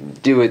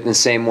would do it in the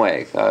same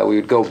way. We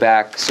would go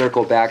back,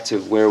 circle back to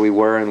where we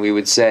were, and we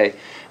would say,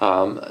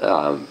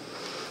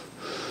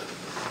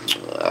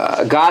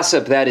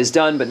 gossip that is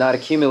done but not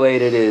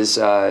accumulated is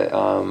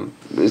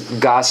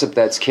gossip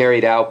that's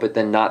carried out but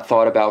then not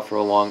thought about for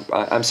a long...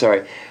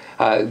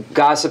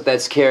 gossip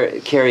that's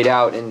carried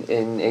out,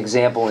 in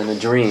example, in a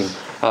dream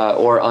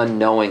or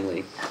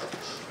unknowingly.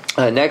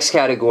 Next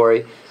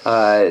category,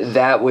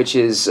 that which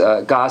is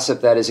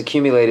gossip that is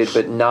accumulated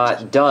but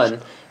not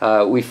done,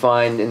 we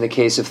find in the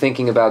case of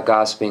thinking about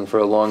gossiping for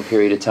a long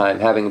period of time,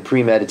 having a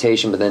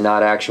premeditation but then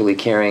not actually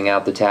carrying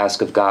out the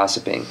task of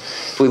gossiping.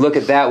 If we look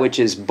at that which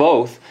is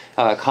both,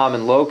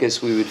 common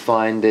locus, we would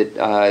find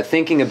that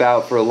thinking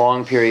about for a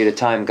long period of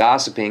time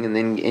gossiping and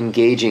then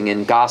engaging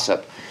in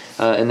gossip,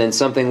 and then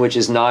something which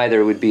is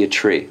neither would be a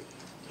tree.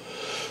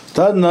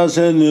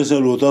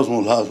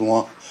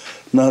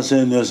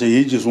 Nasen nese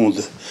yiji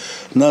sonde.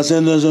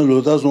 Nasen nese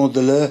lota sonde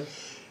le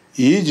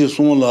yiji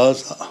son la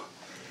sa.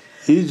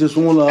 Yiji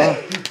son la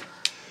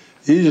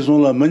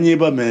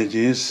maniba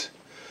menjins.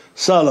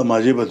 Sala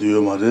majiba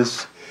diyo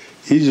maris.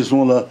 Yiji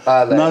son la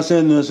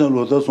nasen nese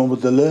lota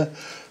sonde le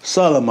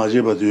sala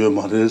majiba diyo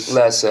maris.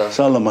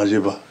 Sala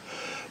majiba.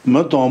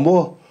 Ma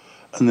tombo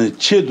ne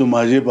chedu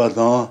majiba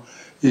dan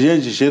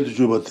yeji chedu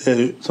juba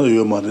te sa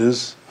yo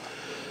maris.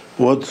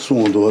 What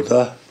sonde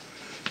wata.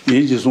 So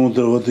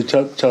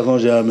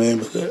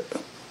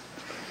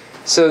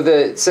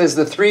it says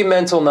the three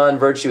mental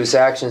non-virtuous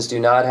actions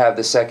do not have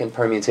the second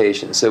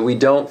permutation. So we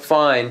don't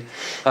find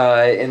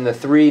in the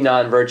three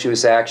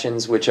non-virtuous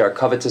actions, which are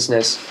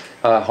covetousness,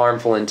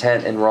 harmful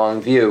intent, and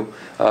wrong view,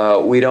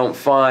 we don't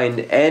find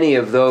any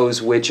of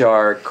those which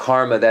are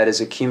karma that is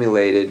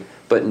accumulated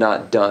but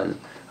not done.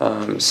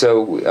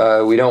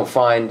 So we don't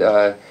find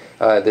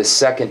this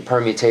second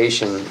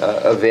permutation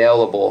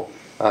available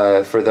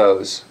for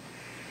those.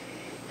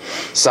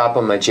 Sapa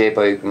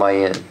majepa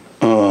mayin.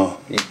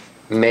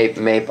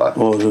 Mepa.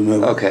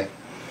 Okay.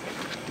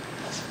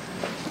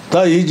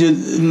 Da yiji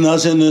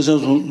nasen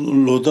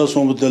loda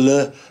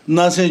sombutele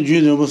nasen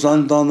ju remu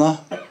santana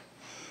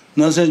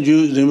nasen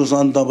ju remu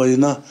santa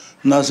bayina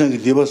nasen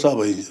diba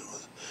sabayi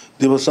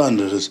diba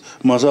sandres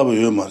masaba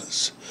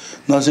yomares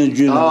nasen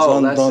ju remu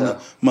santana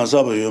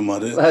masaba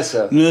yomare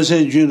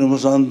nasen ju remu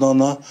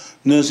santana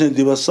nasen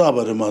diba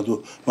sabare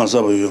madu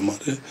masaba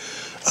yomare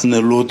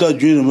ane loda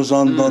ju remu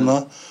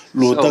santana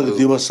loda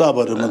diba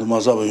sabare madu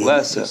masaba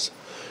yomare.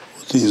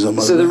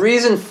 So the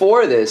reason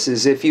for this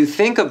is if you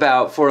think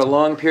about for a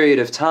long period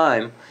of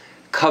time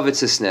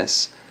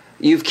covetousness,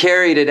 you've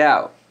carried it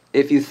out.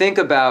 If you think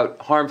about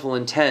harmful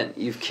intent,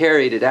 you've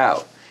carried it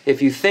out.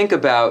 If you think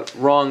about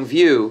wrong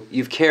view,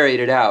 you've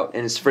carried it out.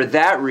 And it's for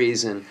that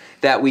reason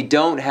that we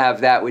don't have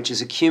that which is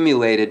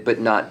accumulated but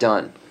not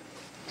done.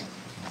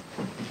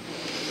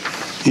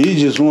 But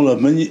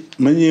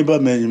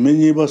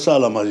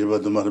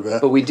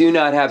we do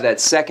not have that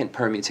second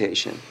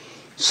permutation.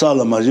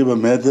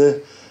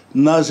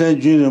 Nasen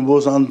Junior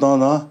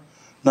Bosantana,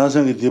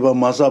 Nasen Diba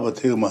Masaba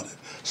Tigmar,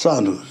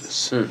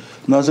 Sandus.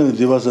 Nasen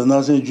Divas,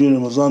 Nasen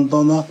Junior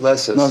Santana,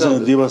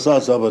 Nasen Diva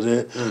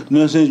Sasabare,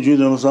 Nasen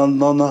Junior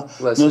Santana,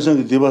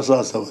 Nasen Diva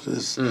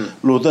Sasabares,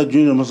 Lota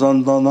Junior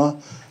Santana,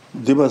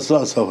 Diva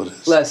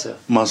Sasabares,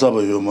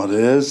 Masaba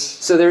Yomares.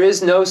 So there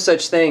is no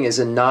such thing as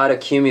a not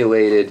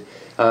accumulated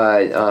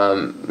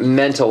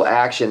mental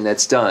action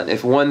that's done.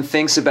 If one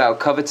thinks about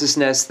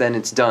covetousness, then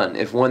it's done.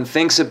 If one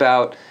thinks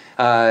about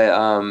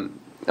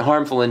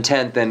harmful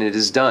intent, then it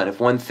is done. If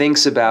one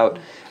thinks about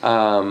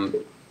the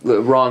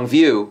wrong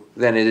view,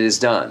 then it is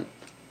done.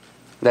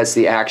 That's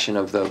the action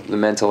of the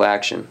mental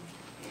action.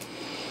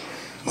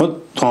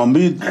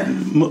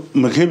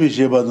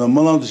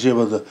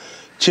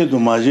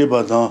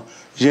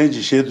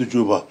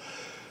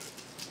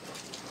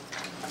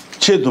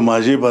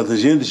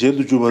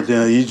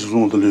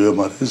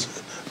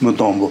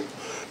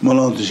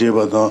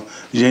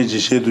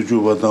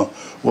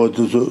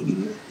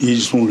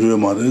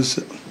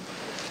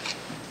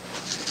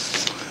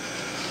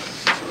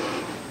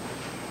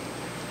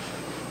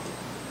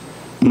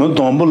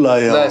 Madombo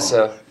laya,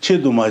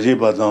 chedu maje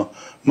badan,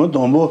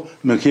 madombo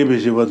mekebe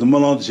jebada,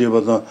 maland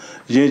jebada,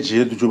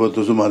 jeje du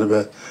jubado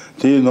zumarbe.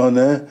 Te no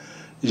ne,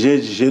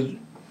 jeje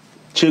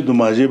chedu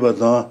maje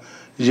badan,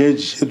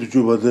 jeje du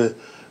jubade,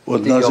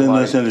 what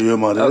nasen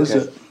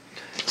yomare.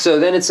 So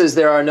then it says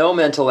there are no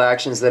mental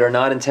actions that are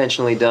not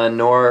intentionally done,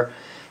 nor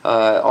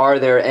are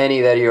there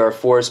any that you are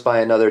forced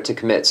by another to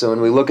commit. So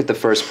when we look at the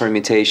first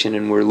permutation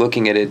and we're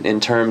looking at it in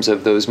terms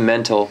of those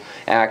mental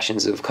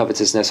actions of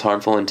covetousness,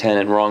 harmful intent,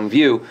 and wrong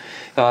view,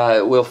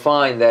 we'll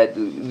find that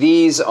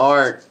these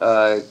aren't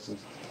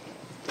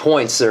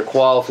points or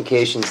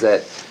qualifications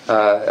that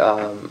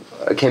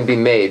can be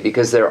made,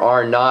 because there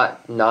are not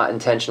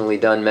intentionally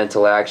done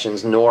mental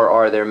actions, nor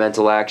are there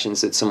mental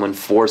actions that someone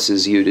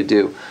forces you to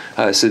do.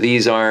 So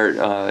these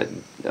are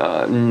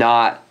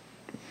not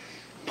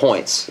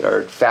points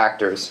or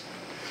factors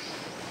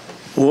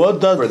for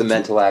the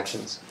mental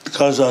actions.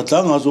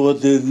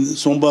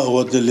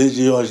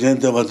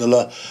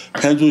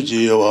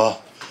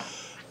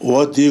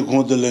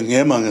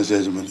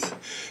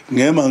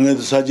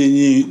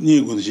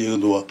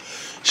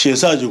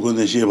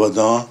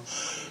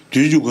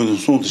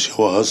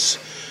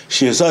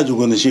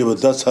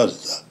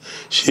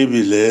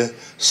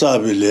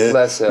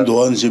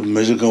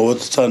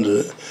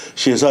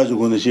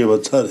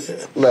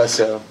 Less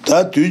so.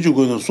 That do you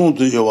going to soon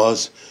to your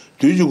was?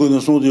 Do you going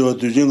to soon to your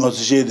doing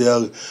us shade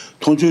there?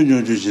 Don't you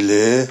know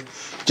Jule?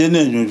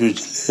 Jenen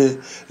Jule,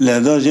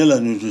 Landa Jela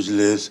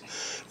Jules,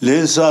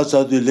 Les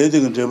Sasa the lady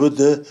and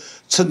Jebute,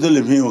 Sendel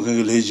him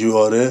can lay you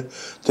are.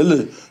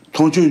 Tell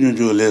don't you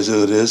know Les,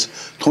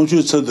 don't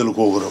you send the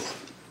Gogro?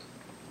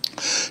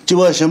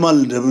 Jiwa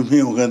Shamal never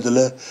him can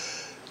tell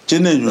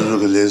Jenen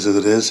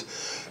Les.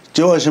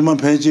 Jiwa Shaman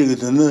Penching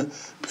it in the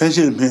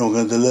pension pay on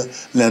the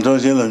Landa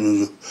Jela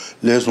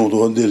Les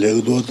on the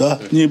leg daughter,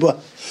 Niba.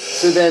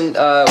 So then we've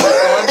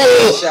gone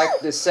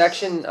through the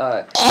section.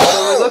 So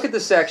when we look at the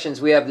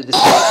sections, we have the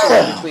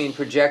distinction between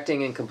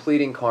projecting and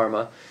completing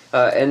karma,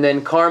 and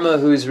then karma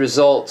whose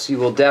results you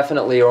will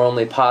definitely or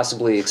only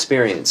possibly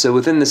experience. So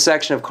within the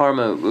section of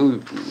karma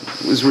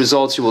whose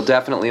results you will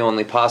definitely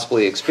only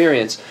possibly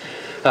experience,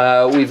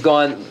 we've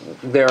gone.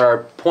 There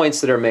are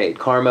points that are made.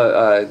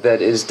 Karma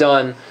that is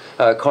done,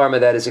 karma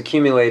that is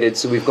accumulated.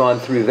 So we've gone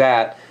through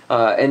that.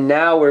 And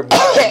now we're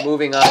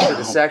moving on to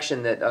the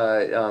section that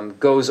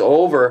goes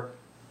over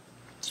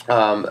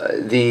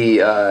the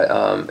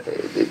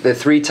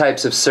three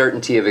types of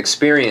certainty of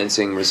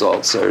experiencing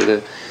results, or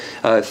the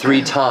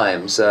 3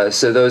 times.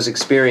 So those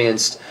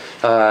experienced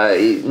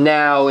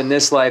now in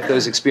this life,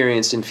 those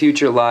experienced in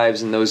future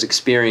lives, and those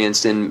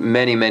experienced in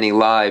many, many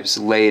lives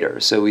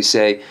later. So we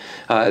say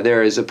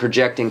there is a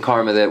projecting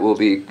karma that will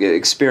be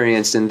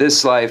experienced in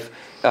this life,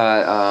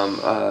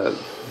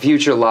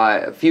 future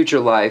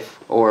life,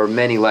 or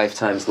many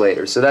lifetimes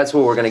later. So that's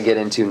what we're going to get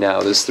into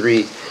now, those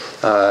three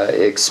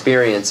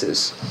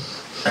experiences.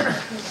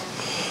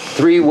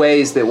 3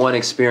 ways that one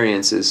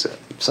experiences,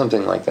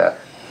 something like that.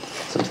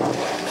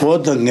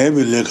 What the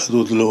Nabi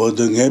Lekadutla, what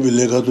the Nabi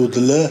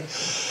Lekadutla,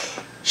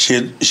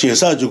 she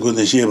Sajugun,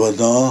 the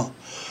Shebadan,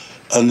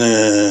 and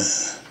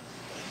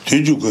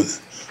Tujugun,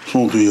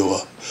 Son to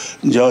Yova,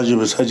 Jaji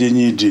was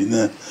Sajini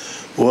Dina,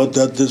 what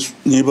that is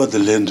near the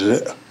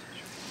lender.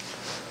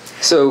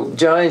 So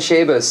Jayan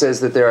Sheba says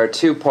that there are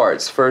 2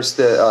 parts. First,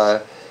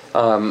 under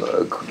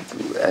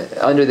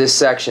this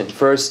section,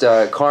 first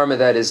karma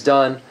that is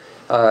done,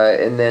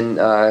 and then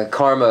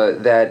karma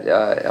that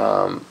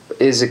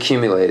is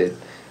accumulated.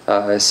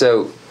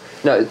 So,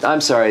 no,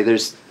 I'm sorry.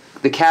 There's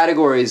the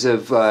categories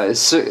of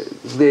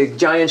the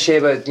Jayan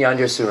Sheba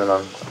Yanjar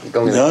Suranam.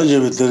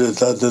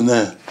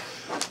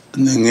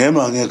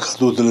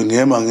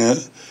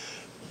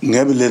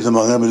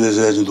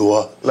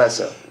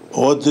 Lesso.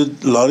 What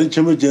did Larry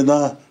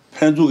Chimajena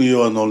Pendu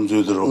Yuan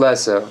Zudro?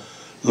 Lesso.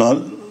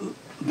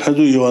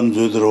 Pendu Yuan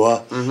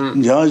Zudroa,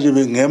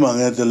 Yajibi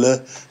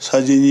Nemangatele,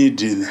 Sajini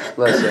Din.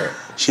 Lesso.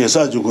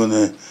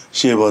 Shesajugone,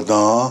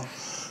 Shebadan,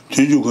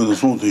 Tujugun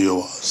Sun to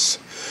Yoas.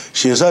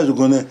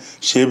 Shesajugone,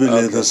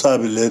 Shebile,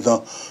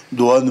 Sabileta,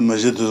 Duan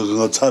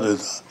Majeta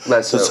Tareta,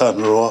 the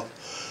Sadroa.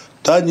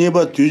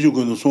 Tanyeba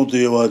Tujugun Sun to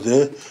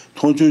Yawade,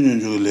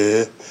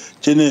 Tonjule,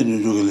 Jene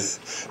Jugule.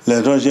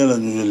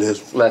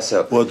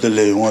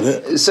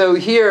 So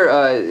here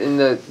in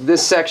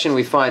this section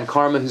we find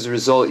karma whose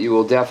result you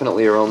will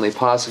definitely or only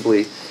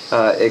possibly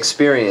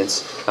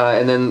experience.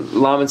 And then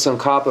Lamin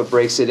Tsongkhapa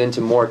breaks it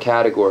into more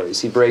categories.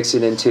 He breaks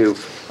it into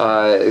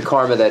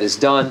karma that is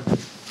done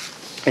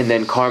and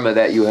then karma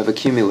that you have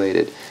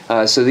accumulated.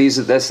 So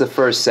that's the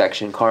first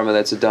section, karma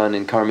that's done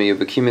and karma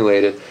you've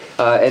accumulated.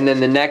 And then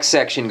the next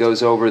section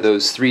goes over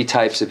those 3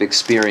 types of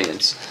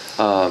experience.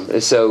 And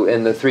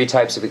the 3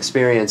 types of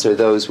experience are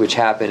those which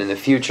happen in the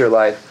future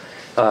life,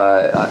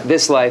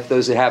 this life,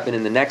 those that happen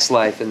in the next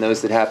life, and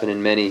those that happen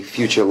in many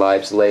future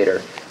lives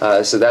later.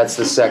 So that's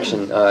the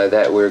section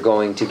that we're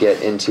going to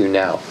get into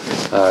now.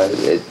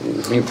 The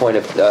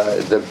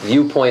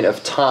viewpoint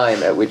of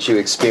time at which you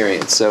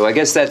experience. So I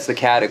guess that's the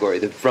category,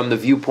 from the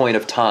viewpoint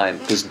of time,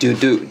 because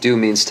do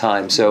means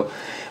time. So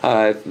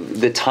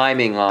the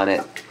timing on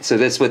it. So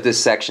that's what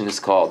this section is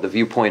called, the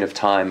viewpoint of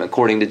time,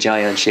 according to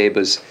Jayan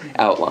Sheba's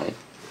outline.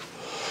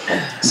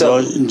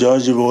 So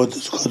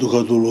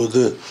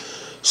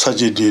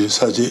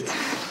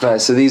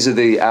these are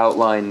the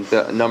outline,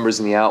 the numbers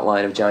in the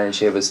outline of Jayan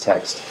Sheba's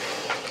text.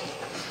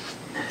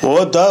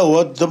 What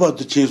about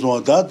the cheese?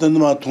 What that and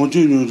my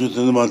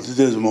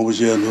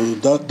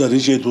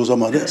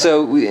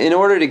So, in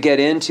order to get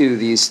into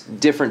these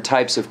different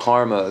types of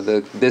karma,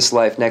 this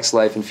life, next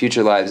life, and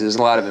future lives, there's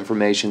a lot of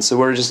information. So,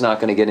 we're just not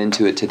going to get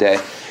into it today.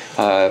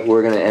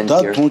 We're going to end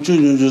here.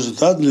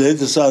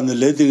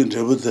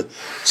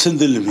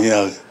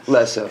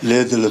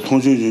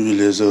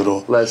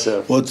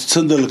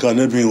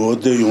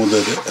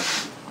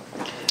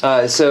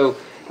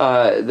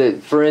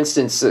 For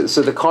instance,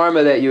 so the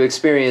karma that you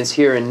experience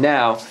here and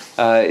now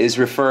is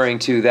referring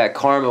to that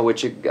karma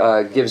which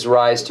gives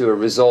rise to a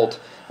result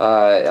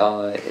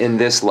in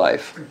this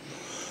life.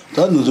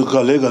 So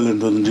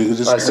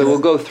we'll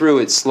go through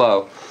it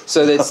slow.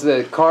 So that's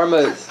the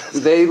karma,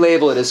 they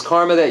label it as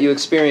karma that you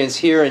experience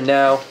here and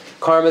now,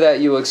 karma that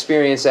you will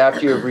experience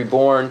after you're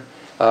reborn,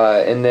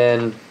 and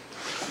then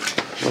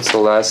what's the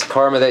last?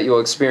 Karma that you'll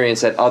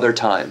experience at other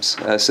times.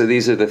 So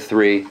these are the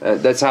 3.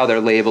 That's how they're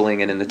labeling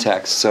it in the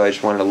text. So I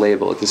just wanted to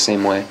label it the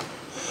same way.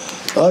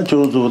 So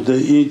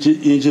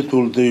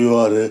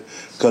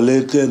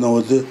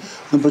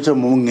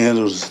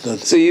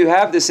you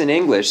have this in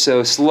English.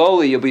 So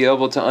slowly you'll be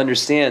able to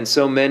understand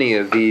so many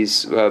of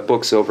these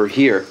books over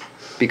here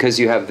because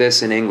you have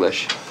this in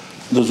English.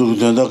 So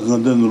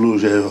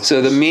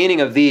the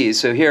meaning of these,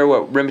 so here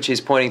what Rinpoche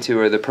is pointing to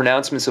are the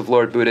pronouncements of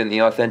Lord Buddha in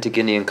the authentic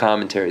Indian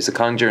commentaries, the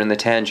Kangjur and the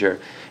Tanjur.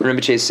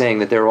 Rinpoche is saying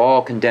that they're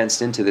all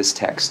condensed into this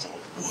text.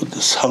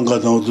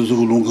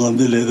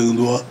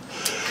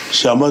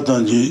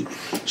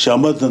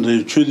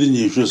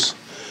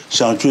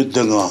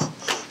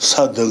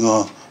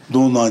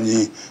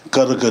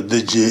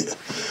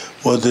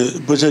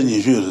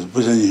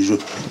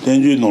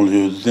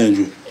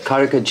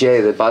 Karaka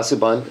J, the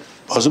Basuban.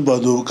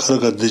 Pasubadu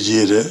Karaka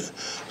Dejire,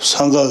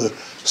 Sanga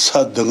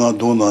Sadanga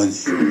Donani,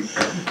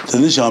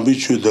 then the Shambi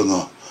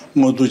Chudanga,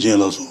 Motu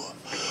Jelaso.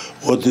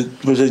 What did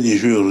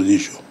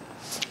Nishu?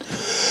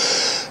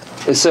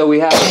 So we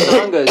have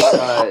sangas.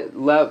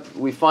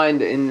 We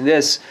find in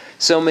this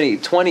so many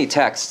 20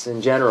 texts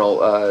in general.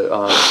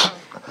 So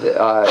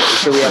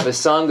we have the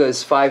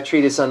sangas, 5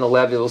 treatises on the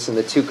levels and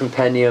the 2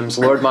 compendiums.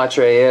 Lord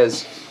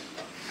Maitreya's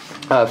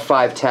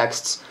 5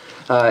 texts.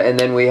 And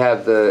then we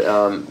have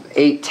the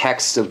 8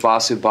 texts of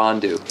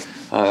Vasubandhu.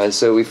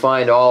 So we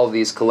find all of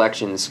these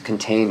collections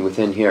contained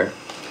within here.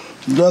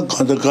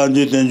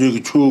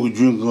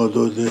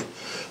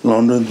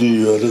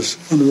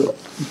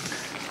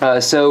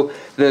 So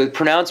The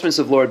pronouncements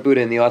of Lord Buddha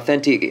in the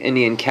authentic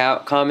Indian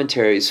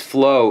commentaries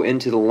flow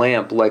into the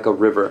lamp like a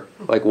river,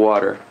 like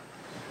water.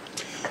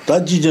 So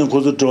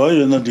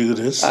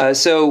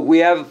we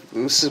have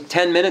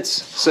 10 minutes,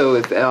 so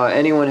if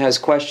anyone has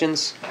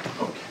questions,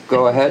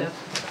 go ahead.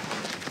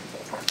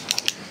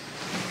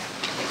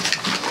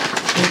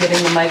 You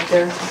getting the mic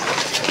there?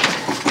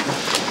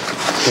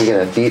 Can you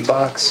get a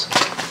beatbox?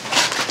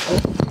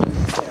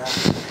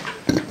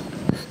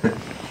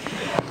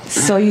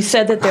 So you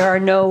said that there are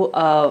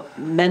no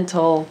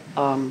mental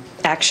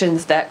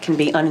actions that can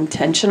be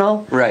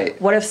unintentional.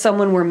 Right. What if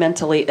someone were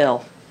mentally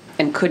ill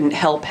and couldn't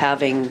help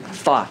having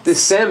thoughts? The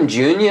sem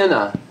junior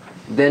na,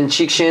 then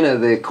chikshena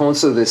the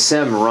consul the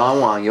sem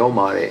rawang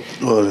yomare.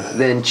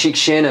 Then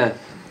chikshena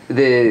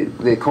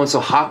the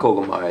consul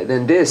hako gomare.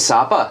 Then this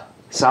sapa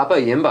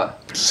yimba.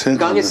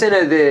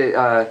 Gangesena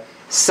the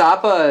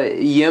sapa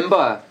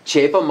yimba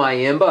chepa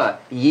mayimba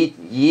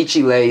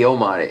yichile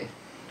yomare.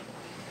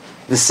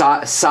 The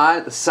sapa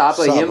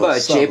yimba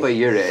chepa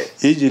yure.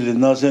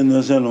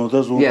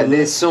 Yeah,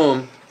 this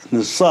sum.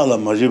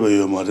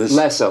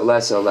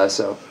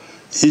 Lesso.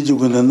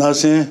 이주군의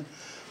나센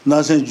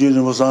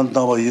주님을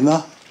산다고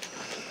이나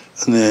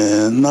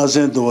네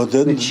나센도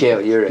어떤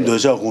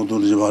도자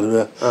공동지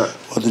말에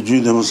어디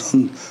주님을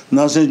산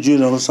나센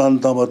주님을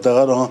산다고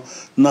다가로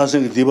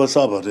나센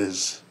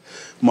디바사바레스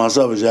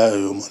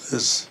마사바자요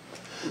말레스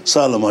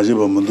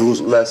살마지바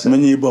문두스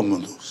메니바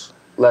문두스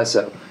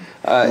lesso.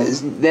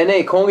 Then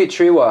a kongi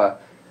triwa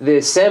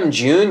the sem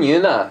jun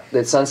yuna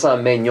that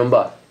sansan me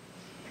nyumba.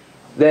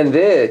 Then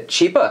the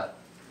chipa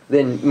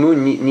then mu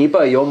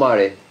nipa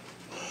yomare.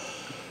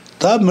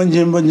 So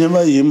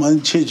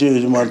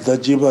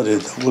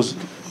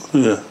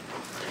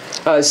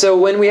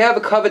when we have a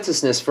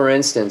covetousness, for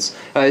instance,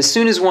 as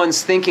soon as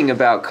one's thinking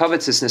about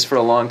covetousness for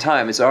a long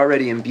time, it's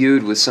already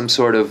imbued with some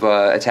sort of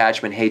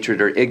attachment,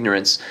 hatred, or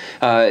ignorance.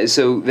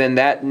 So then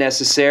that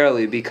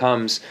necessarily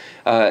becomes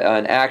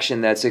an action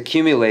that's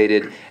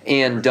accumulated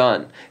and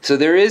done. So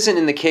there isn't,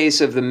 in the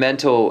case of the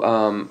mental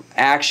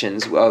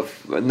actions,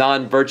 of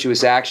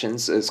non-virtuous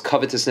actions, as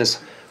covetousness,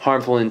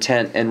 harmful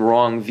intent, and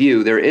wrong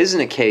view, there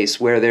isn't a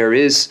case where there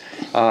is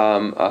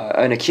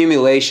an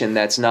accumulation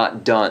that's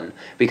not done,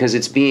 because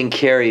it's being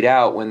carried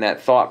out when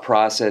that thought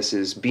process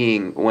is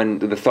when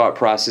the thought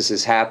process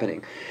is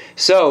happening.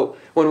 So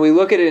when we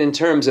look at it in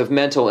terms of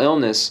mental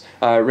illness,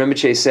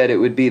 Rinpoche said it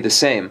would be the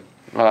same.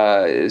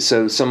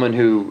 So someone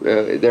who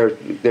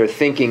they're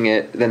thinking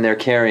it, then they're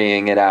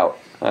carrying it out.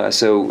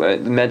 So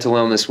mental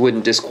illness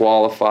wouldn't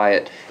disqualify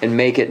it and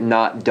make it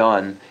not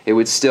done. It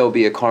would still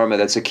be a karma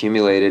that's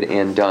accumulated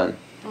and done.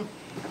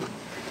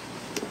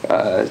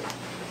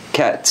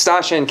 Cat,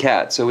 Stasha and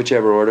Cat, so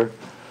whichever order.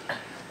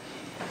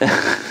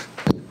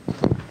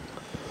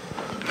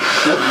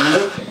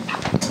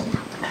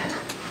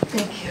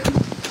 Thank you.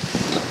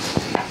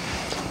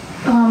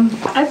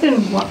 I've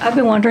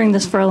been wondering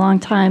this for a long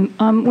time.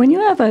 When you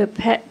have a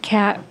pet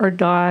cat or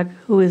dog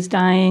who is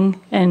dying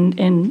and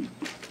in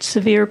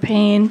severe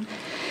pain,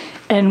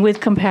 and with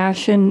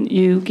compassion,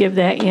 you give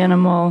that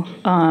animal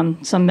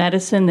some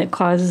medicine that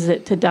causes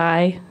it to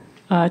die,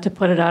 to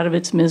put it out of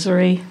its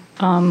misery.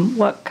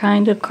 What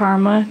kind of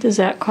karma does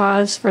that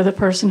cause for the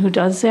person who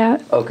does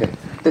that? Okay.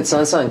 The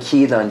sansan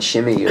ki dan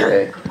shimi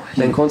yure.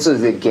 Then konso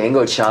the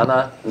gengo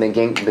chana, then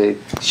the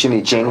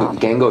shimi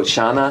gengo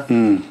chana.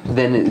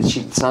 Then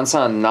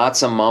sansan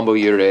natsa mambo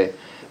yure.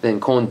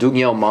 Then kon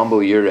dugyo mambo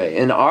yure.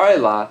 In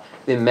arila,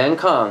 the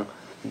menkang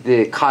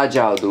the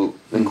kajao du,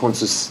 then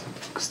konso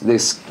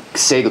this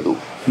segadu.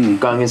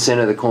 Gangen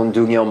sena the kon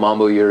dugyo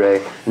mambo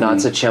yure,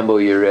 natsa chembo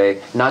yure,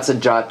 natsa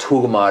ja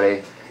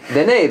tugmare.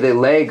 Then the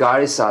lay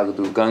gari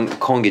sagadu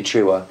kongi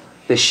triwa.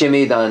 The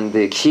shimi dan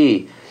the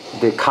ki,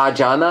 the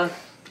kajana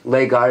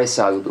lay gari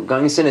sagadu.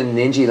 Gangen sena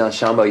ninji dan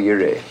shamba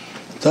yure.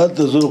 That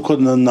the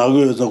Zurkuna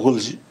Nago the whole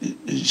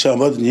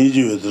Shambat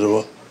Niji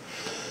Drova.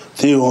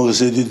 They want to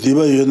say the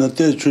Diva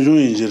Yunate Chuju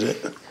injury.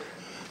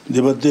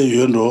 Diva de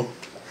Yuno.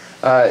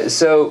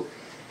 So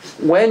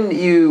when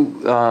you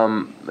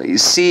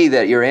see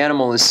that your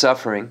animal is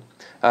suffering,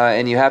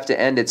 and you have to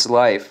end its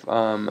life,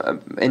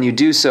 and you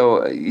do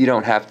so, you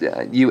don't have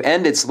to, you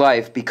end its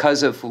life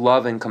because of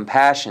love and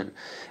compassion,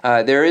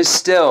 there is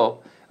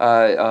still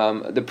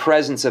the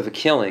presence of a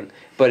killing,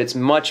 but it's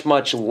much,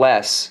 much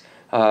less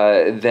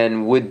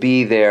than would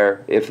be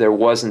there if there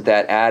wasn't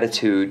that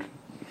attitude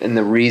and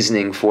the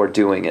reasoning for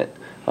doing it.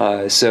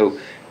 So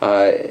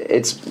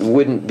it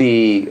wouldn't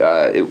be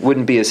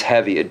as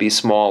heavy, it'd be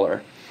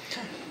smaller.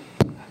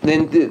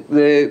 Then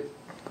the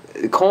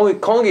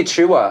kongi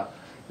chiwa,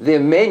 the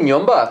main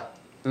nyomba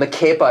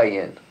makepa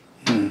yin,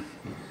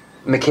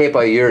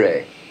 makepa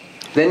yure.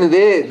 Then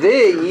the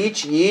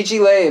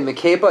yijile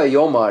makepa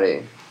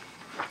yomare.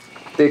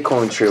 The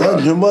kongi chiwa.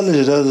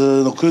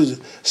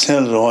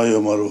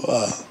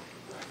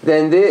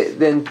 Then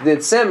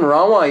the sem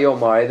rawa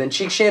yomare. Then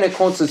chikshena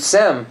konsu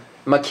sem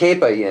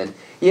makepa yin.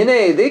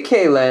 Yene the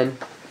kelen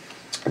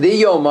the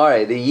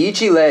yomare the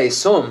yijile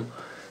sum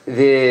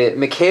the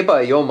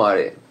makepa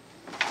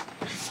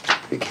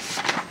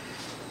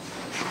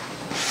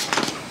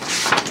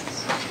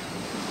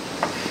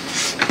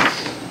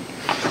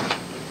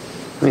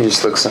Let me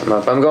just look something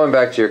up. I'm going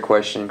back to your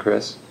question,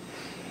 Chris.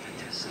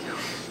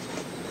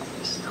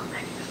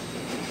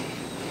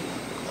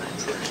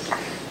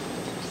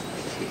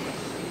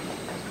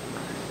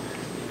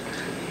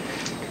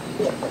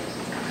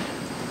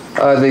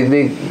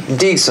 The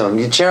Dixon,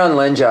 you chair on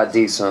Lenja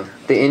Dixon.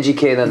 The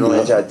indicate on the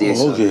Lenja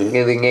Dixon.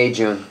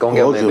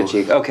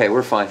 Okay,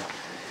 we're fine.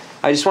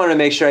 I just wanted to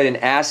make sure I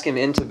didn't ask him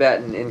in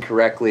Tibetan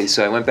incorrectly,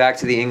 so I went back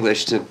to the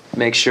English to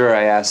make sure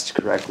I asked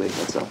correctly.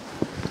 That's all.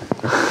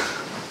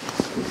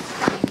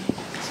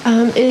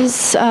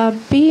 Is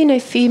being a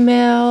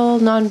female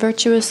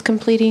non-virtuous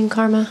completing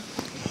karma?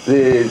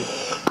 The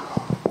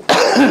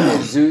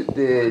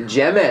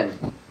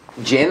Jemen,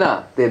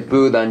 Jena, the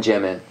Buddhan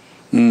Jemen.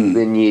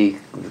 The Ni,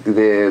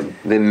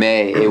 the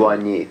May, Ewa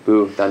Ni,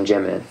 Buddhan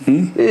Jemen.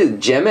 The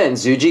Jemen,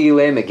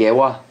 Zujigile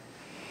Megewa.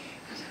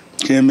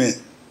 Jemen.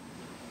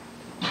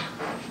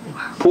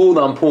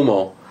 Pudan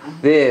Pumo.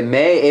 The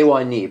May,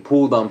 Ewa Ni,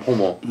 Pudan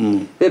Pumo.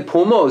 The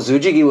Pumo,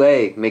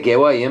 Zujigile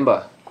Megewa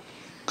Yimba.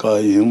 Ka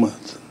Yimba.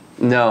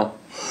 No.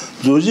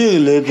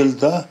 Zujigile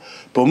Delta,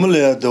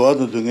 Pomulea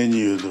Dawada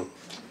Dungeni Yudo.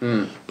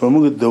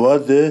 Pomuk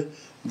Dawade,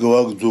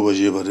 Gawak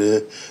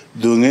Zubajibare,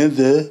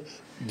 Dungende.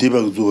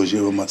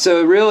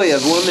 So really, a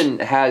woman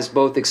has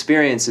both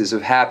experiences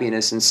of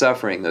happiness and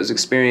suffering. Those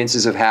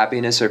experiences of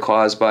happiness are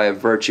caused by a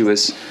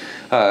virtuous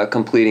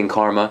completing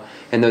karma,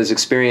 and those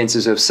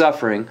experiences of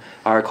suffering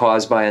are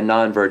caused by a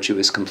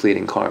non-virtuous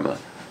completing karma.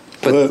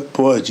 And it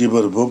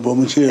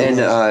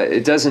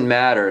doesn't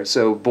matter,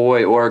 so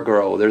boy or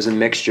girl, there's a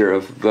mixture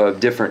of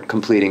different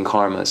completing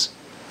karmas.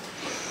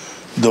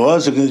 So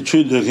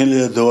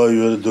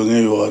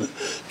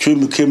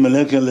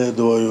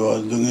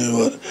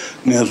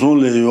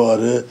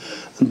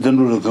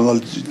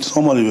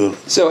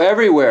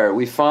everywhere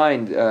we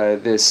find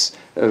this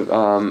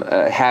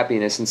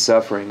happiness and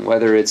suffering,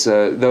 whether it's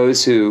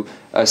those who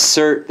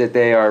assert that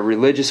they are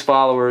religious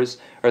followers,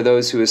 or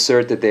those who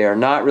assert that they are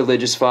not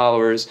religious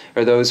followers,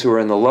 or those who are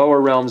in the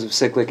lower realms of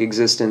cyclic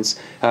existence,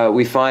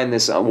 we find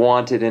this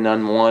wanted and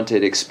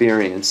unwanted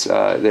experience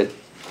that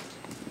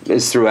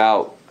is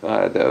throughout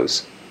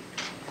those.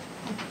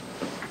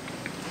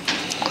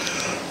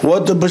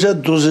 What the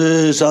Bajat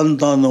does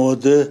Santana or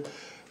the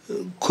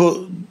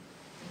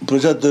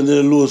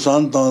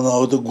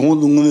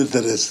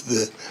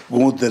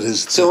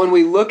So when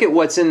we look at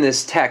what's in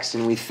this text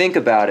and we think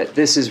about it,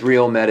 this is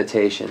real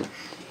meditation.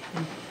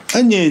 So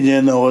and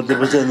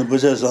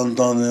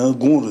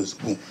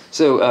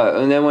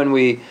then when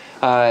we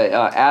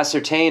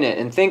ascertain it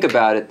and think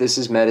about it, this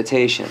is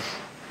meditation.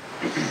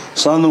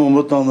 So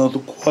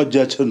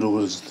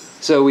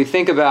we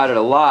think about it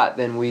a lot,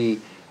 then we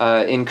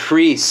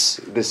increase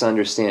this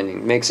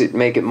understanding, make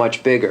it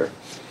much bigger.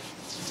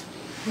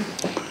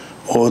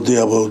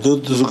 This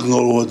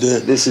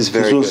is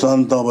very good.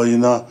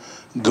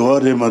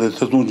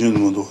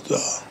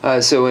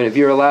 So if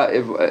you're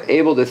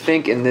able to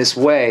think in this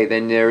way,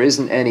 then there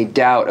isn't any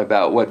doubt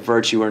about what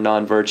virtue or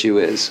non-virtue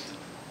is.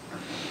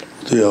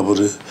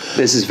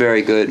 This is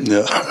very good.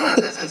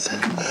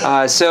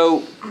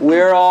 So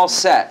we're all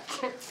set.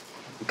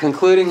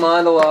 Concluding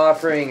mandala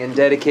offering and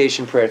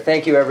dedication prayer.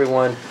 Thank you,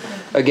 everyone,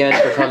 again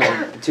for coming.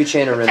 To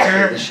Chenmo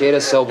Rinpoche, the Sheda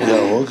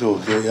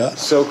Sobel.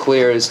 So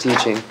clear his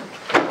teaching.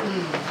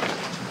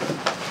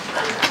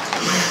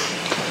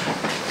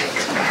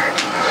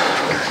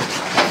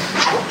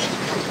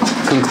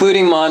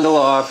 Concluding mandala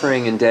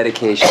offering and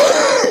dedication.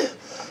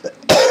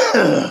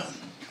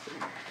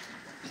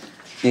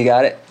 You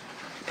got it?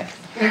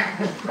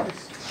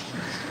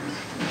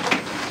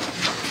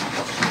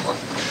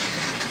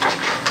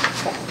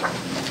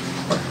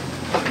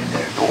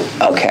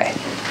 Okay.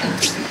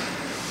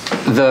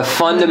 The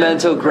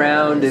fundamental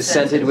ground is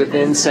scented with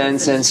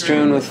incense and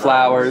strewn with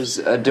flowers,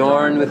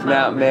 adorned with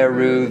Mount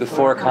Meru, the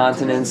four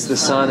continents, the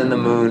sun and the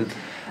moon.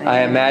 I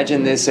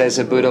imagine this as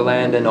a Buddha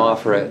land and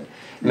offer it.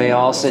 May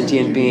all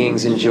sentient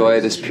beings enjoy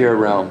this pure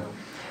realm.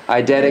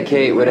 I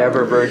dedicate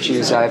whatever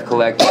virtues I have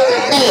collected to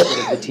the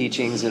benefit of the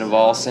teachings and of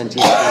all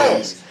sentient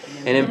beings,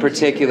 and in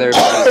particular for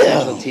the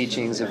essential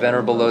teachings of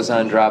Venerable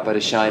Lobsang Drapa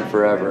to shine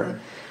forever.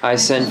 I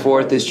send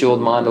forth this jeweled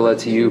mandala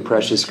to you,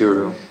 precious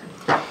Guru.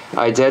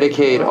 I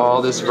dedicate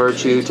all this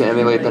virtue to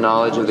emulate the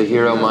knowledge of the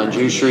hero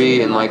Manjushri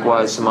and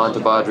likewise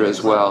Samantabhadra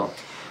as well.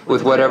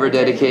 With whatever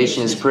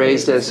dedication is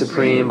praised as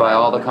supreme by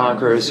all the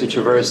conquerors who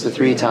traverse the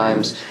three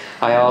times,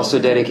 I also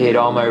dedicate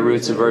all my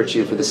roots of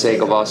virtue for the sake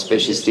of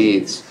auspicious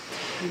deeds.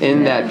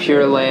 In that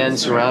pure land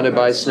surrounded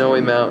by snowy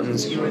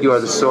mountains, you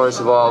are the source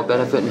of all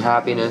benefit and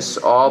happiness,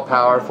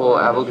 all-powerful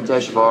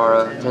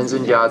Avalokiteshvara,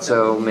 Tenzin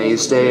Gyatso, may you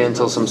stay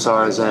until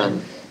samsara's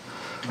end.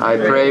 I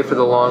pray for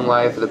the long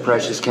life of the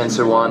precious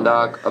Khensur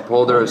Wandak,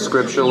 upholder of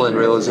scriptural and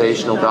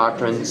realizational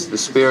doctrines, the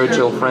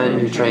spiritual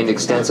friend who trained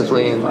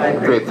extensively in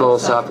great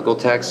philosophical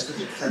texts,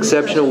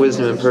 exceptional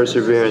wisdom and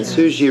perseverance.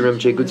 Suji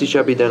Rimche Guti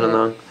Shapi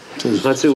Denanang.